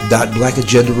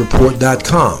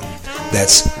radio.blackagendareport.com.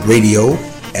 That's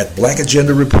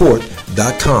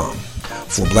radio@blackagendareport.com.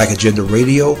 For Black Agenda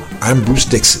Radio, I'm Bruce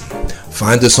Dixon.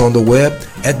 Find us on the web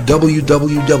at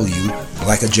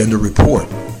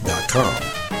www.blackagendareport.com.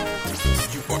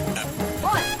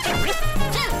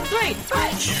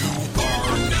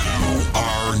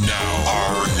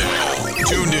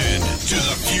 Tuned in to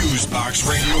the Fusebox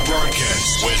Radio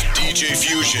broadcast with DJ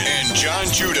Fusion and John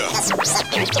Judah.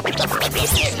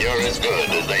 You're as good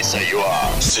as they say you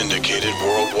are. Syndicated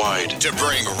worldwide to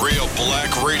bring real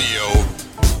black radio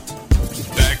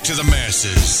back to the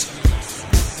masses.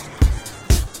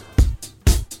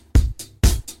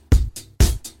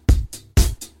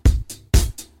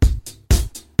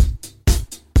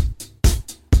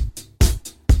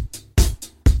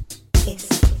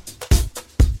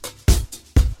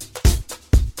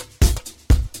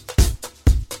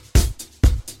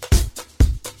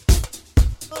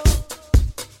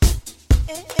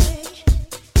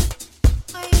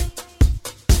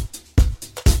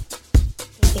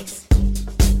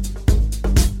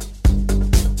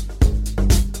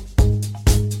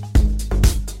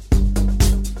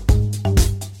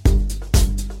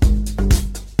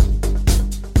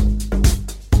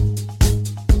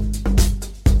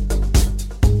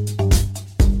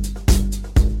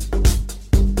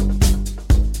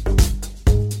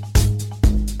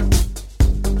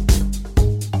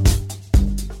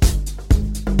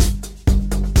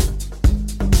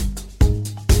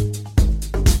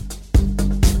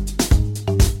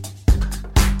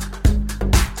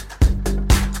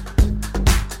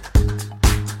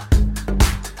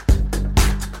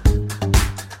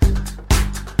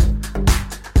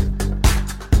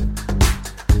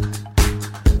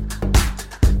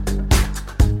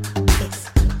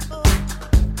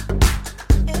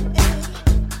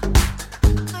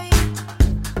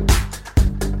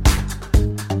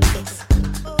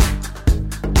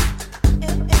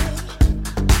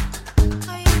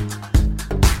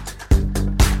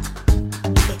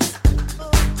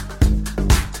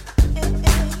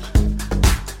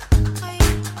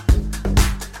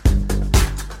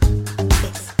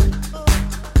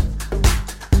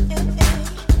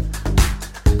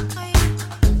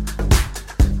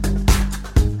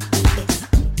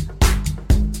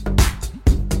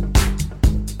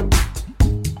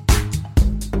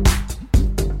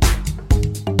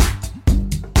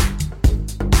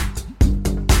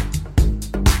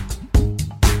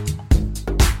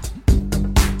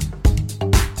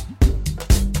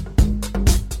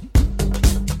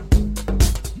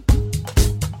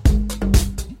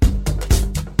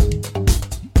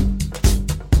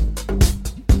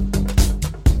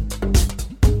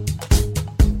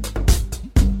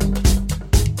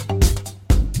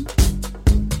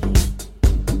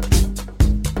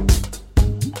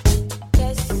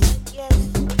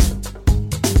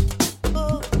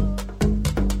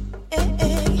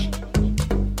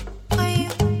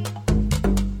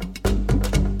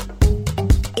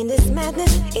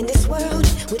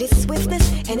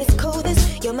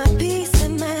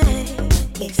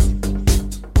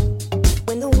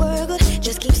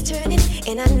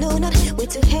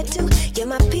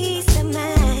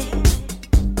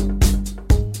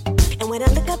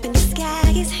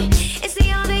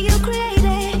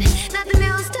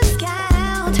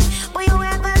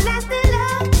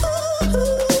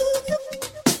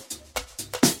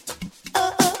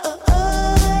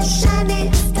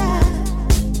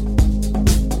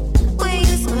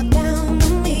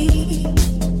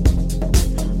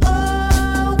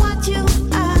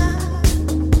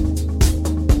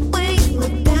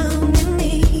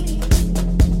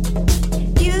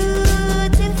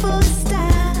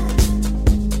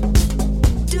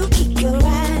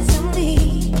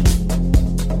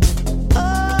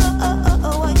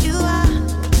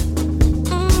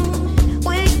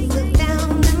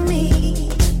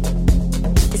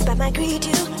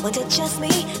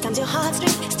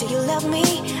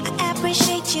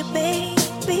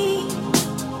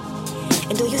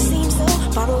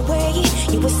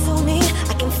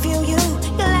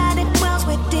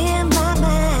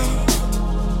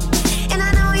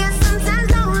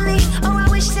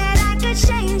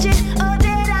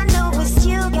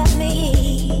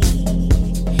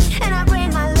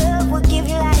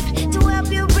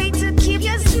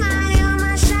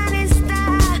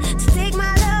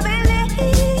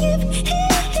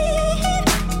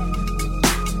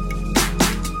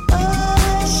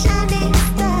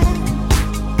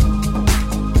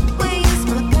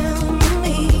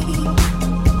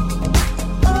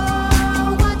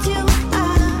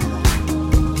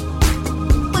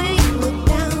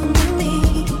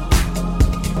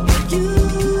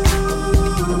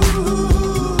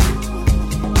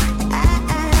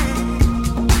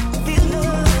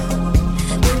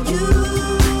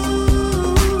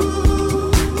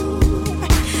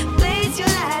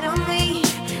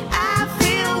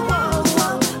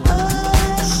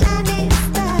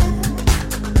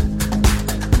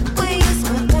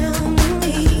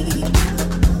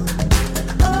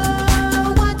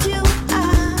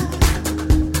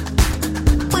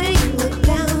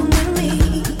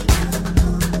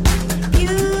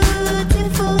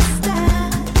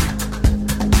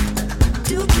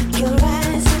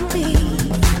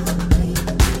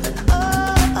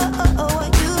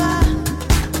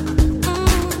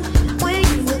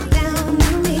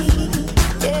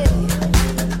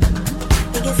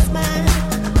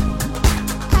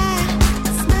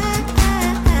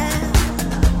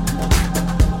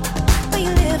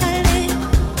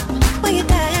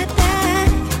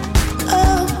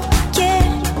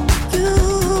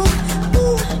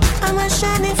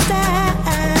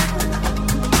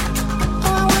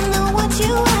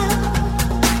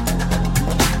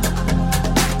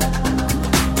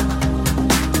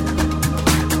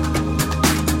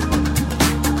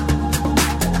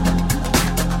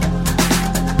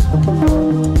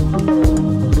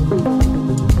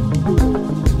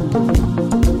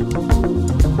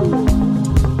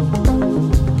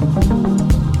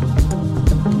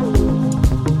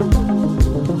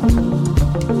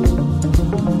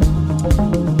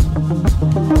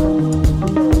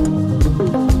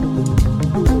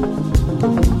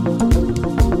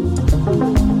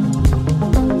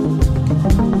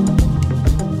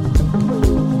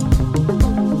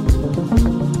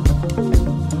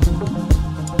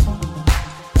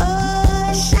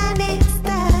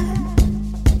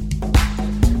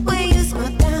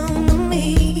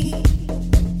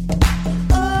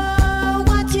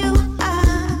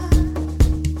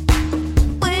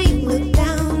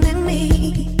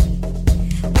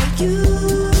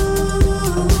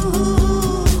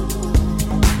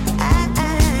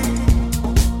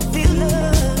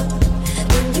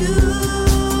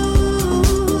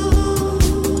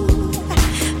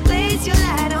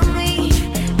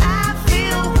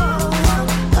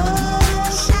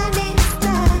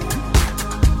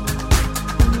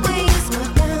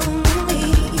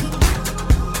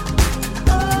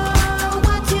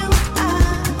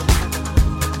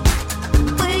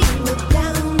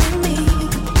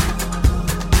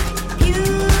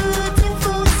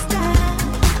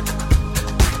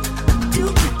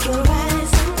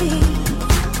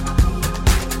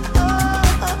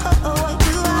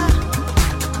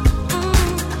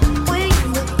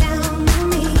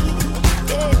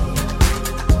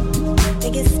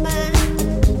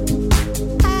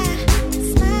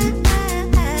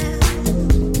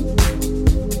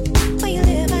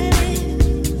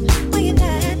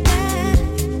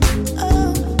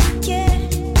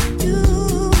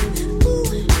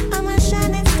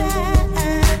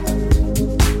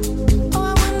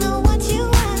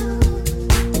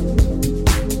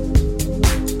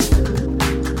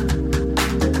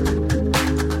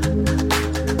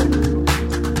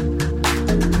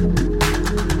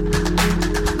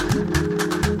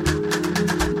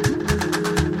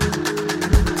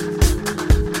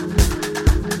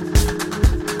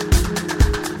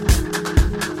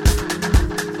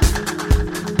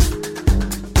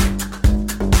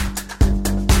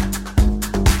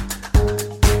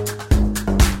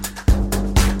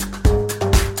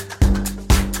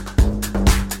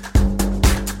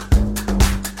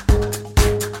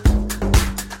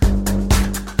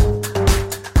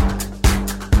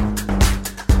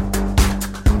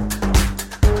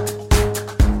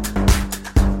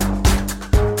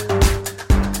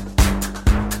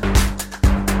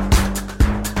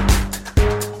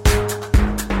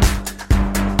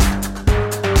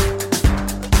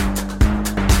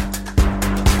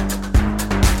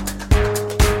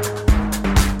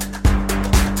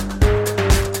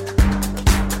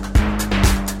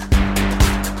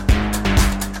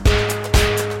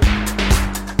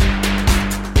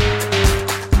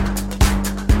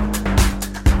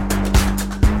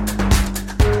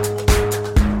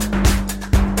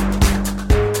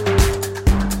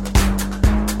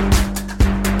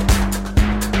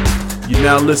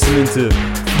 Now listening to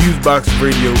Fusebox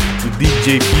Radio with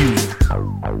DJ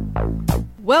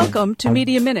Fusion. Welcome to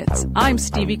Media Minutes. I'm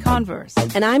Stevie Converse.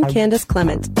 And I'm Candace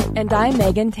Clement. And I'm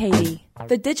Megan Tatey.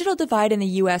 The digital divide in the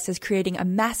U.S. is creating a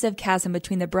massive chasm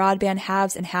between the broadband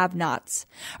haves and have-nots.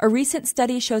 A recent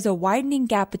study shows a widening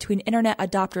gap between internet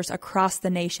adopters across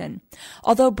the nation.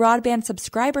 Although broadband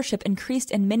subscribership increased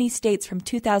in many states from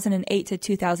 2008 to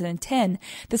 2010,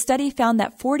 the study found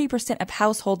that 40% of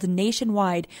households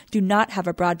nationwide do not have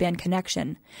a broadband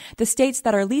connection. The states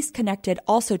that are least connected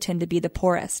also tend to be the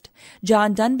poorest.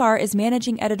 John Dunbar is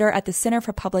managing editor at the Center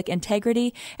for Public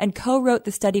Integrity and co-wrote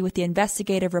the study with the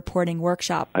investigative reporting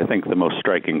workshop. I think the most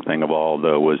striking thing of all,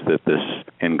 though, was that this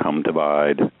income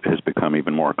divide has become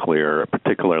even more clear,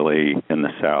 particularly in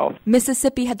the South.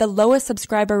 Mississippi had the lowest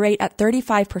subscriber rate at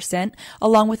 35%,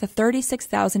 along with a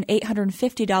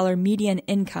 $36,850 median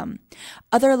income.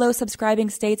 Other low subscribing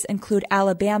states include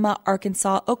Alabama,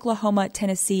 Arkansas, Oklahoma,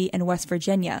 Tennessee, and West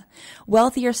Virginia.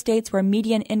 Wealthier states where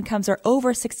median incomes are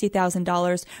over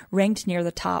 $60,000 ranked near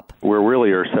the top. We really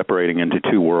are separating into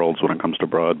two worlds when it comes to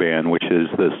broadband, which is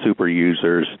the super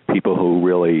users, people who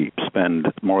really spend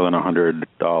more than $100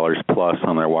 plus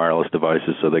on their wireless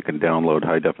devices so they can download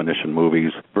high-definition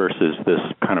movies, versus this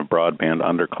kind of broadband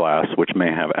underclass, which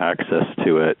may have access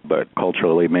to it, but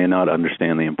culturally may not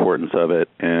understand the importance of it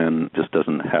and just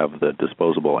doesn't have the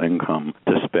disposable income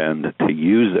to spend to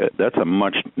use it. That's a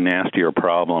much nastier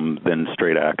problem than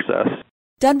straight access.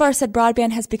 Dunbar said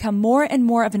broadband has become more and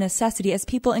more of a necessity as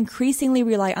people increasingly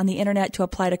rely on the internet to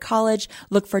apply to college,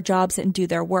 look for jobs, and do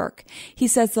their work. He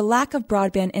says the lack of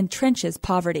broadband entrenches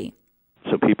poverty.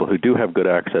 So people who do have good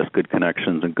access, good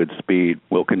connections, and good speed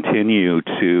will continue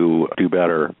to do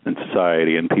better in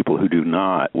society, and people who do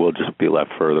not will just be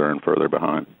left further and further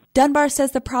behind. Dunbar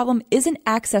says the problem isn't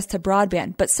access to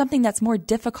broadband, but something that's more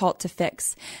difficult to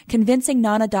fix, convincing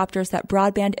non-adopters that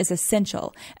broadband is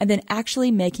essential and then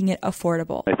actually making it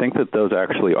affordable. I think that those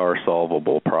actually are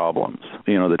solvable problems.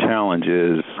 The challenge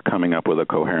is coming up with a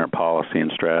coherent policy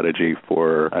and strategy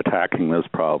for attacking those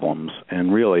problems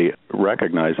and really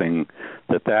recognizing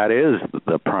that that is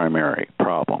the primary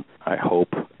problem. I hope,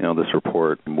 this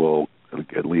report will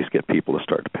at least get people to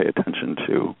start to pay attention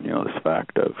to, this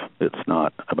fact of it's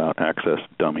not about access,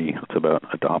 dummy, it's about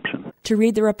adoption. To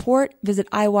read the report, visit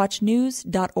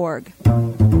iwatchnews.org.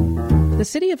 The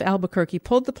city of Albuquerque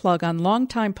pulled the plug on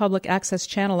longtime public access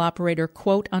channel operator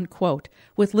Quote Unquote,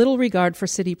 with little regard for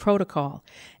city protocol,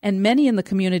 and many in the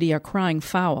community are crying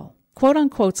foul. Quote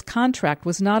Unquote's contract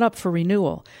was not up for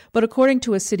renewal, but according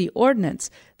to a city ordinance,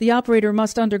 the operator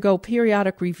must undergo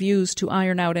periodic reviews to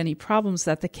iron out any problems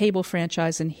that the Cable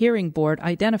Franchise and Hearing Board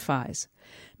identifies.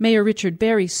 Mayor Richard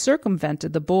Berry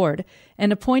circumvented the board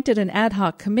and appointed an ad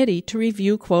hoc committee to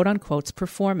review Quote Unquote's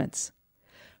performance.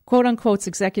 Quote Unquote's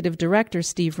executive director,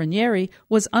 Steve Ranieri,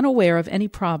 was unaware of any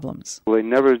problems. Well, they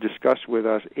never discussed with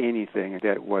us anything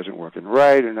that wasn't working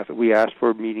right or nothing. We asked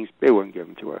for meetings, they wouldn't give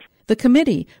them to us. The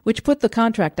committee, which put the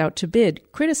contract out to bid,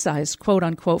 criticized Quote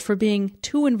Unquote for being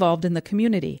too involved in the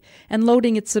community and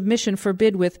loading its submission for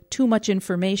bid with too much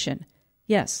information.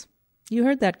 Yes, you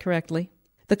heard that correctly.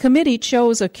 The committee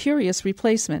chose a curious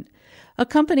replacement, a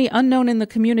company unknown in the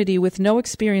community with no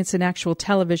experience in actual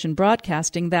television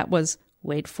broadcasting that was,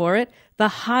 wait for it, the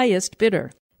highest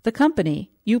bidder. The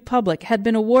company, UPublic, had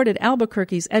been awarded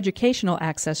Albuquerque's educational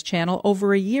access channel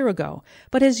over a year ago,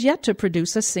 but has yet to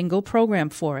produce a single program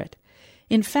for it.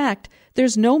 In fact,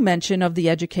 there's no mention of the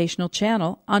educational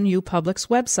channel on UPublic's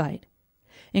website.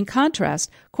 In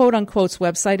contrast, Quote Unquote's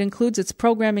website includes its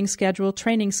programming schedule,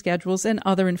 training schedules, and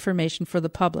other information for the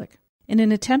public. In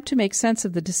an attempt to make sense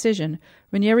of the decision,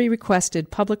 Ranieri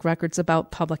requested public records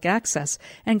about public access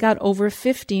and got over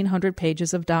 1,500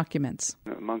 pages of documents.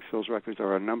 Amongst those records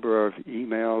are a number of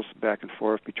emails back and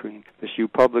forth between this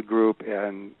UPublic group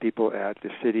and people at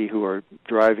the city who are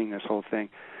driving this whole thing.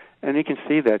 And you can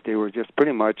see that they were just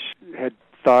pretty much had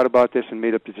thought about this and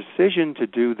made up the decision to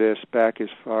do this back as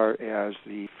far as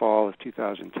the fall of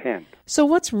 2010. So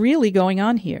what's really going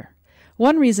on here?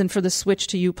 One reason for the switch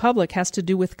to UPublic has to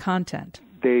do with content.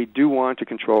 They do want to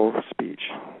control speech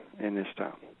in this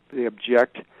town. They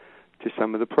object to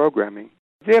some of the programming.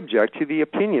 They object to the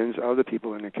opinions of the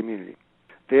people in the community.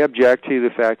 They object to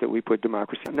the fact that we put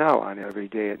Democracy Now! On every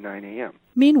day at 9 a.m.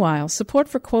 Meanwhile, support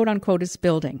for Quote Unquote is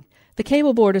building. The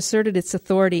Cable Board asserted its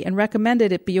authority and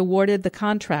recommended it be awarded the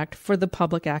contract for the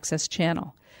public access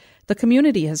channel. The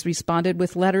community has responded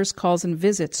with letters, calls, and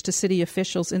visits to city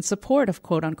officials in support of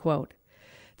Quote Unquote.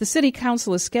 The City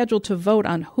Council is scheduled to vote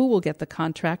on who will get the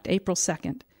contract April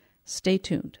 2nd. Stay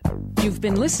tuned. You've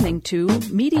been listening to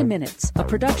Media Minutes, a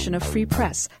production of Free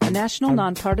Press, a national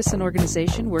nonpartisan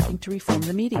organization working to reform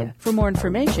the media. For more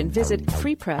information, visit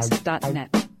freepress.net.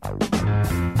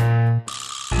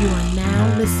 You are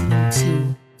now listening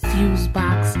to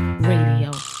Fusebox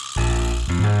Radio.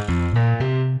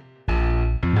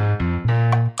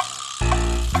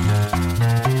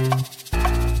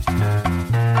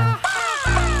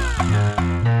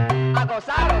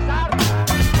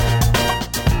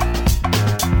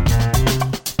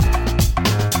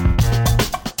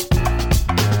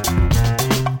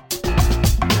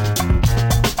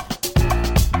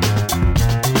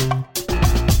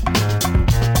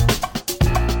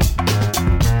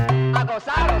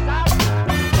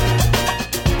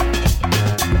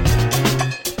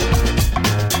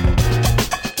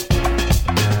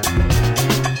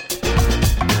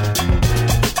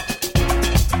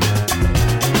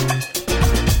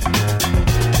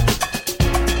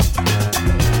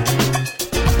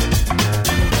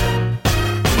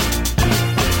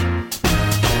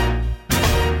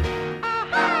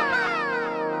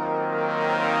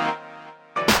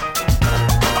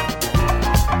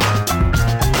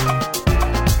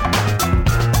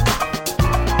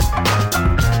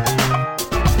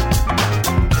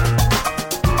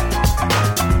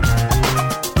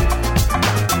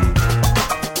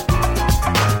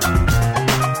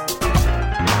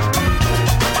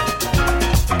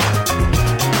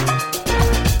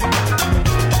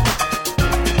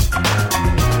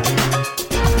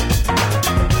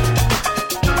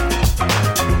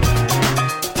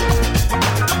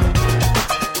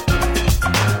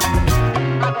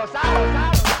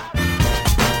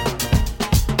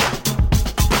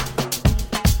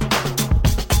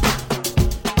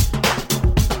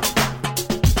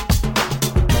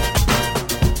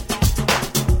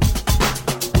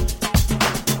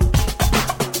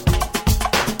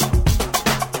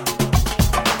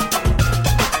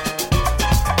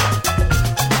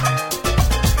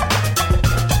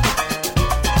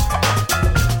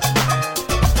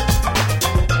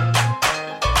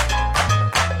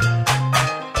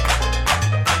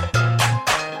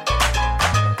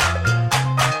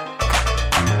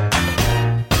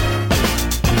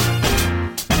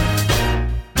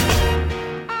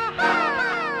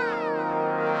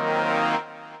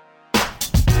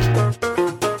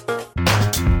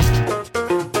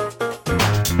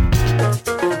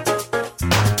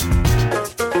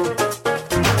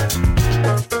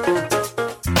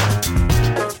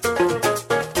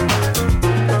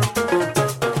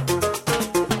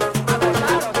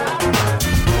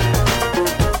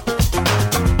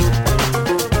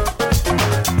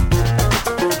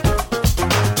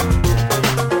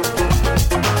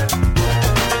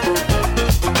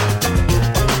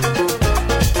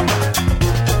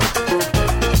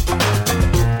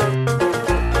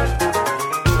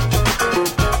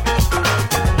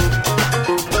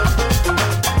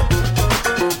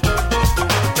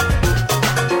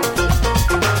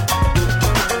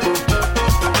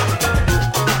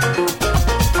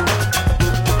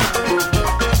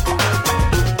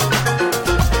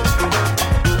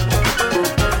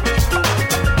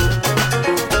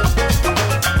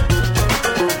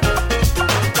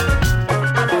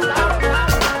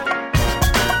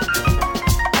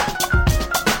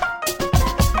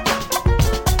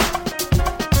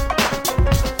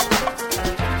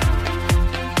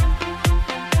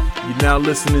 You're now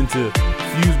listening to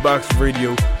Fusebox Radio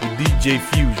with DJ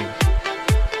Fusion.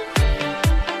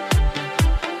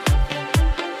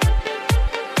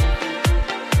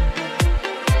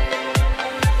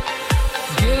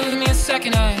 Give me a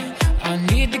second, I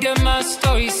need to get my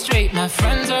story straight. My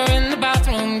friends are in the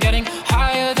bathroom getting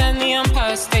higher than the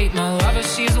Empire State. My lover,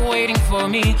 she's waiting for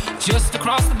me just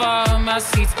across the bar. My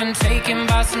seat's been taken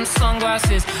by some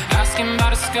sunglasses, asking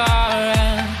about a scar.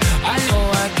 And I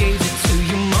know I gave it to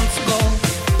you months ago.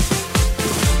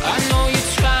 I know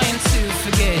you're trying to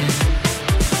forget,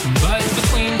 but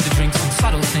between the drinks and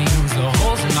subtle things, the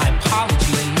holes in my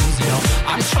apologies, you know,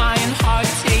 I'm trying hard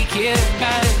to take it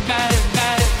back, back,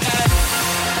 back, back.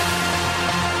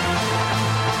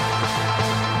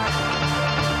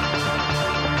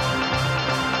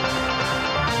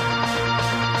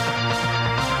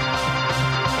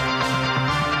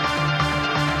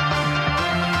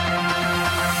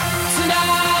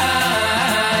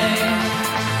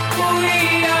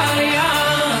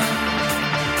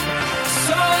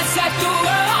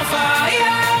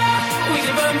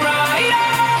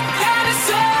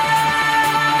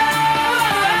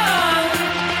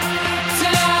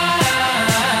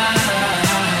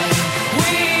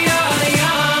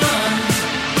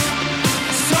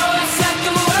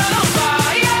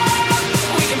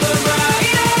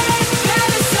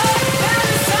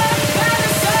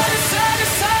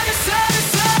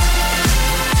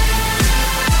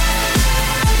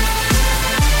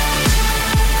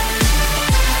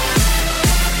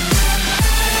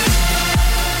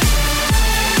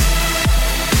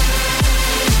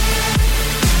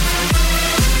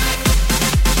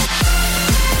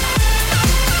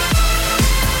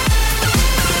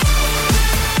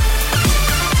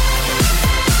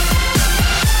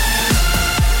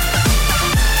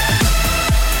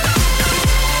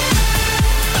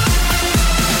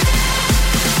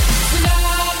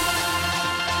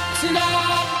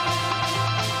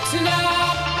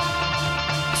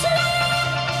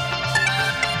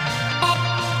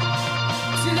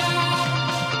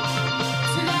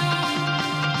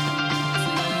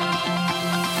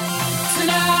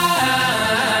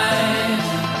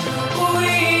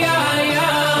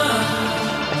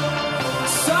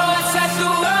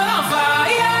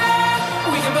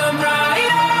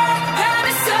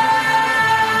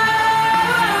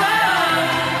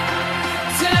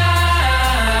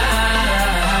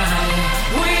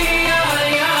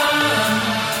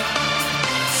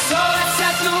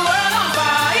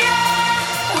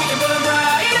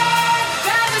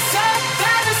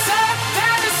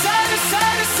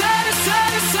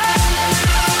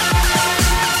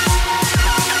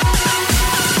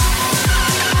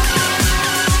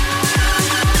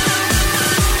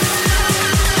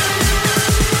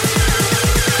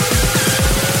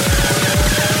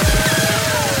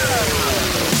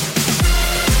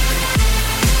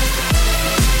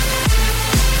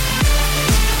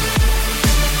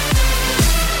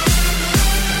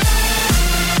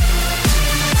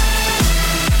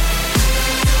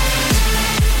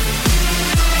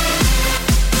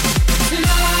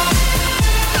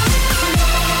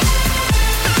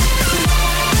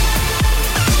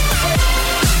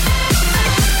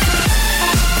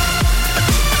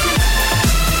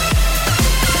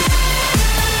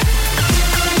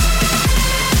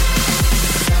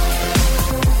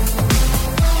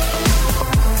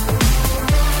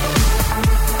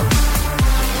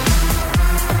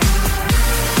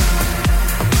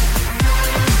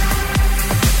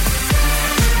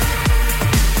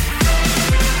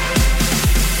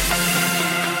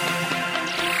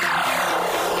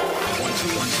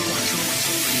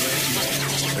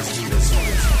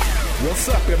 What's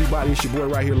up, everybody? It's your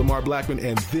boy right here, Lamar Blackman,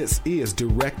 and this is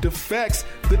Direct Effects,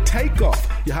 The Takeoff,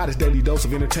 your hottest daily dose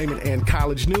of entertainment and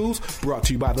college news, brought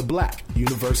to you by the Black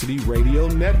University Radio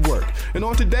Network. And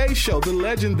on today's show, the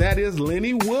legend that is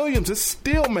Lenny Williams is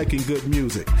still making good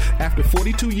music. After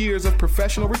 42 years of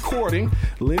professional recording,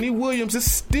 Lenny Williams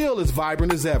is still as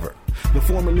vibrant as ever. The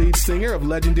former lead singer of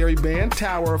legendary band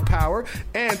Tower of Power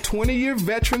and 20-year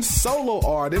veteran solo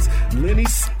artist,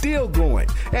 Lenny's still going.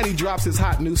 And he drops his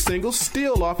hot new single,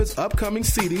 Still, off his upcoming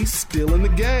CD, Still in the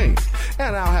Game.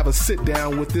 And I'll have a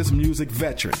sit-down with this music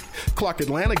veteran. Clark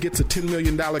Atlanta gets a $10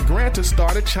 million grant to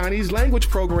start a Chinese language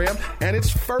program and its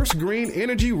first green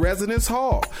energy residence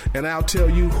hall. And I'll tell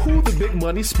you who the big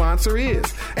money sponsor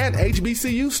is. And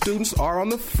HBCU students are on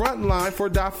the front line for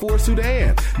Darfur,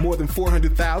 Sudan. More than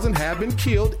 400,000 have been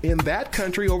killed in that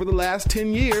country over the last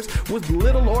 10 years with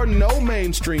little or no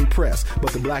mainstream press.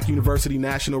 But the Black University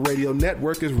National Radio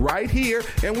Network is right here,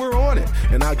 and we're on it.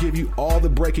 And I'll give you all the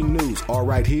breaking news all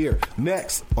right here,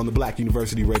 next on the Black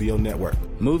University Radio Network.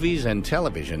 Movies and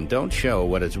television don't show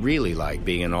what it's really like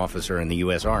being an officer in the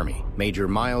U.S. Army. Major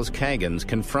Miles Kaggans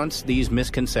confronts these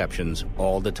misconceptions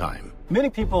all the time. Many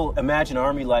people imagine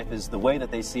Army life is the way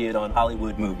that they see it on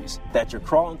Hollywood movies, that you're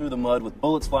crawling through the mud with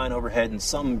bullets flying overhead and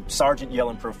some sergeant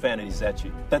yelling profanities at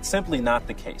you. That's simply not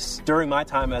the case. During my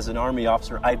time as an Army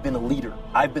officer, I've been a leader.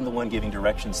 I've been the one giving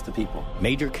directions to people.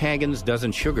 Major Kaggans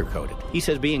doesn't sugarcoat it. He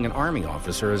says being an Army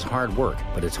officer is hard work,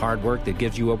 but it's hard work that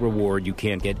gives you a reward you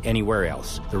can't get anywhere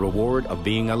else. The reward of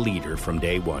being a leader from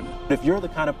day one. If you're the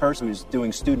kind of person who's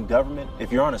doing student government,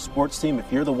 if you're on a sports team,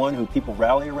 if you're the one who people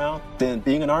rally around, then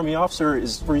being an Army officer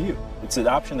is for you. It's an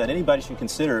option that anybody should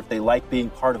consider if they like being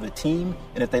part of a team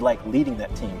and if they like leading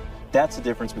that team. That's the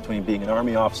difference between being an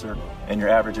Army officer and your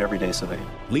average everyday civilian.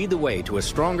 Lead the way to a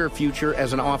stronger future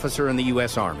as an officer in the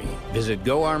U.S. Army. Visit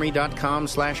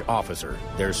goarmy.com/officer.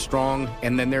 There's strong,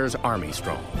 and then there's Army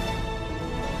strong.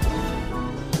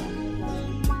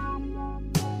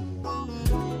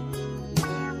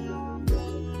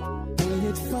 Ain't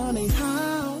it funny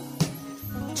how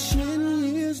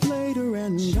 10 years later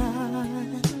and I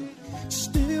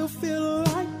still feel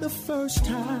like the first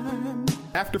time.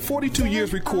 After 42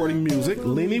 years recording music,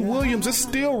 Lenny Williams is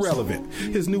still relevant.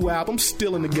 His new album,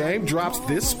 Still in the Game, drops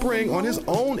this spring on his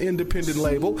own independent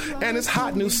label, and his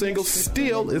hot new single,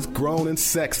 Still, is grown and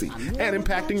sexy, and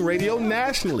impacting radio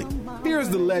nationally. Here's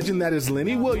the legend that is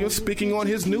Lenny Williams speaking on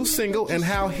his new single and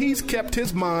how he's kept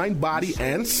his mind, body,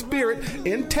 and spirit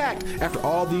intact after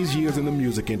all these years in the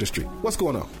music industry. What's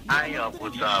going on? I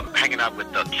was hanging out with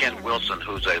Ken Wilson,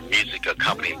 who's a music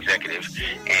company executive,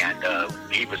 and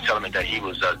he was telling me that he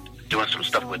was doing some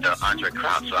stuff with Andre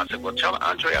Crouch. So I said, well, tell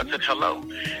Andre I said hello.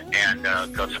 And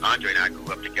because Andre and I grew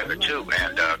up together, too.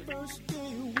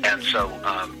 And so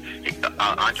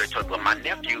Andre told me, well, my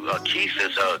nephew,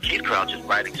 Keith Crouch is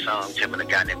writing songs, him and a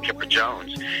guy named Kipper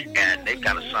Jones. And they've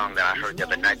got a song that I heard the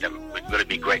other night that would really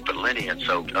be great for Lenny. And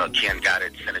so Ken got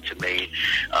it, sent it to me.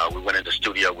 We went in the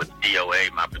studio with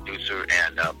DOA, my producer,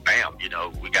 and bam,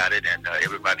 we got it. And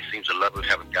everybody seems to love it. We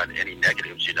haven't gotten any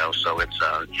negatives, So it's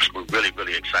we're really,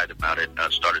 really excited about it.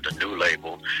 Started a new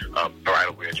label,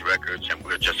 Bridal Ridge Records, and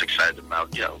we're just excited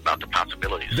about, about the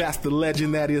possibilities. That's the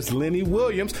legend that is Lenny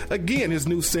Williams. Again, his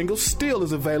new single Still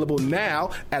is available now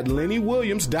at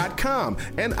LennyWilliams.com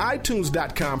and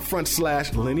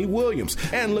iTunes.com/Lenny Williams.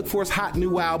 And look for his hot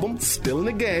new album, Still in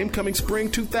the Game, coming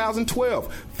spring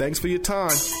 2012. Thanks for your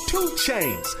time. 2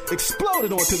 Chainz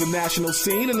exploded onto the national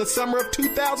scene in the summer of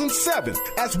 2007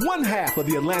 as one half of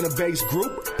the Atlanta-based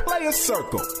group Playaz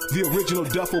Circle. The original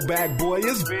Duffel Bag Boy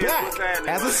is back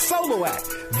as a solo act.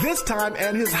 This time,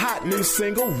 and his hot new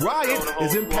single, Riot,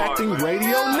 is impacting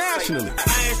radio nationally.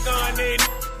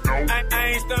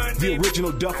 The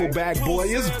original Duffel Bag Boy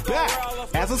is back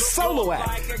as a solo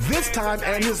act. This time,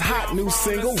 and his hot new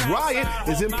single, Riot,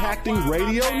 is impacting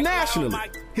radio nationally.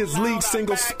 His lead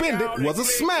single, Spend It, was a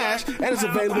smash and is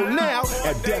available now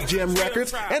at Def Jam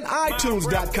Records and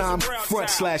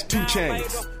iTunes.com/2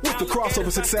 Chainz. With the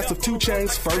crossover success of 2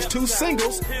 Chainz' first 2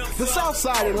 singles, the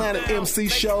Southside Atlanta MC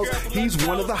shows he's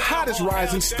one of the hottest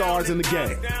rising stars in the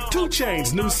game. 2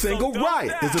 Chainz' new single,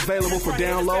 Riot, is available for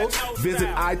downloads. Visit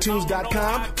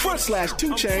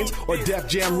iTunes.com/2 Chainz or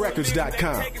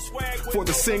DefJamRecords.com. For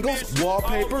the singles,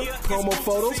 wallpaper, promo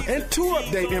photos, and tour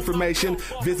update information,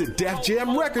 visit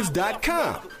DefJamRecords.com.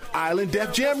 Island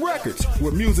Def Jam Records,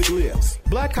 where music lives.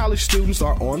 Black college students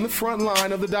are on the front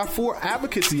line of the Darfur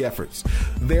advocacy efforts.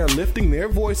 They're lifting their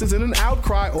voices in an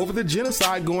outcry over the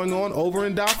genocide going on over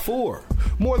in Darfur.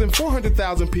 More than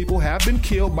 400,000 people have been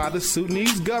killed by the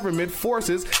Sudanese government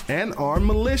forces and armed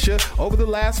militia over the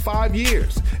last 5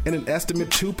 years, and an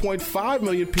estimate 2.5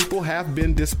 million people have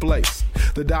been displaced.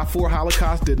 The Darfur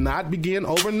Holocaust did not begin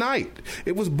overnight.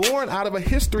 It was born out of a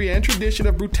history and tradition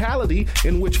of brutality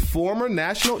in which former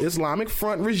National Islamic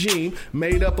Front regime,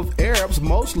 made up of Arabs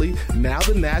mostly, now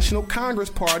the National Congress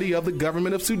Party of the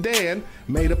government of Sudan,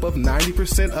 made up of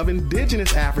 90% of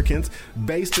indigenous Africans,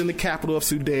 based in the capital of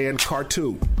Sudan,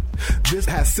 Khartoum. This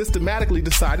has systematically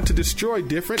decided to destroy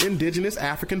different indigenous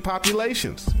African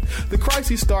populations. The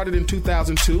crisis started in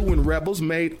 2002 when rebels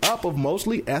made up of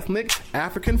mostly ethnic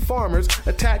African farmers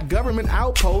attacked government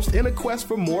outposts in a quest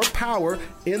for more power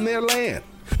in their land.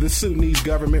 The Sudanese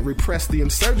government repressed the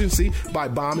insurgency by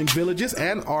bombing villages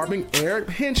and arming Arab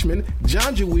henchmen,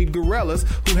 Janjaweed guerrillas,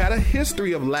 who had a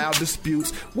history of loud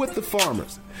disputes with the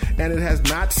farmers. And it has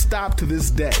not stopped to this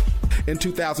day. In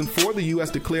 2004, the U.S.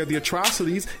 declared the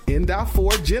atrocities in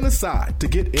Darfur genocide. To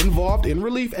get involved in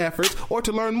relief efforts or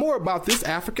to learn more about this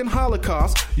African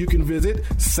Holocaust, you can visit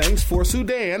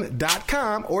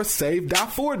saintsforsudan.com or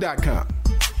savedarfur.com.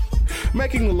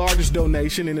 Making the largest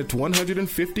donation in its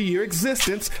 150-year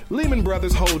existence, Lehman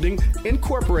Brothers Holding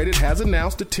Incorporated has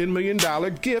announced a $10 million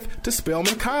gift to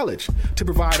Spelman College to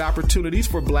provide opportunities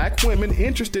for black women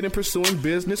interested in pursuing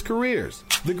business careers.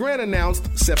 The grant,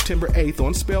 announced September 8th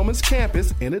on Spelman's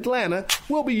campus in Atlanta,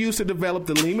 will be used to develop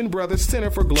the Lehman Brothers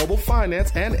Center for Global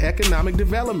Finance and Economic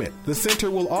Development. The center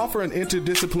will offer an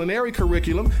interdisciplinary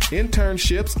curriculum,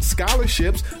 internships,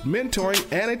 scholarships, mentoring,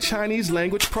 and a Chinese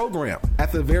language program.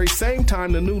 At the very same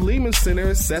time, the new Lehman Center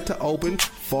is set to open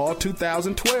fall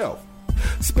 2012.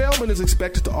 Spelman is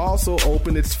expected to also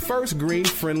open its first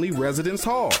green-friendly residence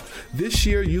hall. This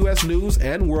year, U.S. News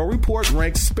and World Report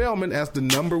ranks Spelman as the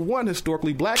 #1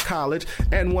 historically black college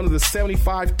and one of the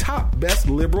 75 top best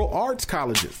liberal arts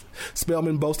colleges.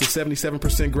 Spelman boasts a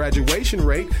 77% graduation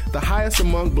rate, the highest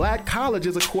among black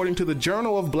colleges according to the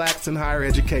Journal of Blacks in Higher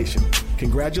Education.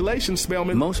 Congratulations,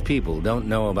 Spelman. Most people don't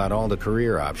know about all the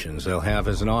career options they'll have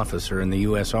as an officer in the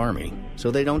U.S. Army,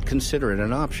 so they don't consider it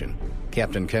an option.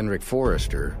 Captain Kendrick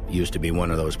Forrester used to be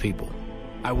one of those people.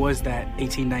 I was that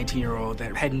 18, 19-year-old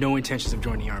that had no intentions of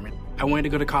joining the Army. I wanted to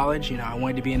go to college, I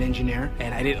wanted to be an engineer,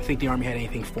 and I didn't think the Army had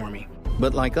anything for me.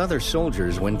 But like other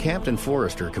soldiers, when Captain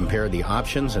Forrester compared the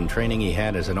options and training he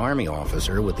had as an Army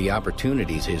officer with the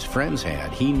opportunities his friends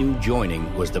had, he knew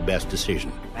joining was the best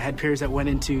decision. I had peers that went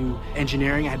into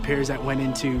engineering, I had peers that went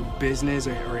into business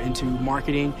or into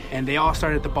marketing, and they all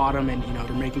started at the bottom and,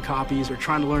 they're making copies or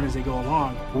trying to learn as they go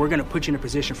along. We're going to put you in a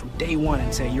position from day one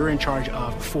and say you're in charge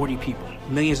of 40 people,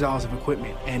 millions of dollars of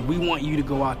equipment, and we want you to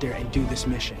go out there and do this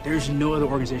mission. There's no other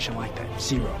organization like that.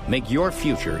 Zero. Make your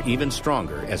future even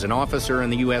stronger as an officer in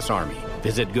the U.S. Army.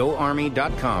 Visit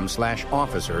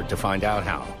goarmy.com/officer to find out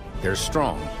how. There's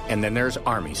strong, and then there's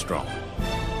Army strong.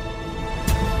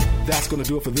 That's going to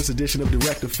do it for this edition of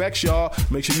Direct Effects, y'all.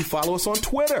 Make sure you follow us on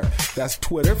Twitter. That's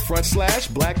Twitter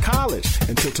 /Black College.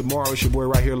 Until tomorrow, it's your boy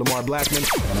right here, Lamar Blackman,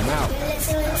 and I'm out.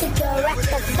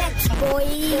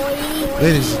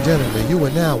 Ladies and gentlemen, you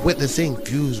are now witnessing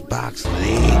Fusebox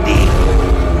Lady.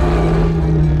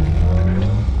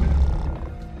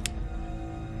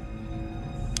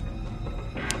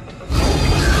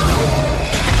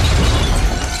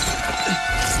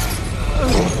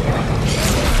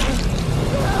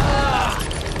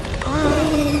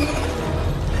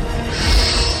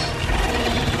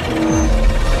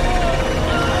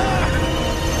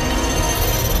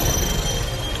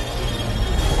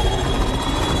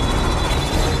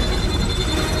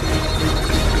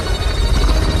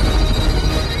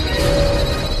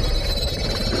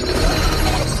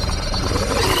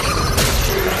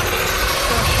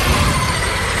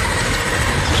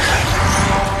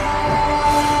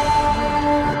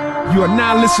 You are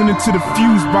now listening to the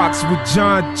Fusebox with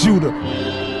John Judah.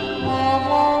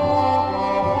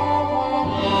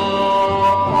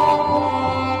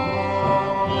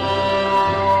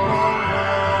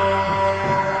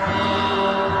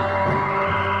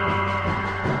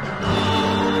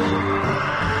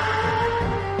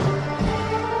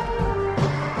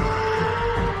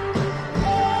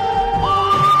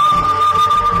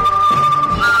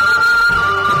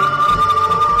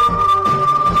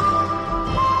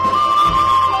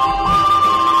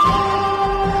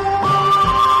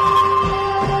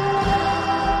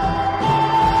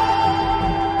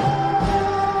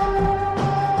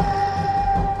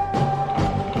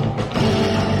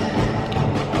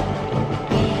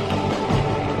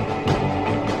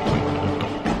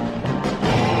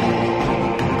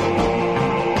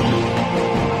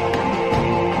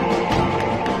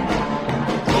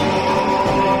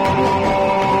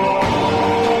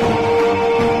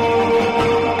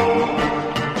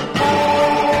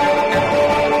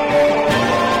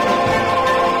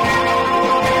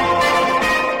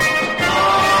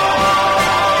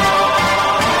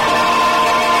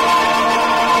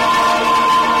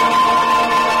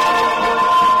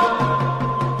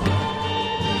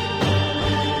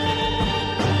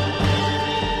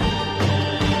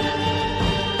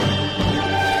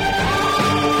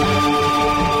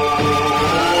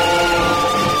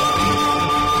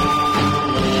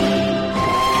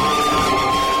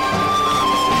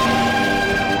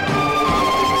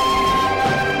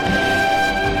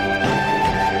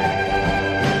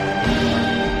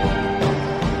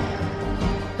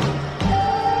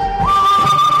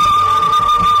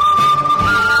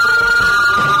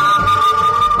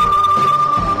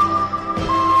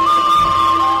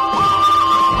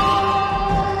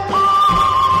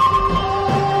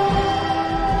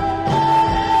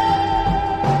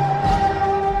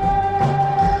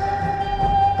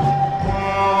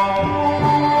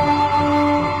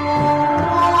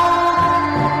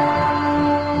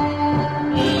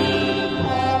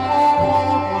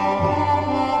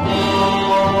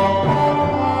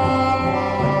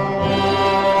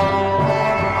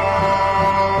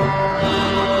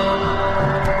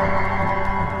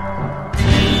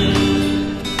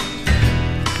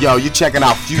 Yo, you're checking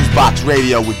out Fusebox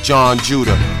Radio with John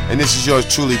Judah, and this is yours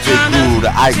truly, Big Guru, the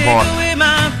Ike Mark. Take away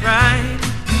my pride,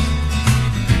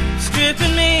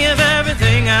 stripping me of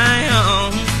everything I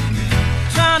own,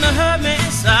 trying to hurt me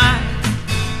inside,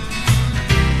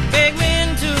 make me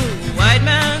into a white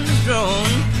man's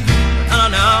drone. Oh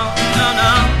no, no,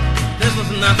 no, this was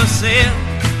not for sale.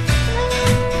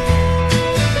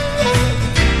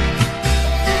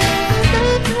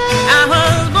 I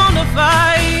was born to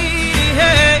fight,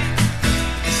 hey.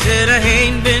 Said I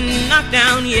ain't been knocked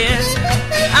down yet.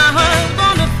 I was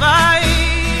born to fight,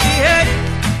 hey.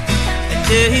 I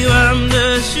tell you I'm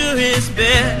the surest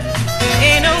bet.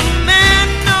 Ain't no man,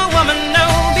 no woman,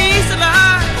 no beast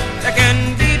alive that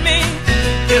can beat me,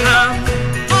 'cause I'm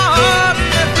born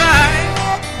to fight.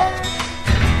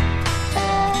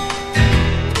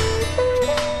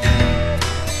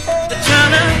 They're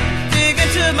trying to dig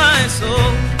into my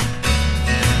soul,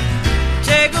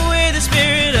 take away the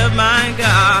spirit of my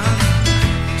God,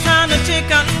 trying to take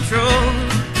control,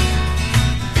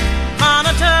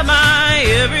 monitor my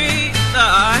every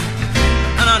thought.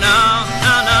 No, no,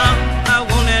 no, no, I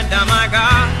won't let down my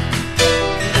God.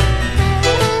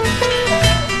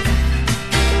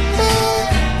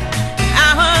 I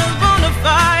was born to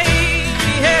fight,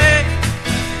 yeah.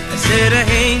 I said I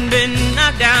ain't been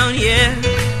knocked down yet.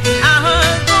 I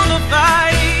was born to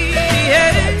fight,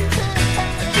 yeah.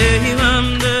 Tell you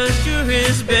I'm the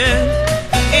surest bet.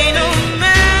 Ain't no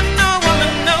man, no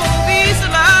woman, no beast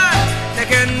alive that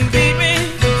can beat me,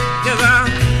 'cause I'm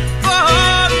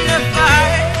born to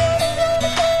fight.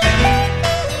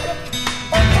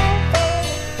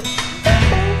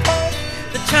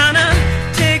 They're trying to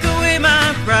take away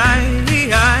my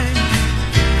pride,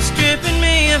 stripping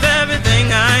me of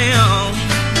everything I own,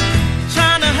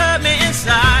 trying to hurt me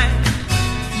inside,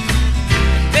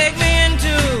 make me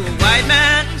into a white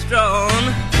man's drone.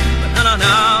 But no, no,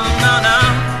 no, no, no,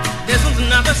 this one's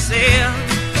not for sale.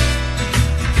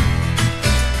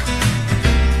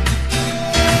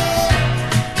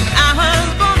 I was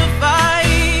born to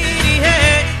fight,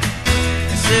 hey.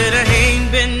 I said I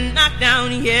ain't been knocked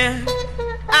down yet.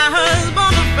 I was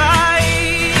born to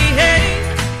fight, hey.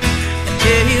 I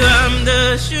tell you I'm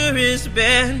the surest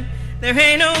bet. There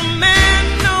ain't no man,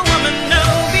 no woman, no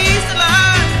beast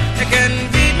alive that can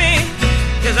beat me,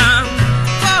 'cause I'm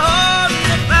born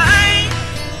to fight.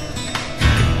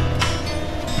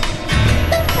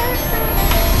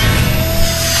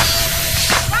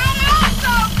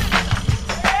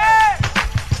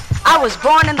 I was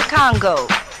born in the Congo.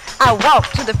 I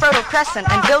walked to the Fertile Crescent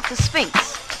and built the Sphinx.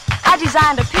 I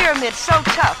designed a pyramid so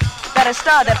tough that a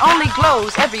star that only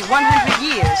glows every 100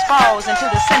 years falls into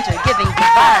the center, giving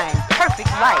divine, perfect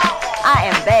light. I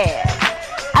am bad.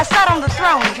 I sat on the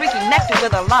throne drinking nectar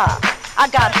with Allah. I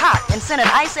got hot and sent an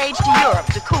ice age to Europe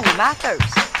to cool my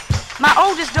thirst. My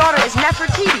oldest daughter is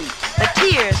Nefertiti. The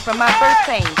tears from my birth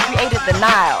pains created the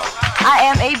Nile. I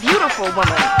am a beautiful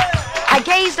woman. I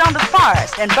gazed on the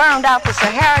forest and burned out the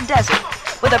Sahara Desert.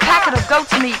 With a packet of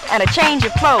goat's meat and a change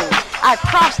of clothes, I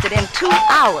crossed it in 2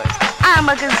 hours. I am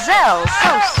a gazelle,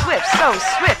 so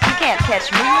swift, you can't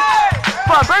catch me.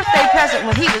 For a birthday present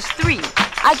when he was 3,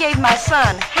 I gave my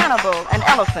son Hannibal an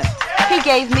elephant. He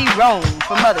gave me Rome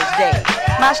for Mother's Day.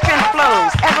 My strength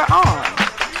flows ever on.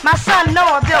 My son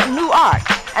Noah built New Ark,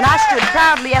 and I stood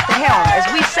proudly at the helm as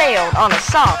we sailed on a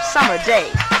soft summer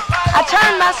day. I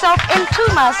turned myself into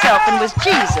myself and was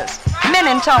Jesus. Men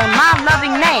intone my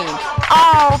loving name.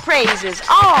 All praises,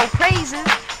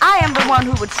 I am the one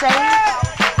who would say.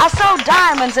 I sold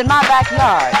diamonds in my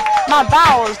backyard. My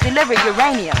bowels delivered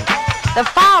uranium. The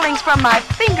filings from my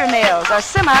fingernails are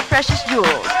semi-precious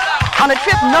jewels. On a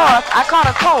trip north, I caught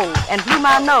a cold and blew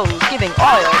my nose, giving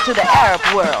oil to the Arab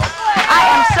world. I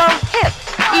am so hip,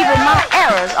 even my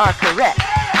errors are correct.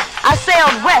 I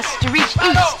sailed west to reach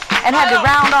east and had to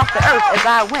round off the earth as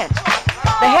I went.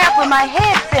 The hair from my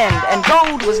head thinned and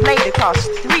gold was laid across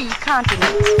 3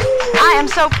 continents. I am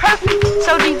so perfect,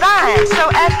 so divine, so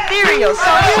ethereal,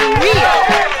 so surreal.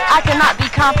 I cannot be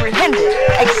comprehended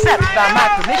except by my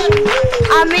permission.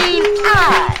 I mean,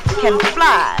 I can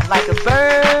fly like a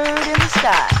bird in the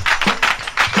sky.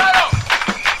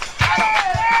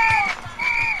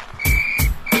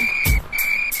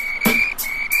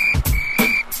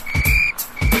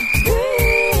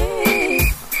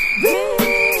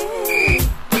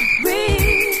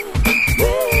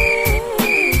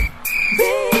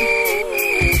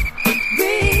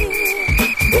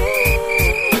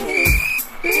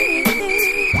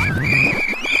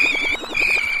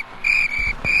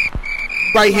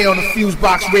 Right here on the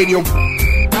Fusebox Radio.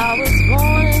 I was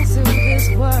born into this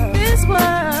world,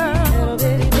 little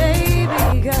bitty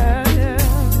baby girl.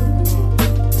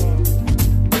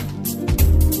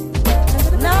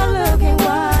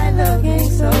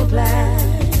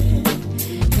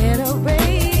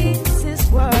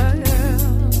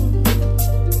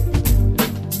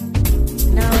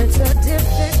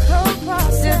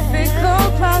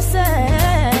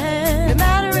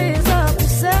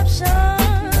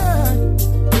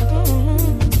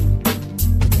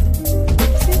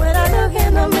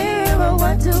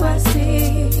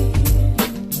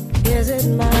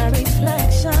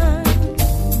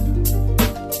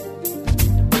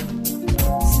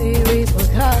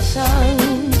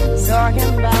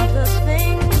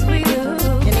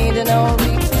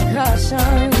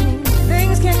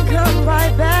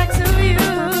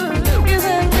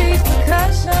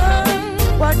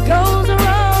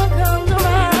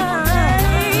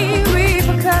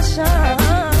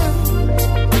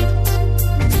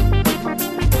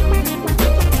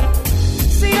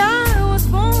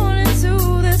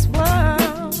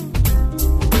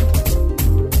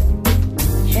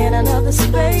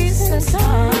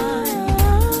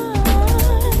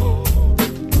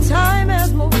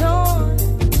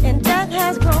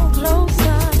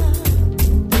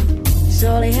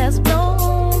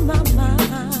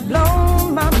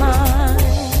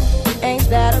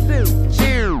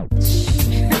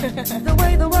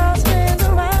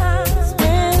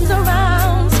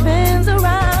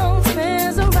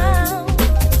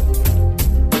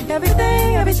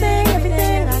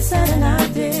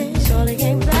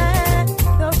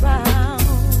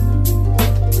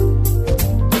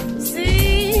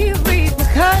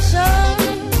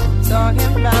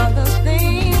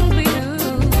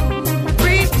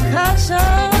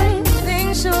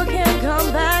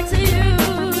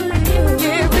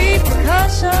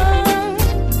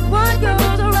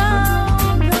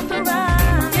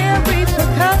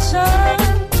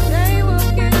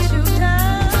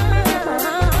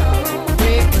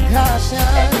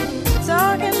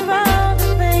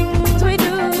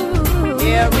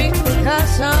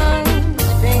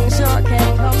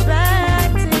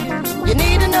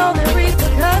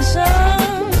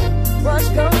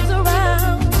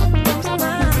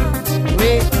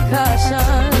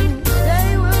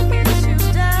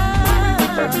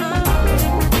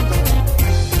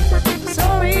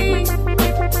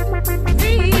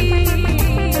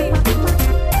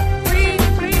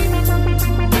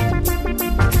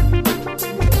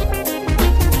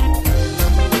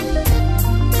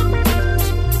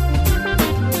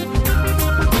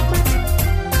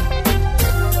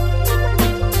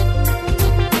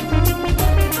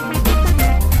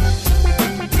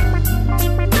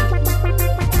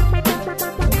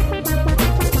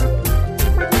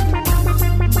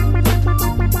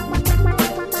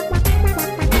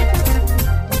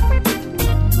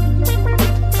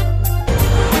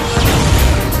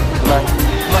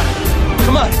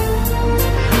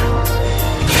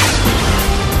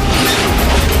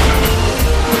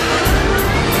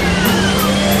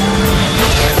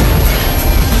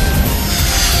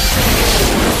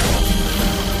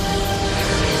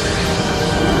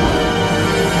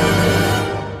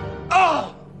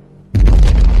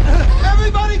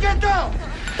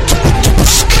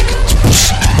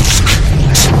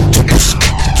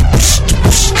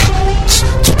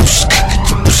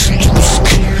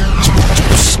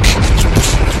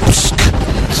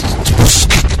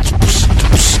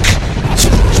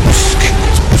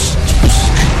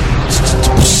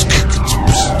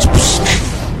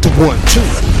 1, 2.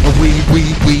 We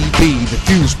be the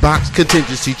fuse box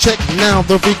contingency. Check now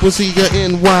the frequency of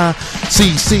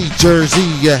NYCC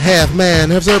Jersey. Half man,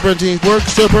 half serpentines, work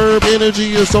suburb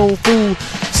energy, a soul food.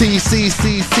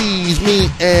 CCCC's me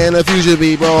and a fusion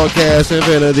be broadcast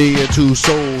infinity and two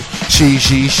souls. She,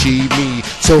 me.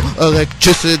 So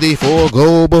electricity for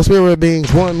global spirit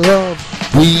beings, one love.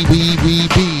 We be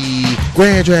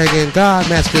Grand Dragon, God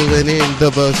masculine in the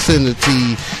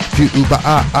vicinity. Fueled by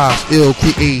our ill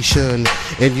creation.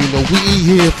 And you know we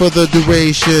here for the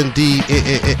duration.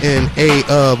 DNA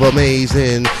of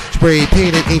amazing. Spray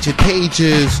painted ancient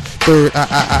pages. Third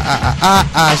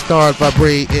I start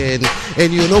vibrating.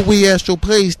 And you know we astral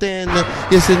placed in.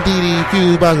 Yes indeed,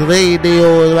 fuse box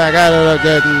radio. Like I don't know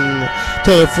that.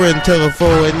 Tell a friend, tell a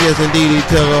foe, and yes indeed,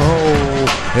 tell a hoe.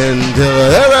 And tell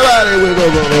everybody we're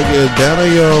gonna get down,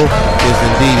 yo. Yes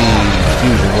indeed,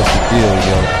 fusion, what's the deal,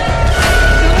 yo?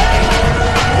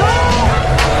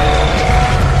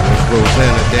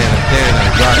 Rosanna, Dana,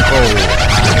 Rocco.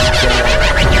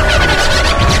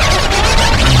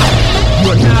 You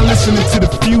are now listening to the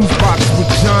Fuse Box with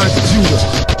John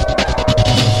Judah.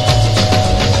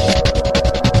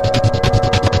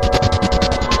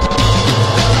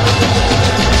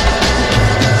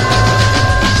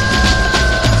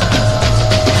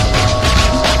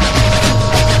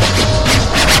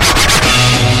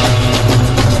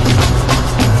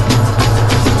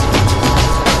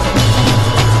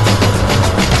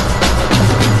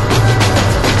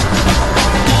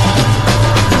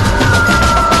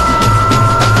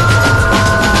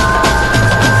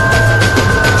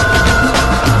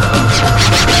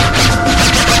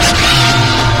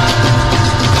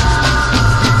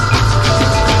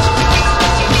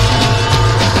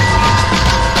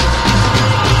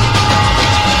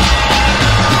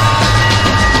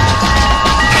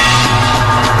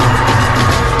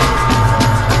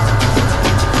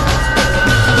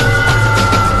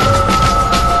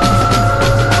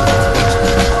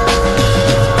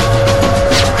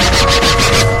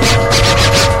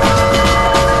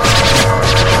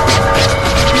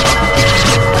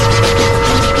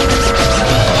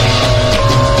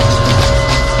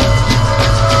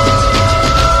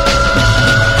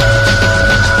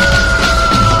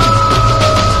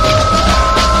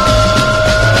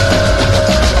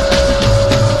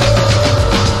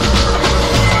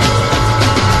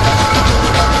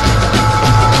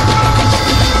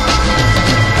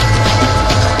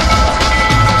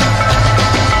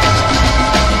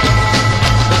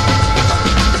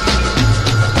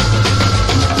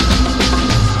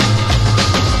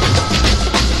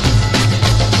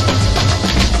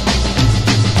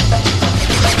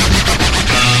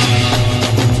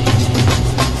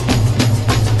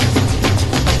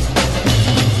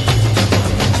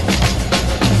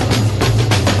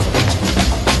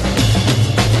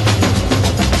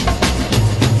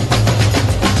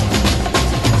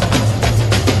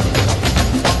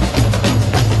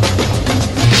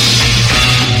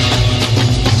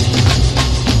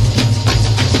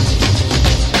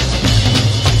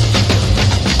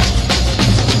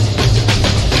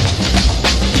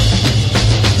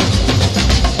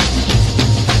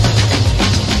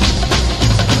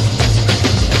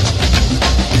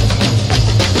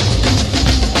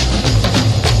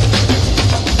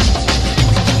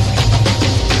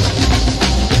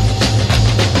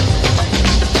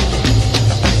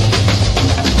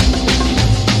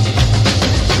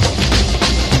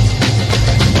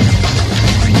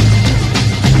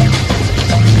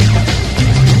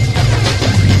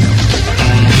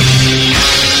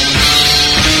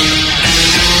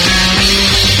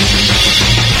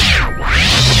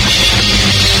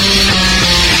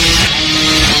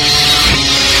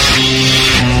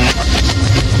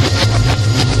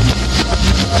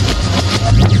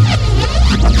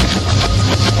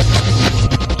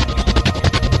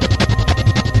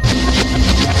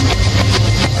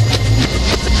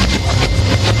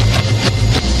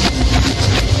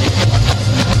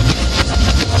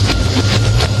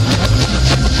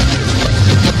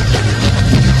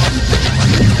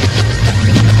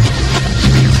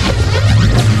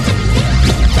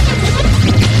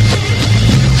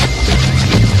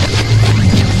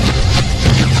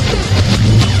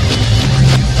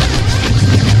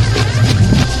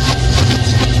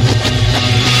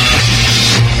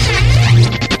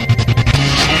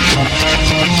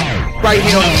 right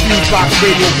here on the Fuse Box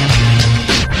Radio.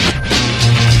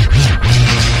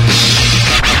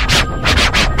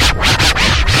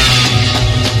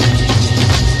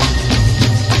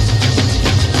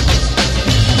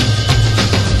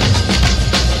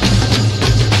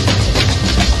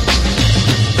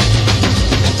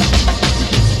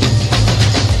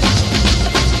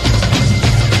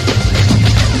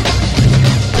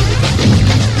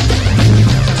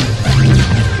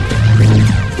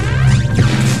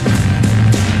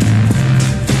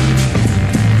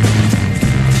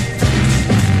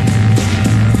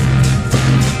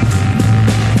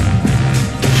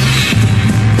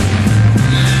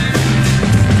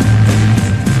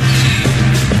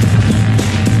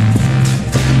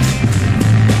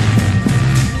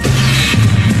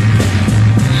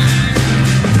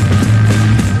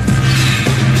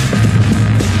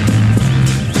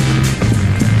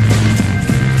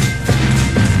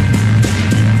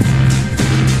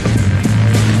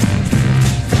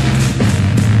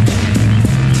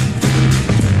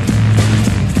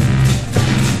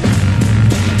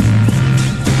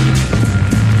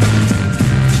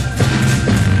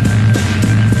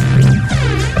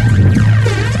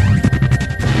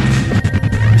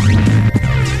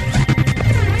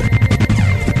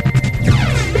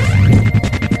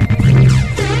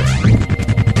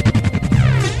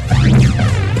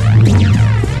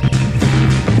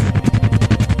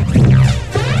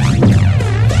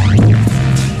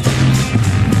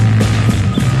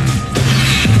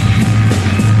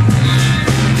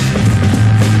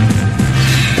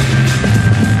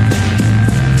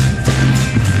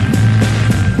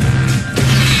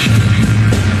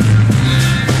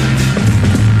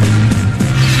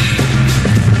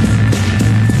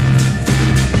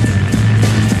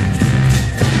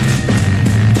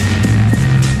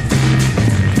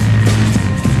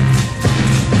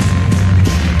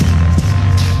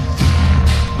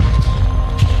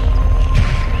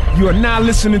 You are now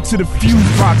listening to the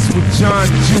Fuse Box with John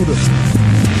Judah.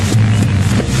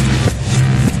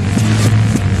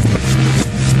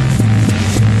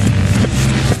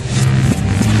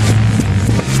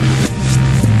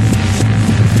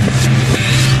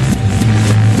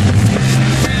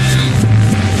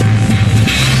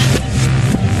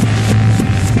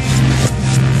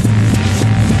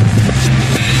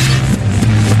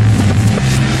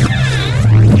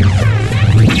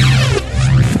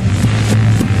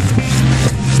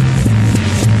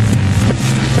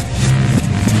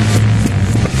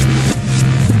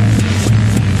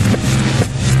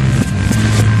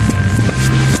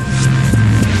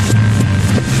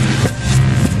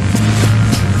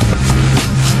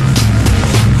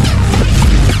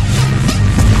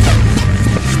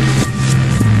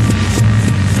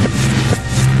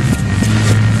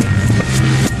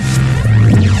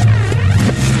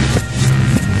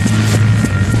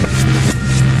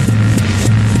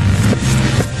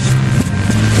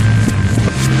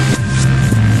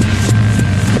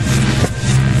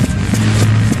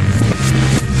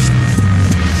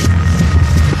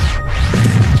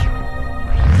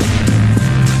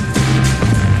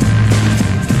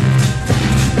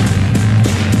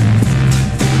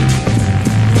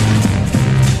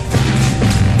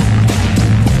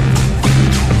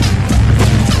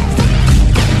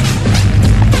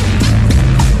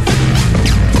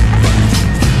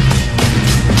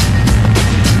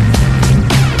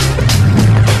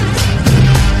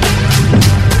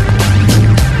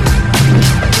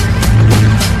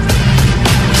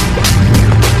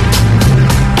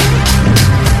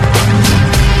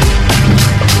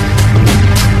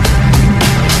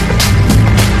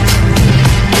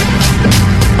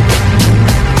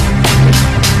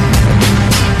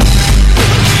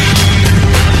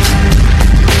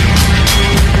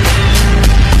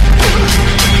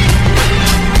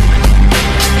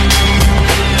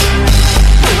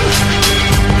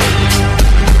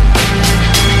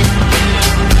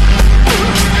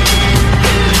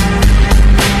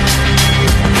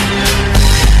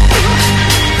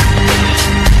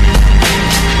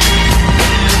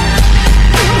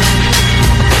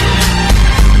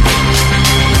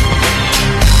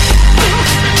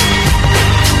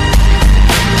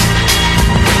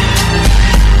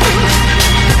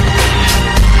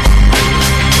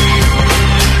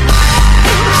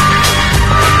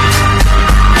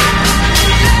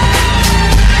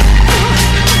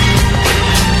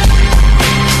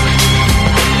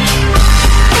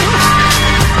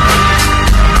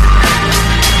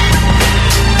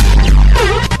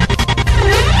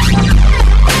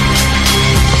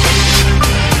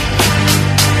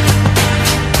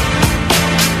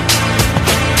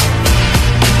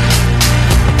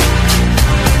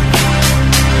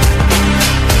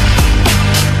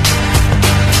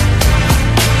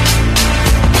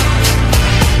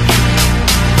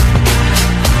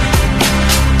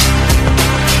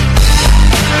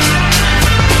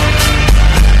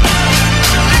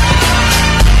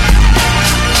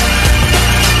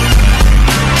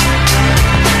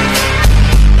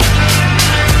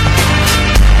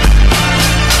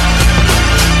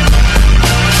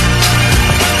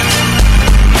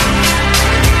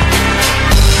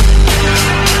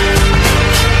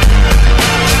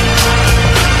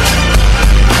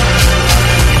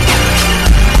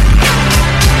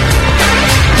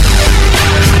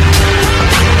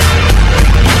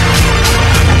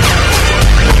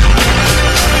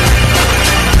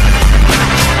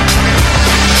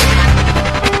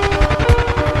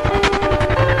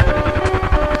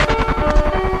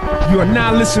 You are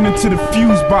now listening to the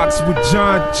Fuse Box with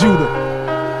John Judah.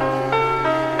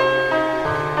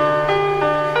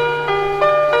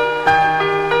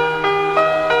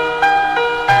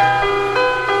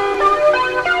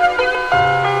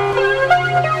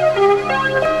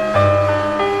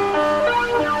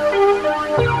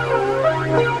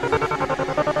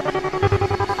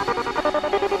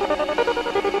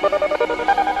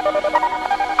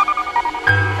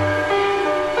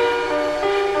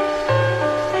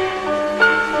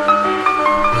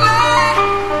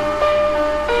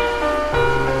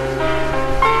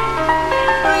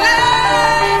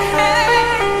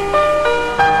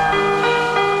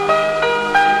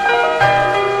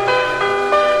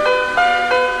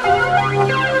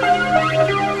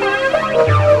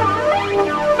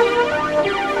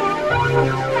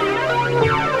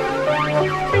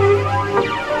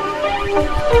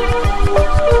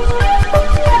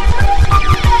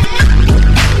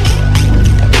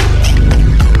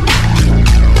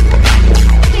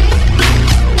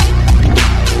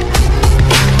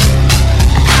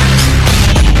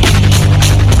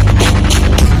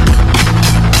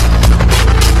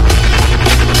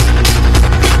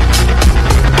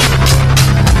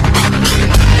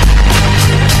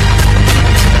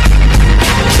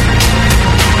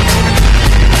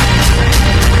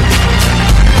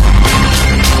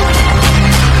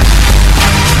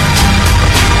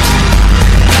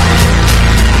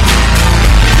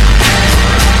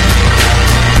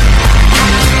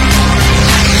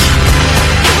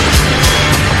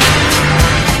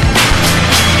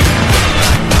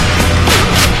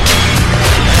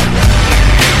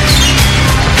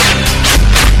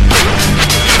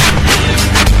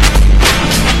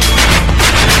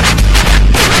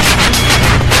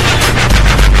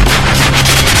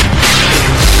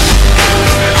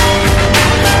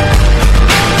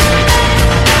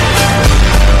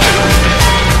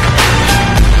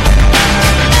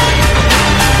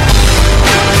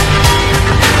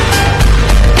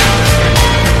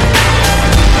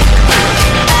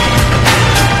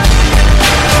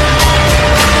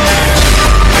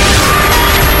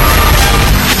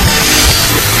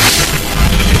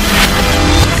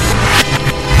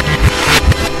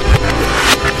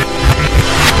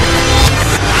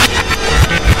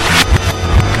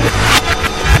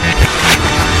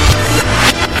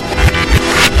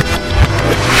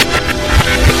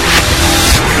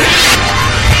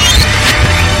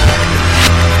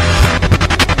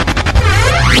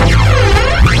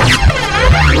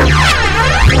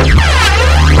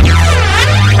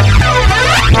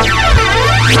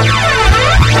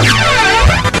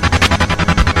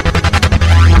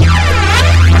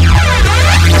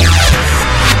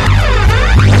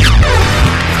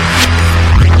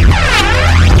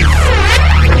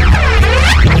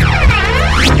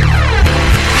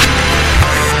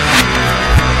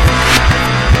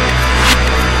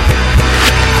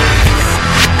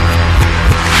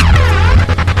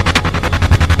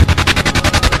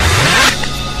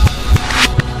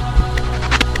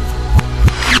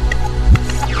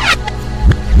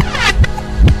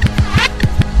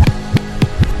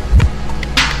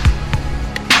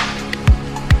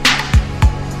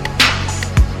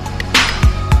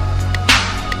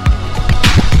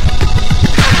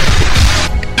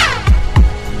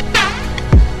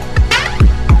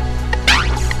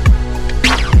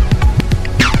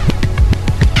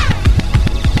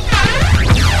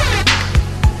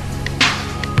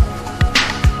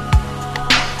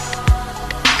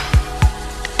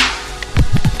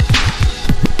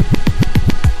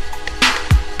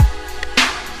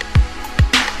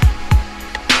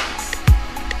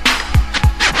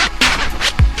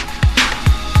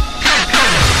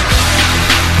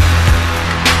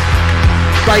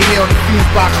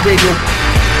 Fusebox Radio.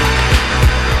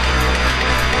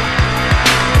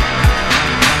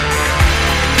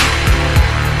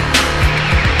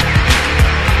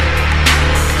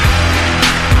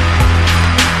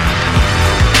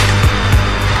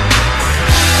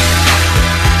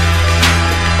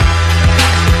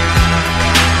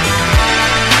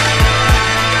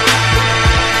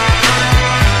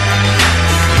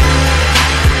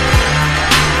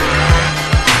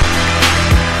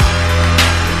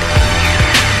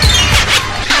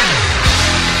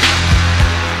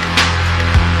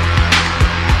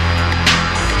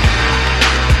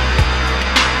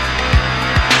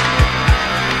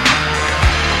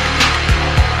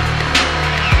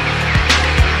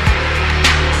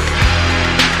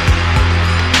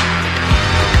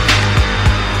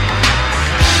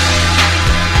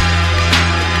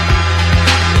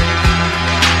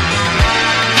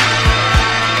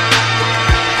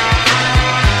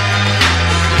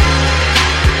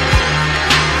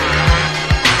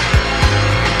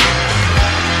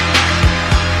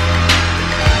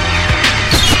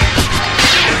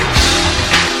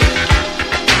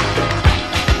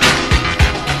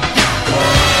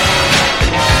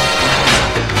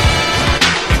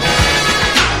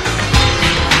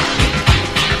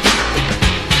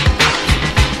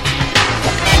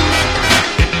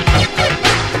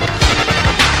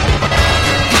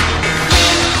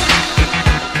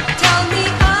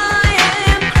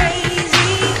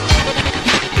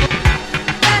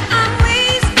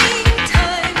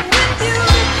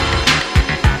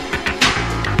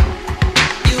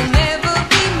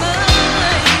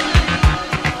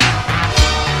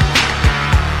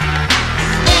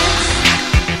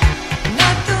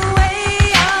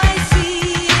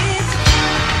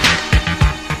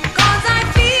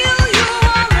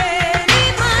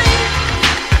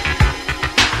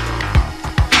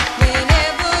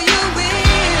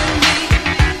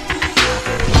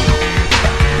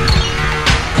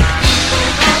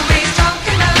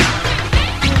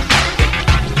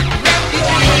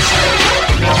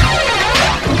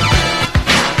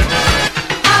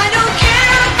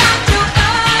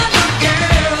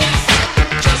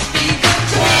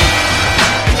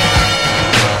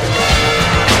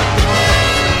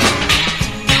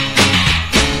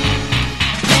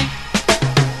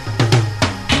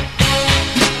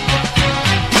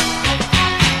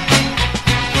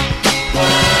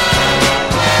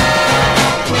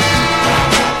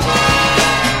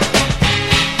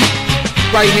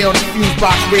 Right here on the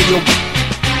Fusebox Radio.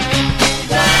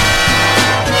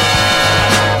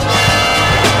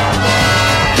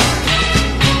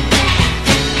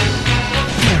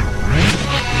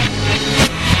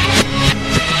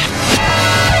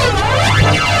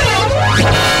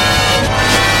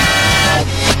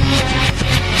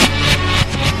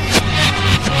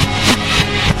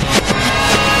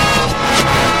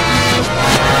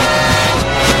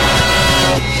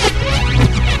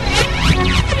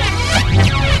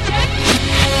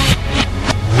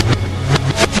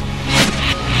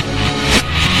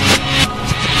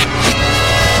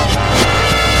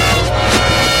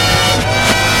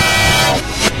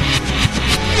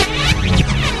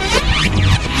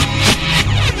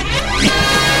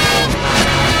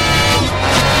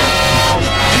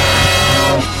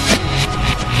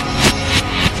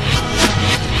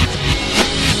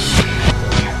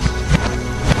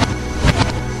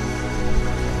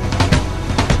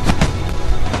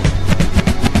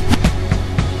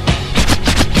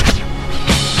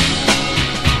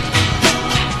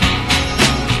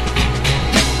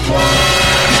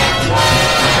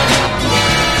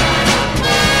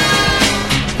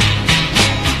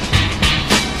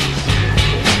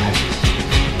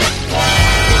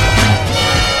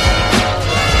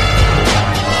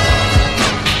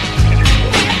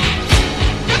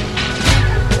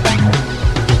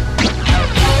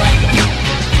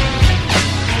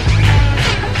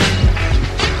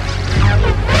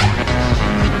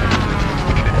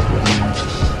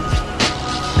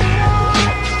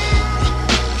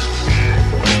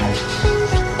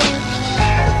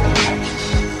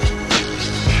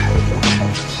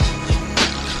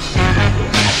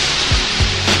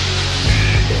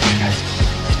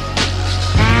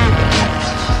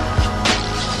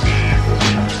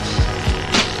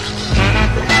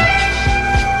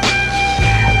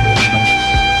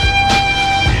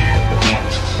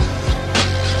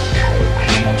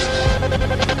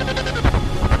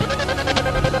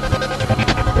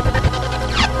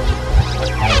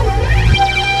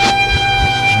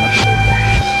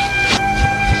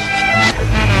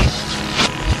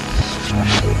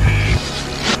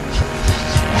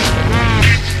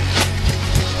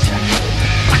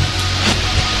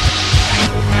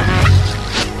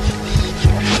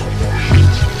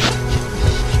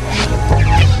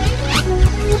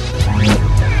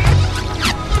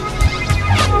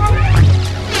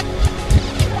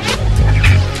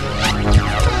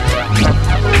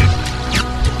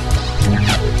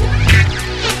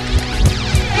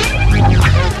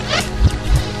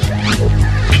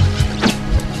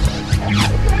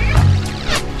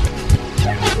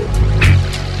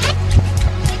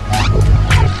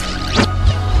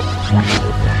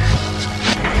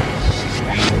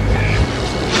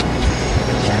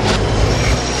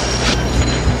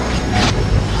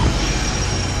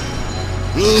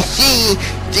 yeah, shit.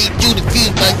 They do the fuse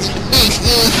box in the mix,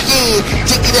 yeah, shit.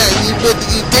 Check it out, you brother,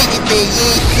 you take it there,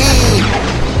 yeah,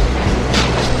 shit.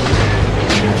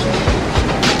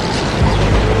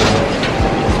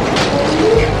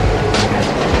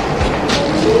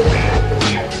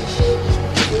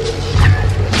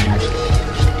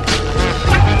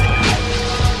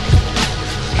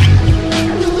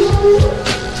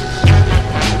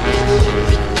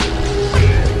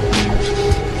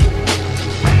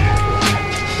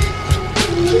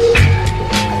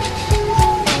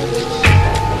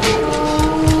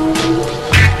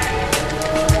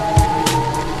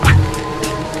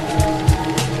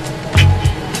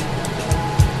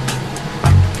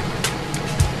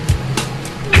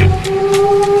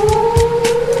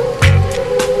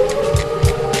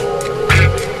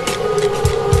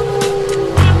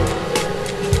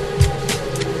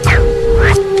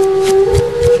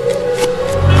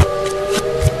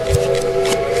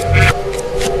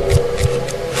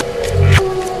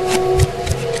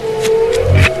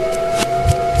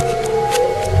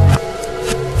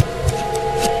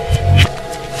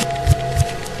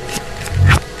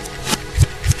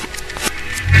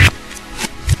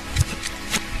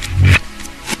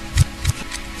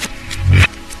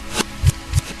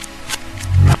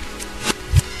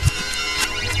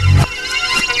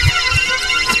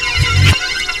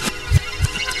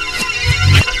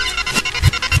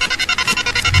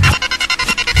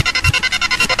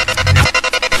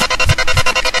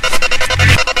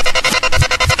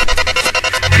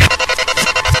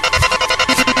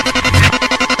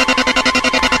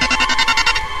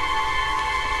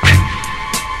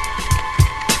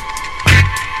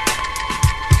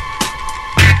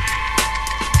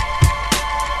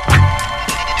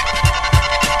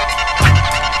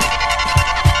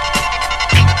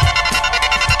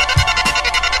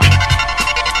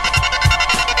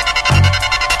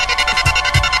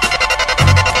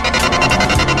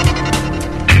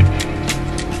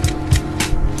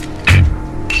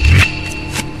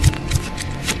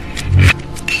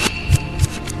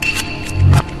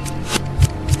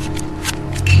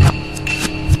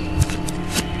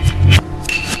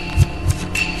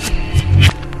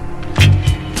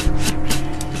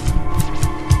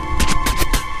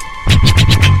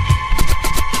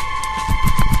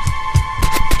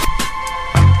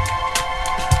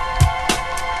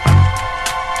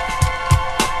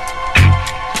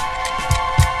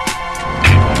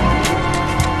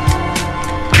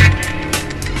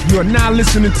 You are now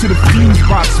listening to the Fuse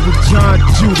Box with John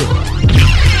Judah.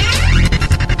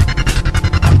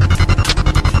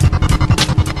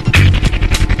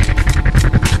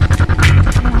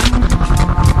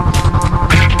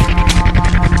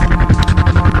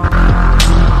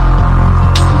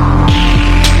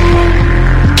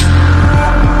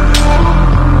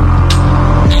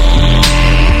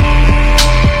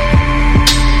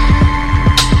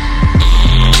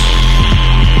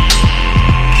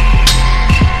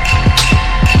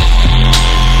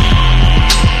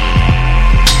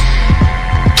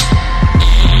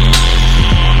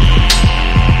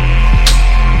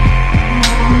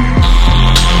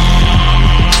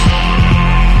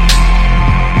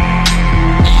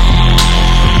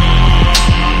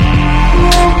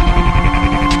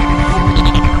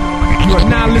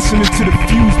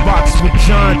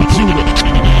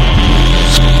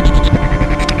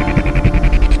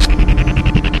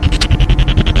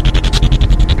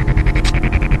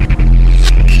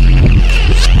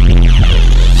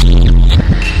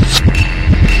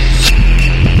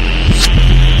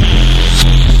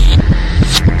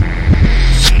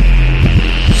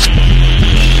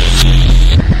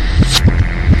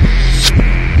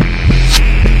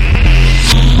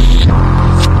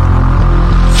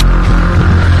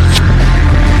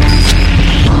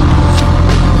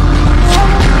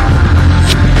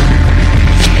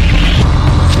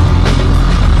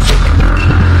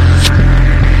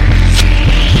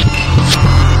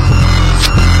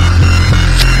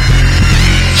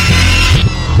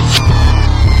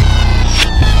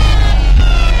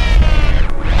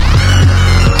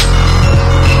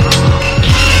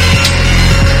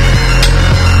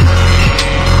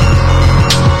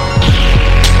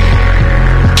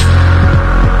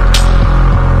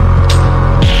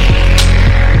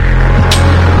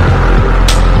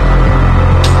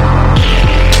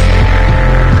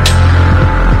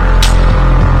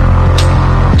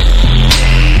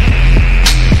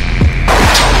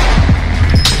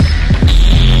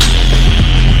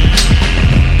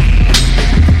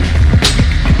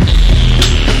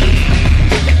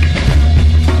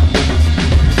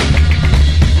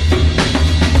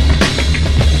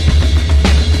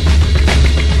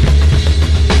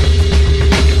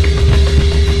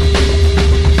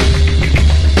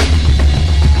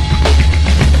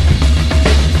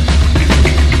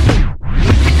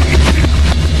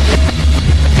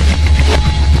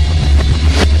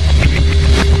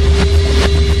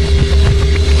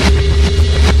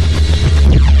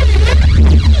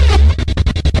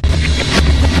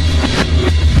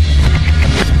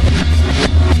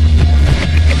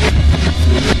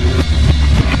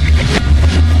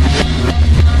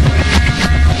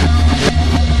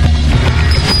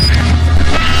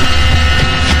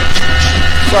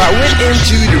 So I went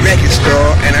into the record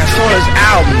store and I saw his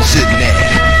album sitting there.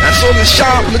 I saw the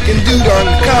sharp-looking dude on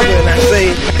the cover and I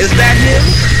say, is that him?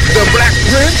 The Black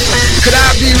Prince? Could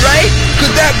I be right?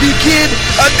 Could that be Kid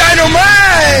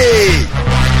Dynamite?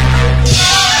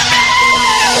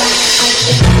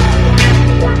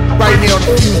 Right here on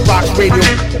the Fusebox Radio.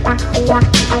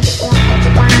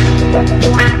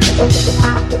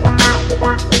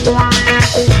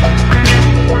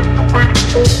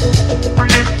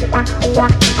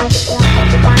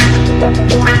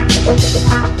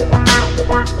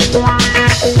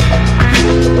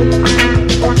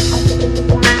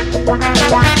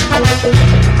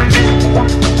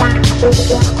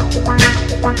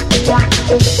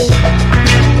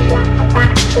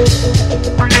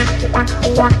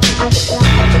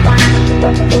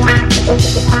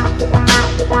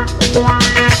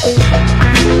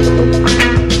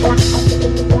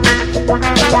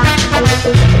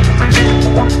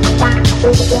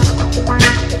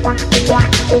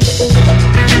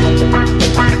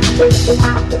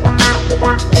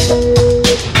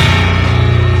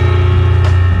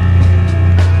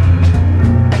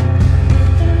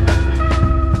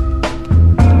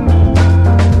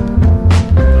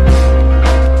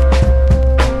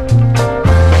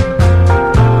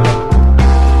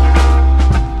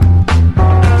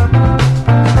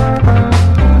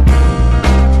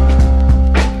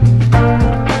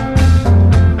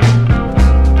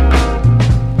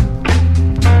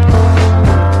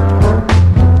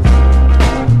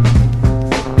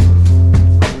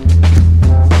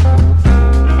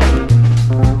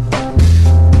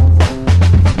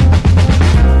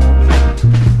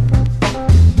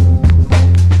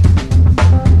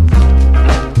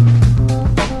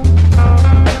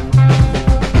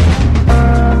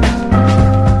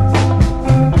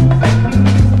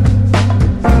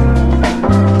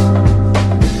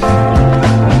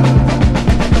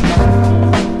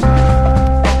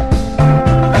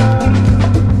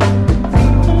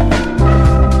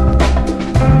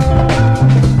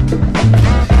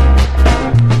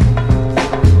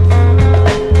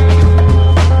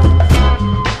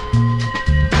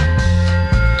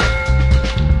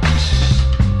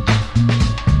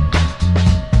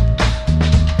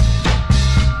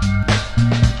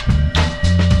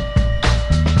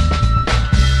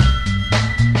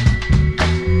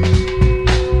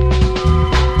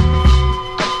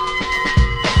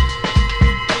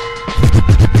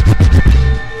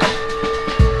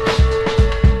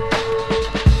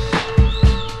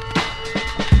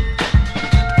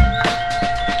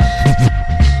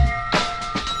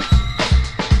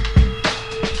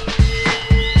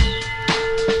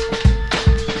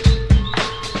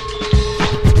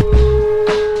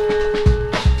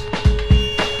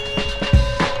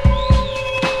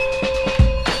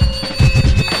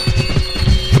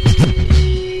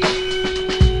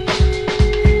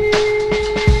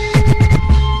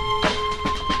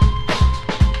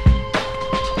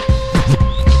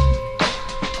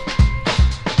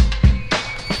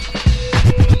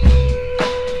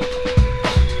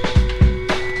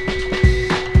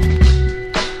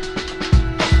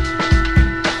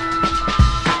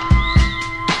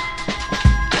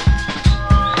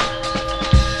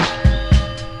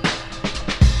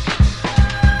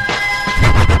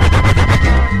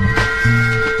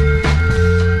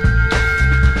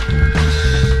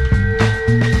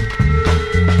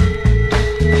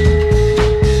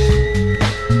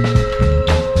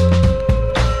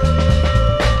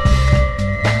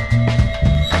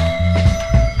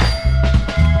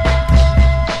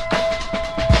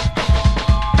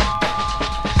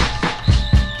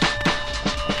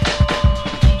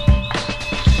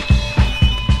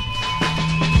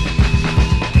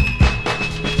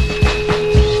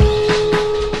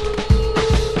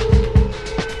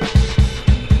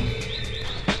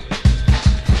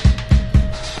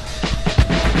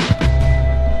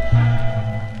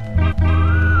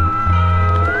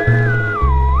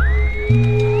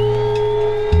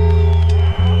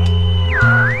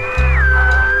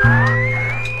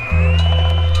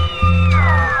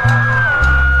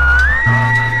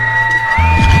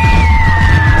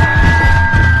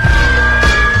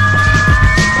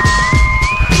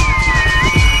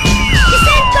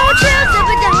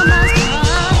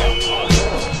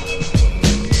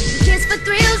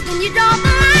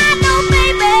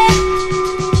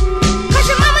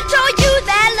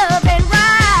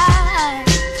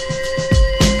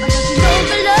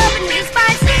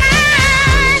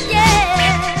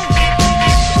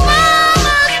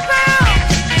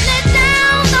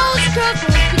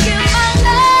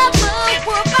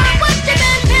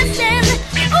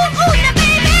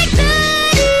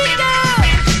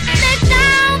 Let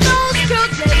down those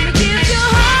crooked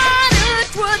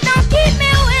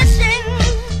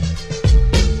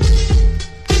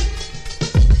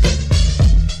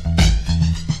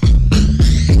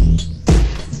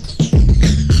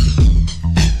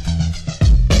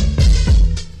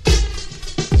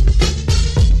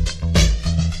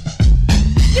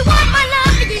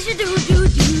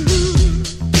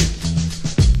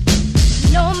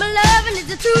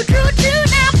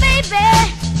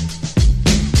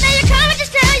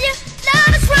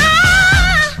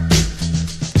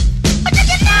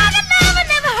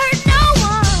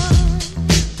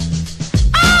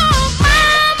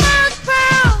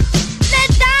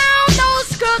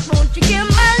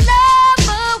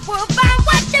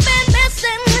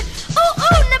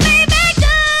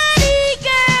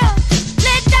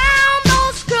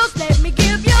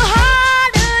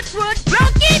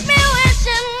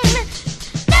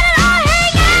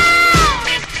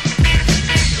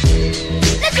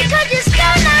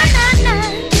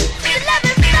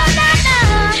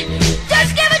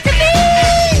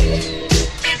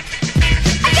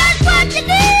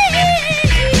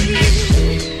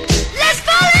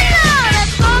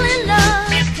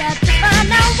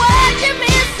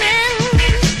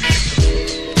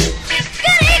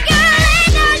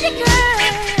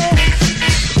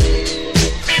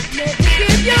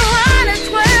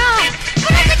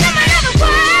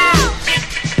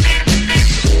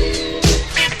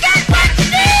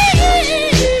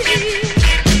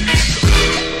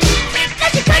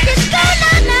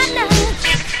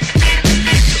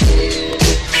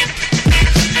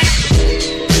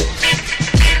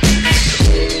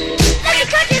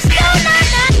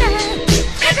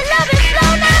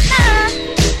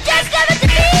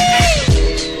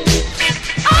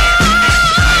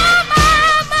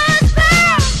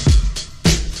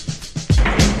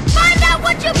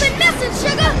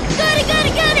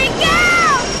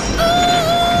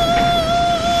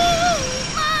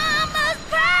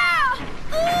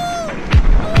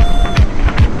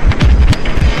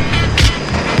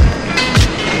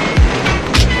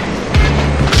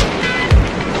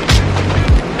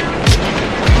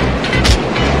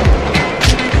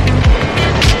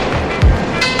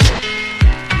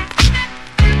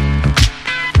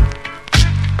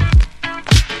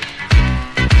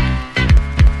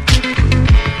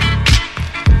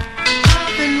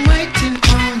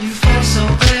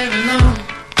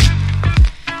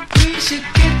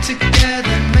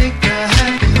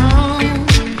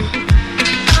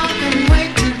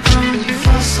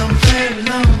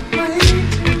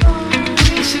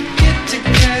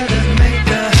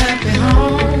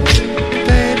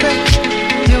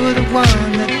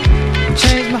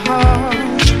my heart,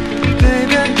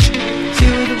 baby.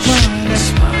 You're the one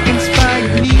that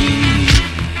inspired me.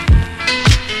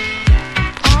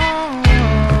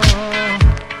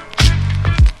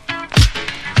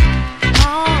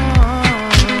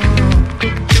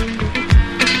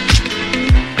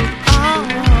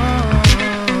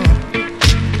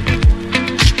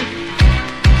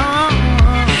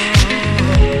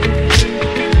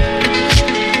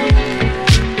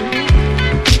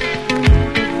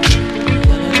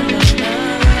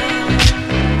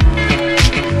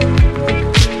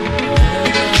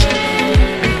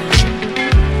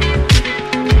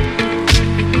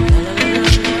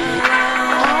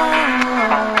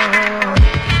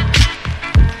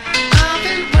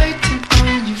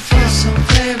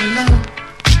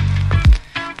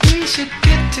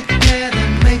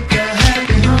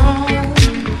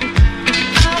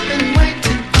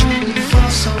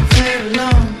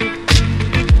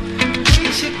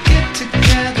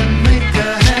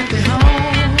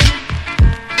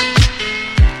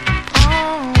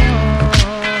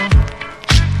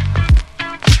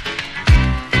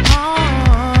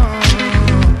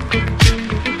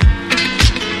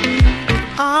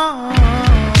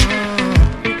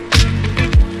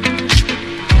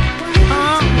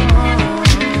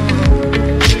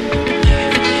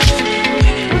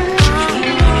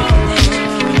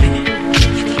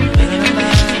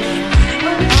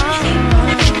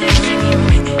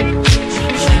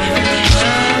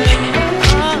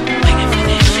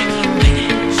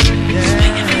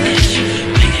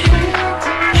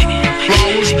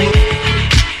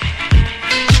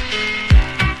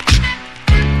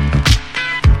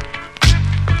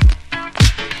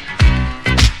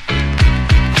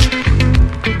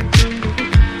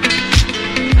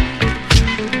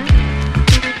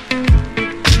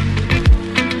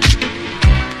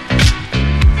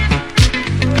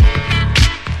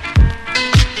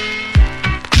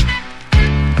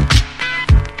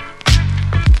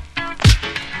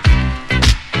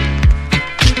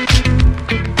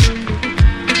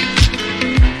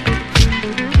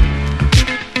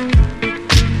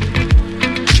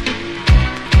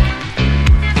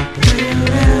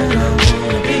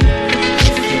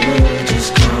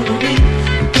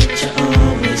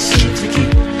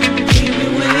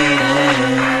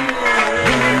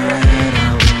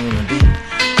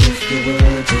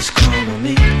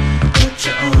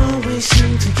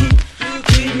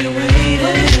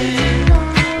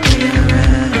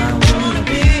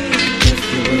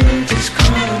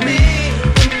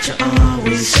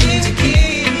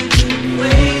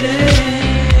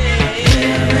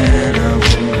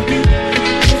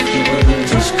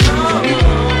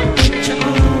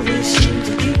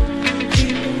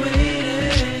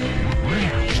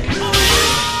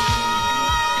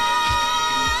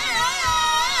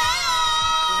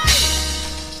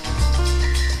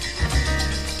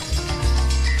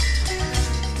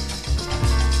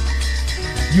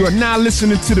 You are now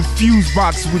listening to the Fuse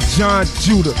Box with John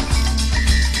Judah.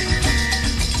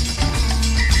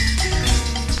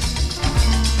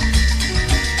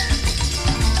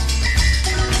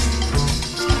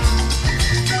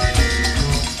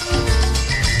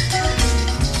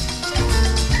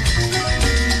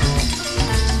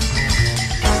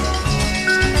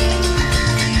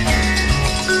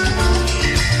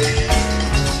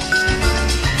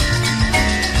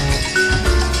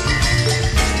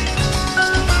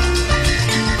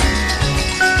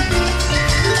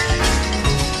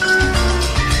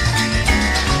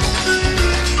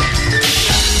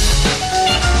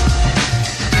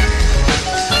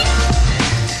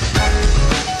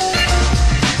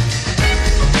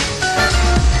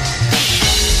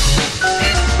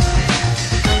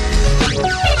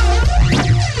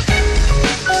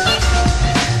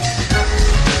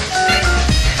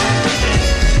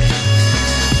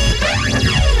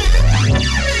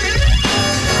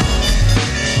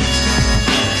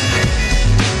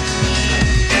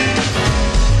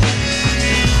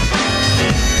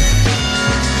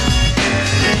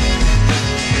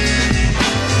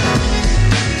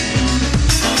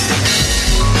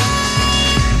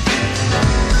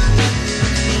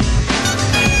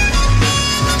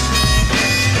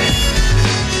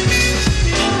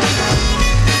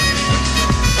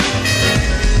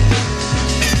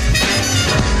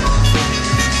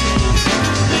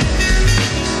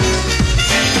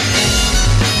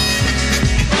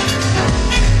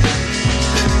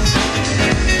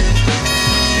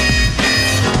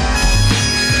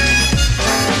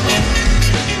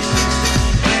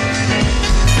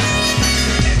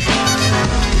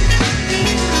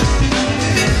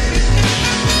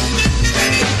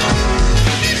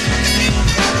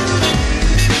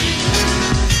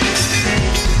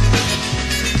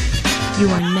 You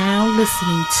are now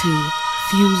listening to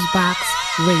Fusebox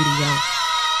Radio.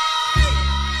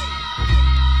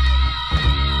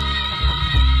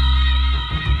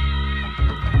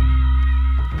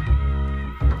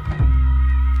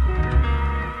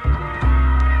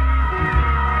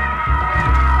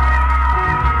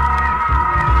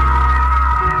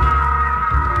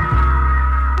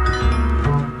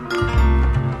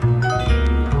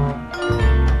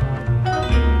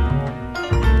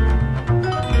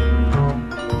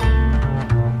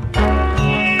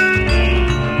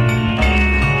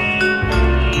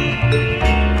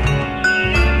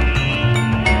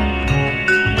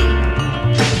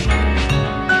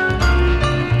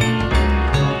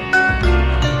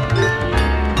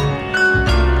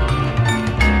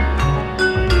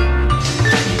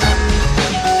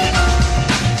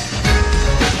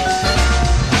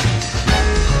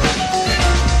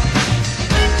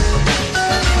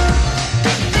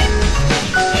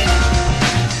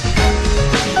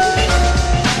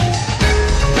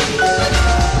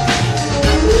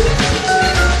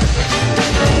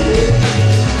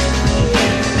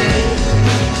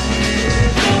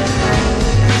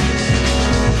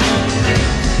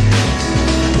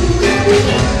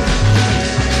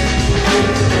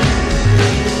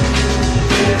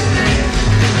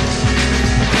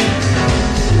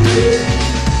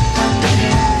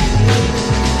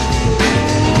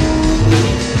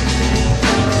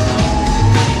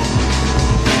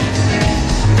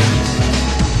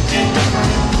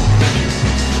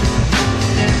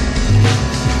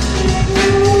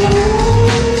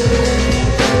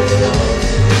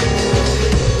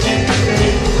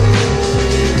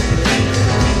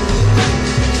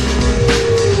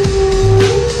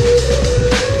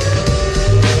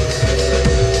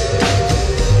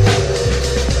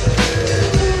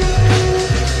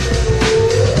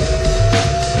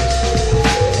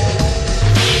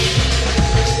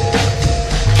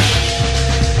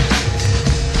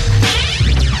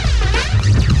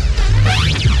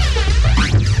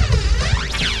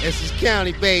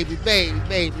 County, baby, baby,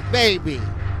 baby, baby.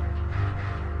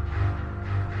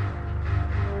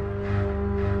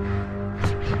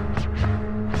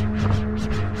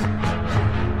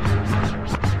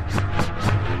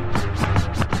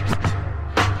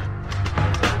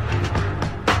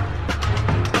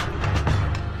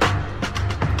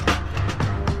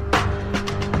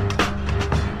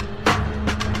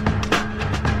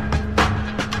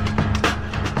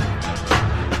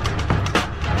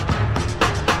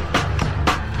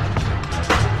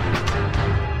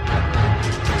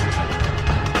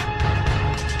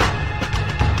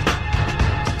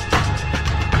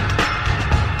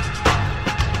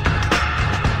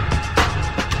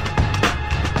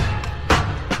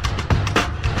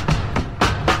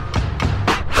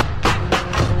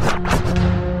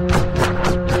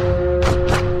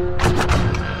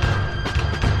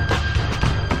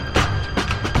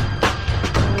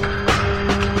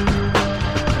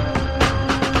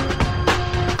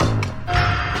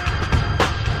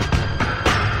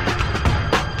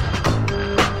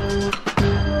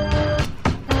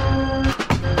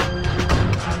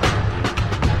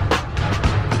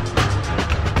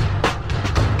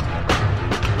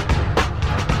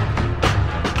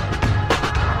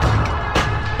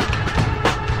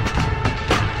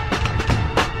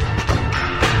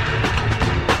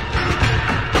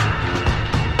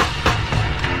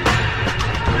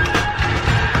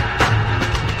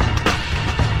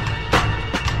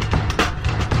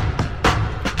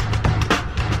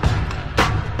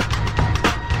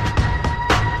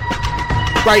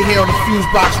 Right here on the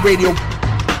Fusebox Radio.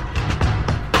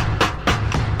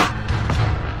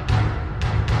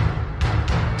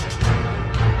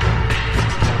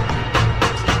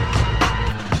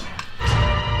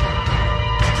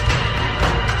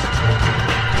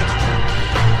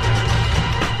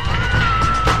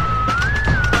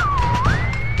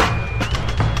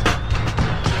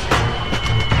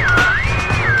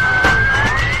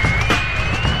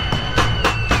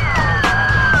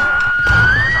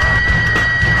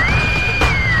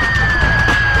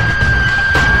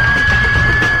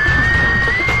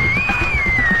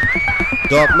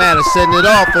 Dark Matter setting it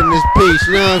off in this piece,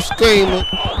 you know what I'm screaming?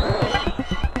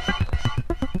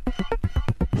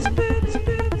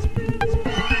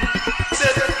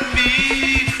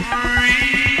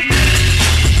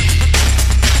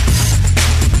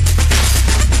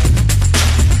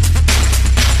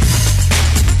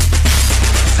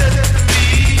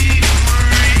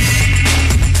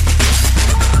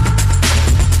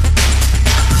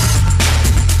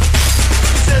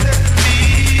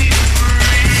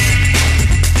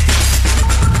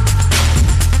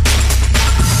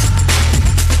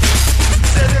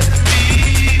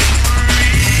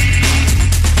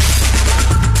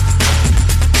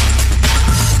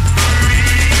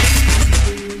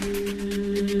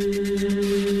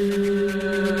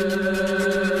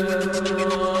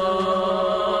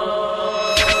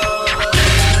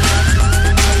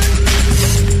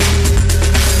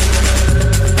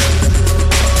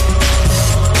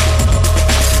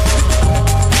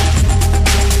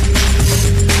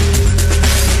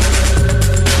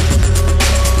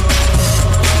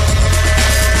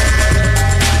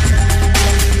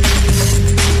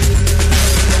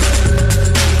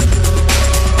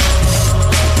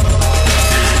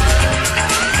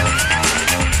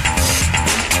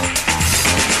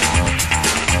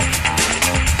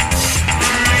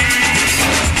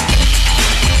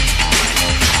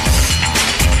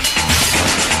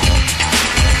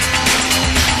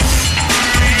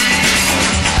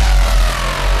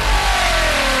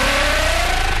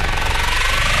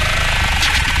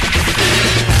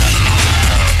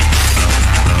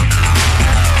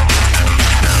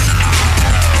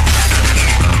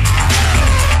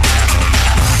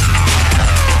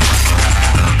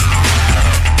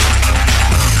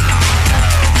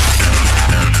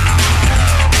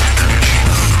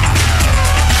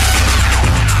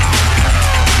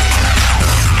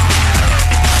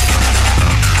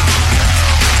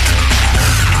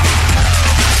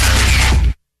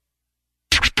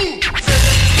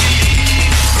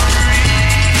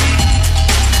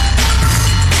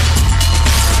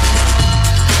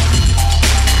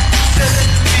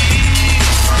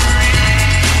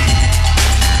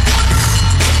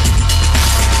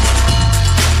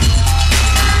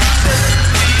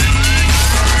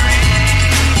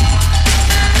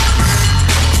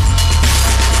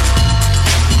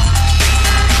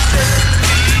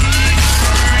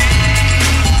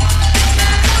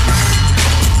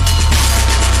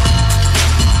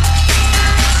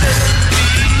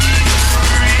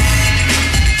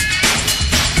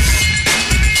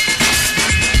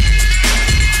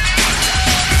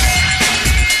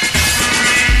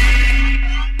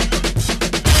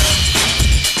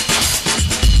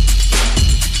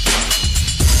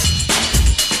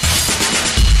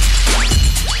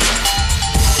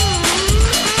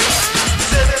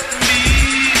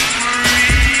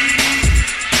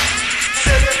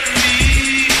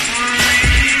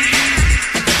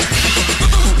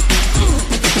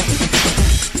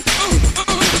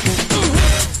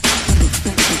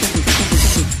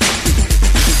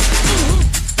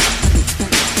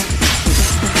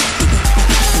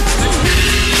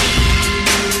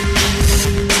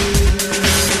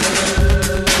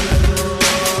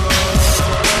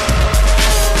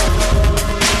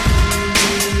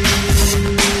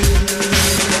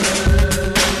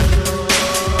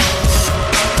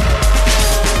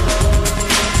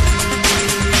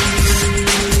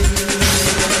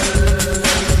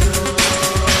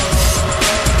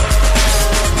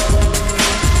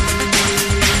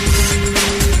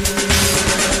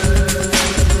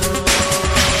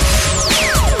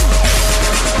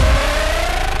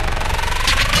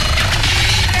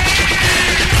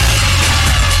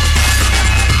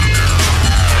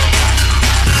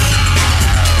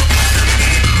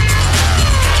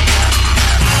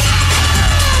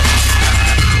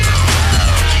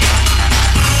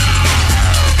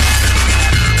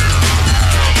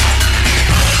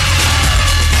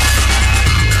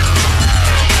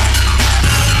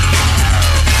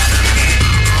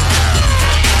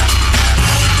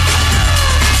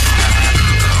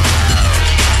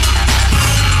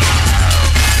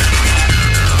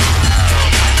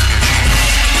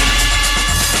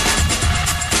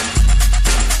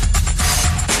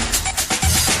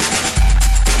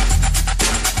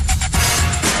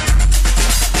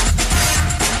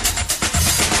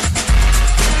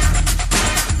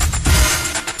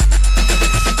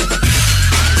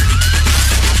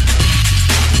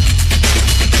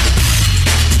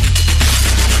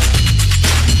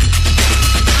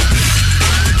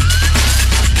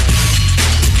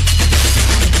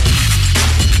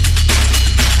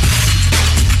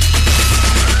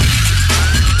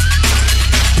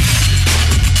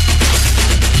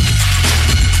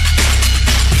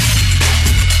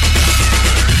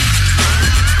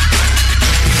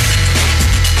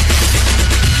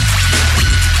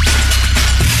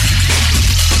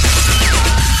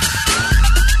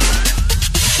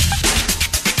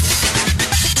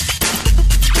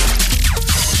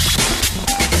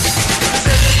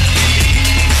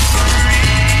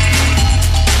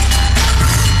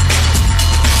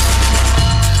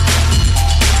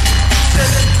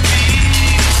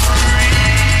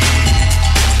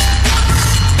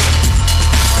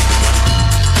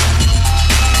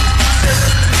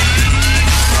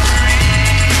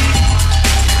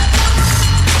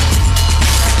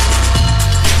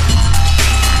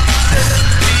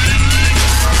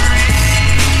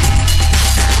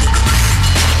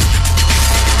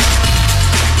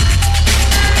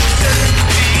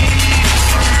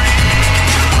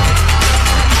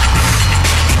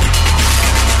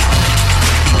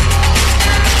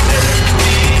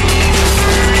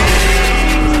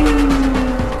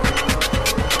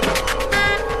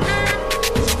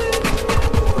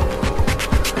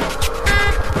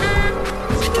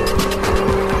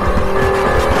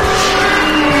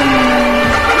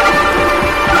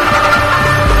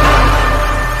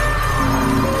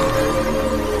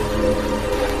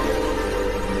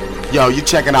 Yo, you're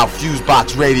checking out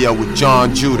Fusebox Radio with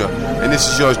John Judah, and this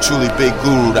is yours truly, Big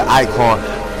Guru, the icon.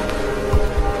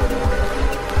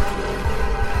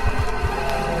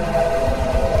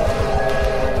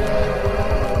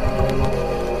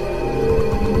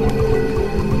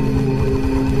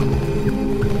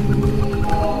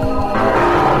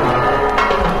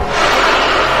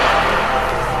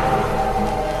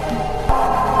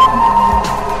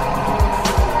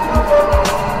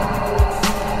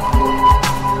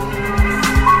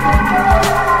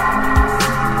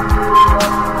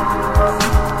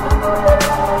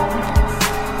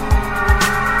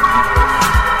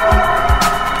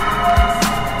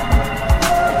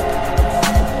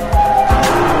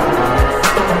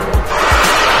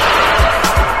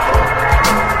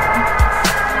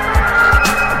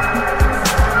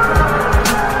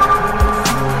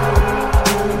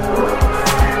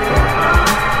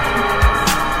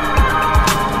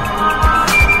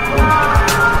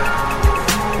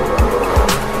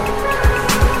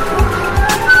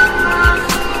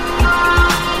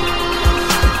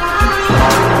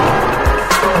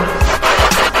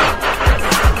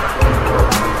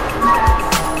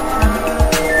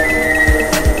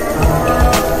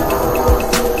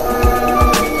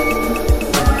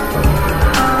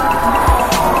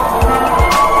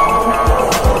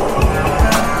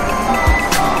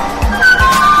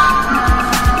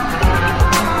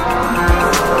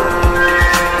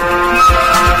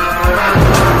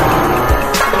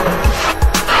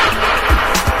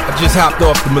 Hopped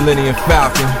off the Millennium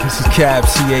Falcon. This is Cab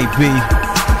CAB,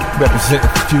 representing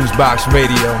for Fusebox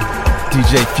Radio,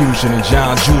 DJ Fusion and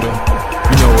John Judah.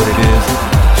 You know what it is,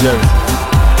 Jersey.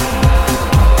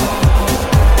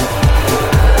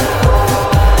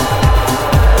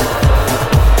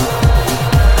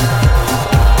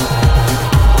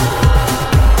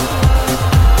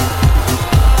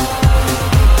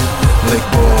 Lake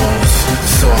balls,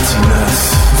 saltiness,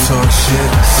 talk shit,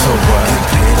 so what? Get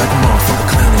paid like a motherfucker,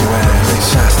 clown your ass. Late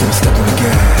shots, then step on the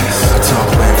gas. I talk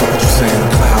back, fuck what you saying,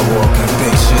 I'm cloud walking,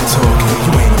 big shit talking,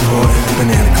 you ain't important.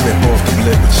 Banana clip off the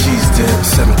lip with cheese dip.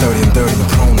 7:30 and 30, I'm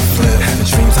prone to flip. Having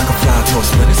dreams I can fly, toss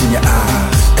splitters in your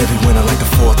eyes. Every winter like the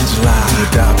 4th of July. You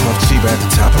die, puff cheaper at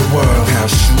the top of the world.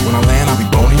 Parachute when I land, I'll be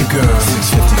boning your girl.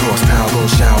 650 horsepower,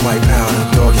 gold shower, white powder.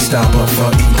 Doggy stop up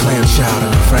for eating clam chowder.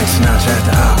 Frank Sinatra at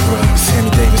the opera. Sammy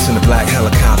Davis in the black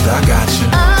helicopter, I got you.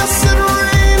 Acid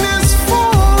rain is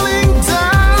falling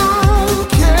down.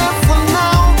 Careful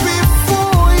now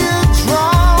before you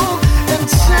drown. And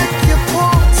check your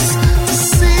pulse to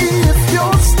see if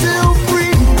you're still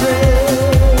breathing.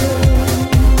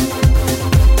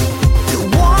 You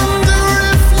wonder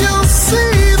if you'll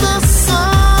see the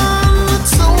sun. The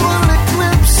total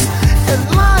eclipse and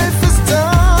life is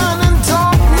done. And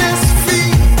darkness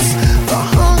feeds the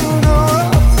hunger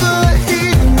of the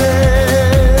evening.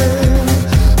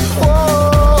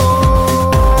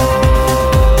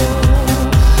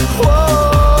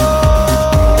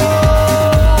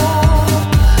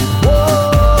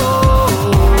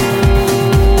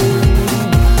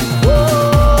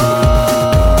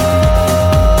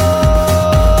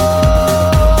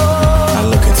 I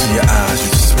look into your eyes,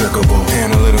 you're despicable.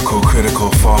 Analytical, critical,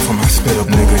 far from hospitable.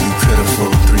 Nigga, you pitiful.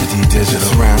 3D digital.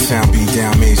 Surround sound, beat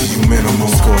down, major, you minimal.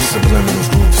 Score subliminals,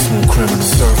 group smooth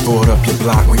criminals. Surfboard up your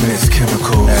block, we mix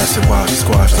chemical. Acid wash,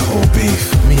 squash the whole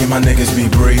beef. Me and my niggas be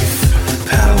brief.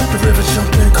 Paddle up the river,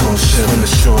 jump in, cold shit. From the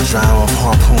shore, dry off,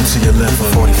 harpoon to your liver.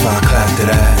 45 clap to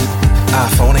that.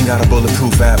 iPhone ain't got a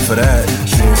bulletproof app for that.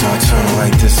 Dreams are eternal,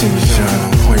 like this in your journal.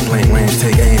 Point blank range,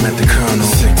 take aim at the kernel.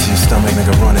 Sick to your stomach,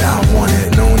 nigga, run it, I want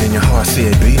it. Known in your heart,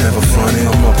 CAB, never fronted.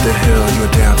 I'm up the hill, you a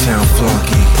downtown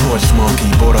flunky. Porch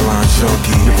monkey, borderline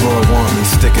junkie. Your bro want me,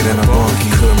 stick it in a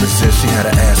bunkie. Couldn't resist, she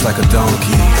had an ass like a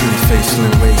donkey. Pretty face,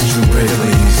 slim waist, Drew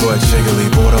Wrigley. Butt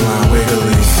jiggly, borderline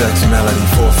wiggly. Sex melody,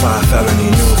 4-5 felony.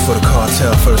 Knew it for the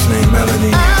cartel, first name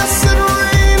Melanie. Acid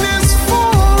rain is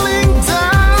falling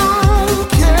down.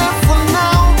 Careful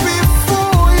now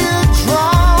before you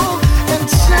drown. And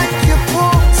check your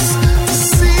pulse to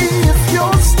see if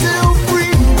you're still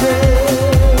breathing.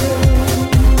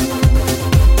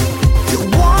 You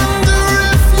wonder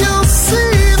if you'll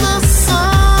see the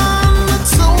sun. The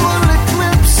total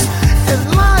eclipse and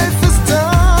life is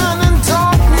done. And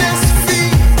darkness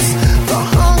feeds the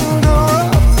hunger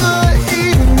of the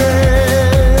evening.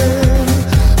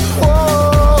 Whoa.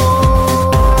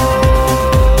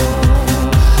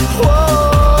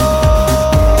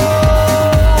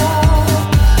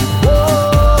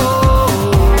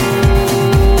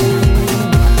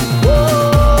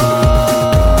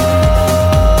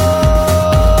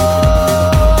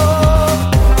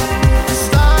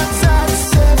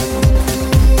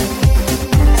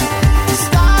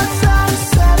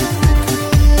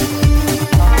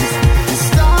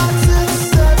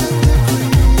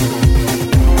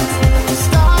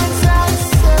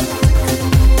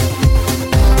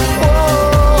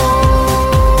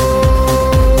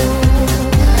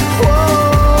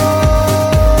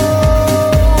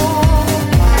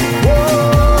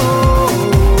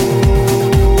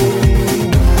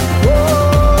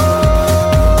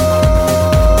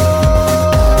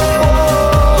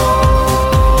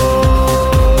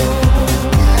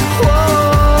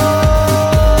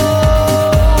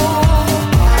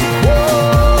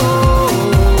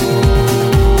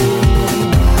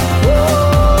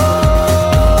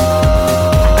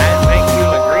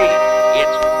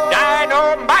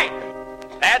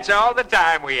 that's all the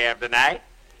time we have tonight.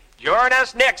 Join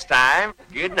us next time.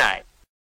 Good night.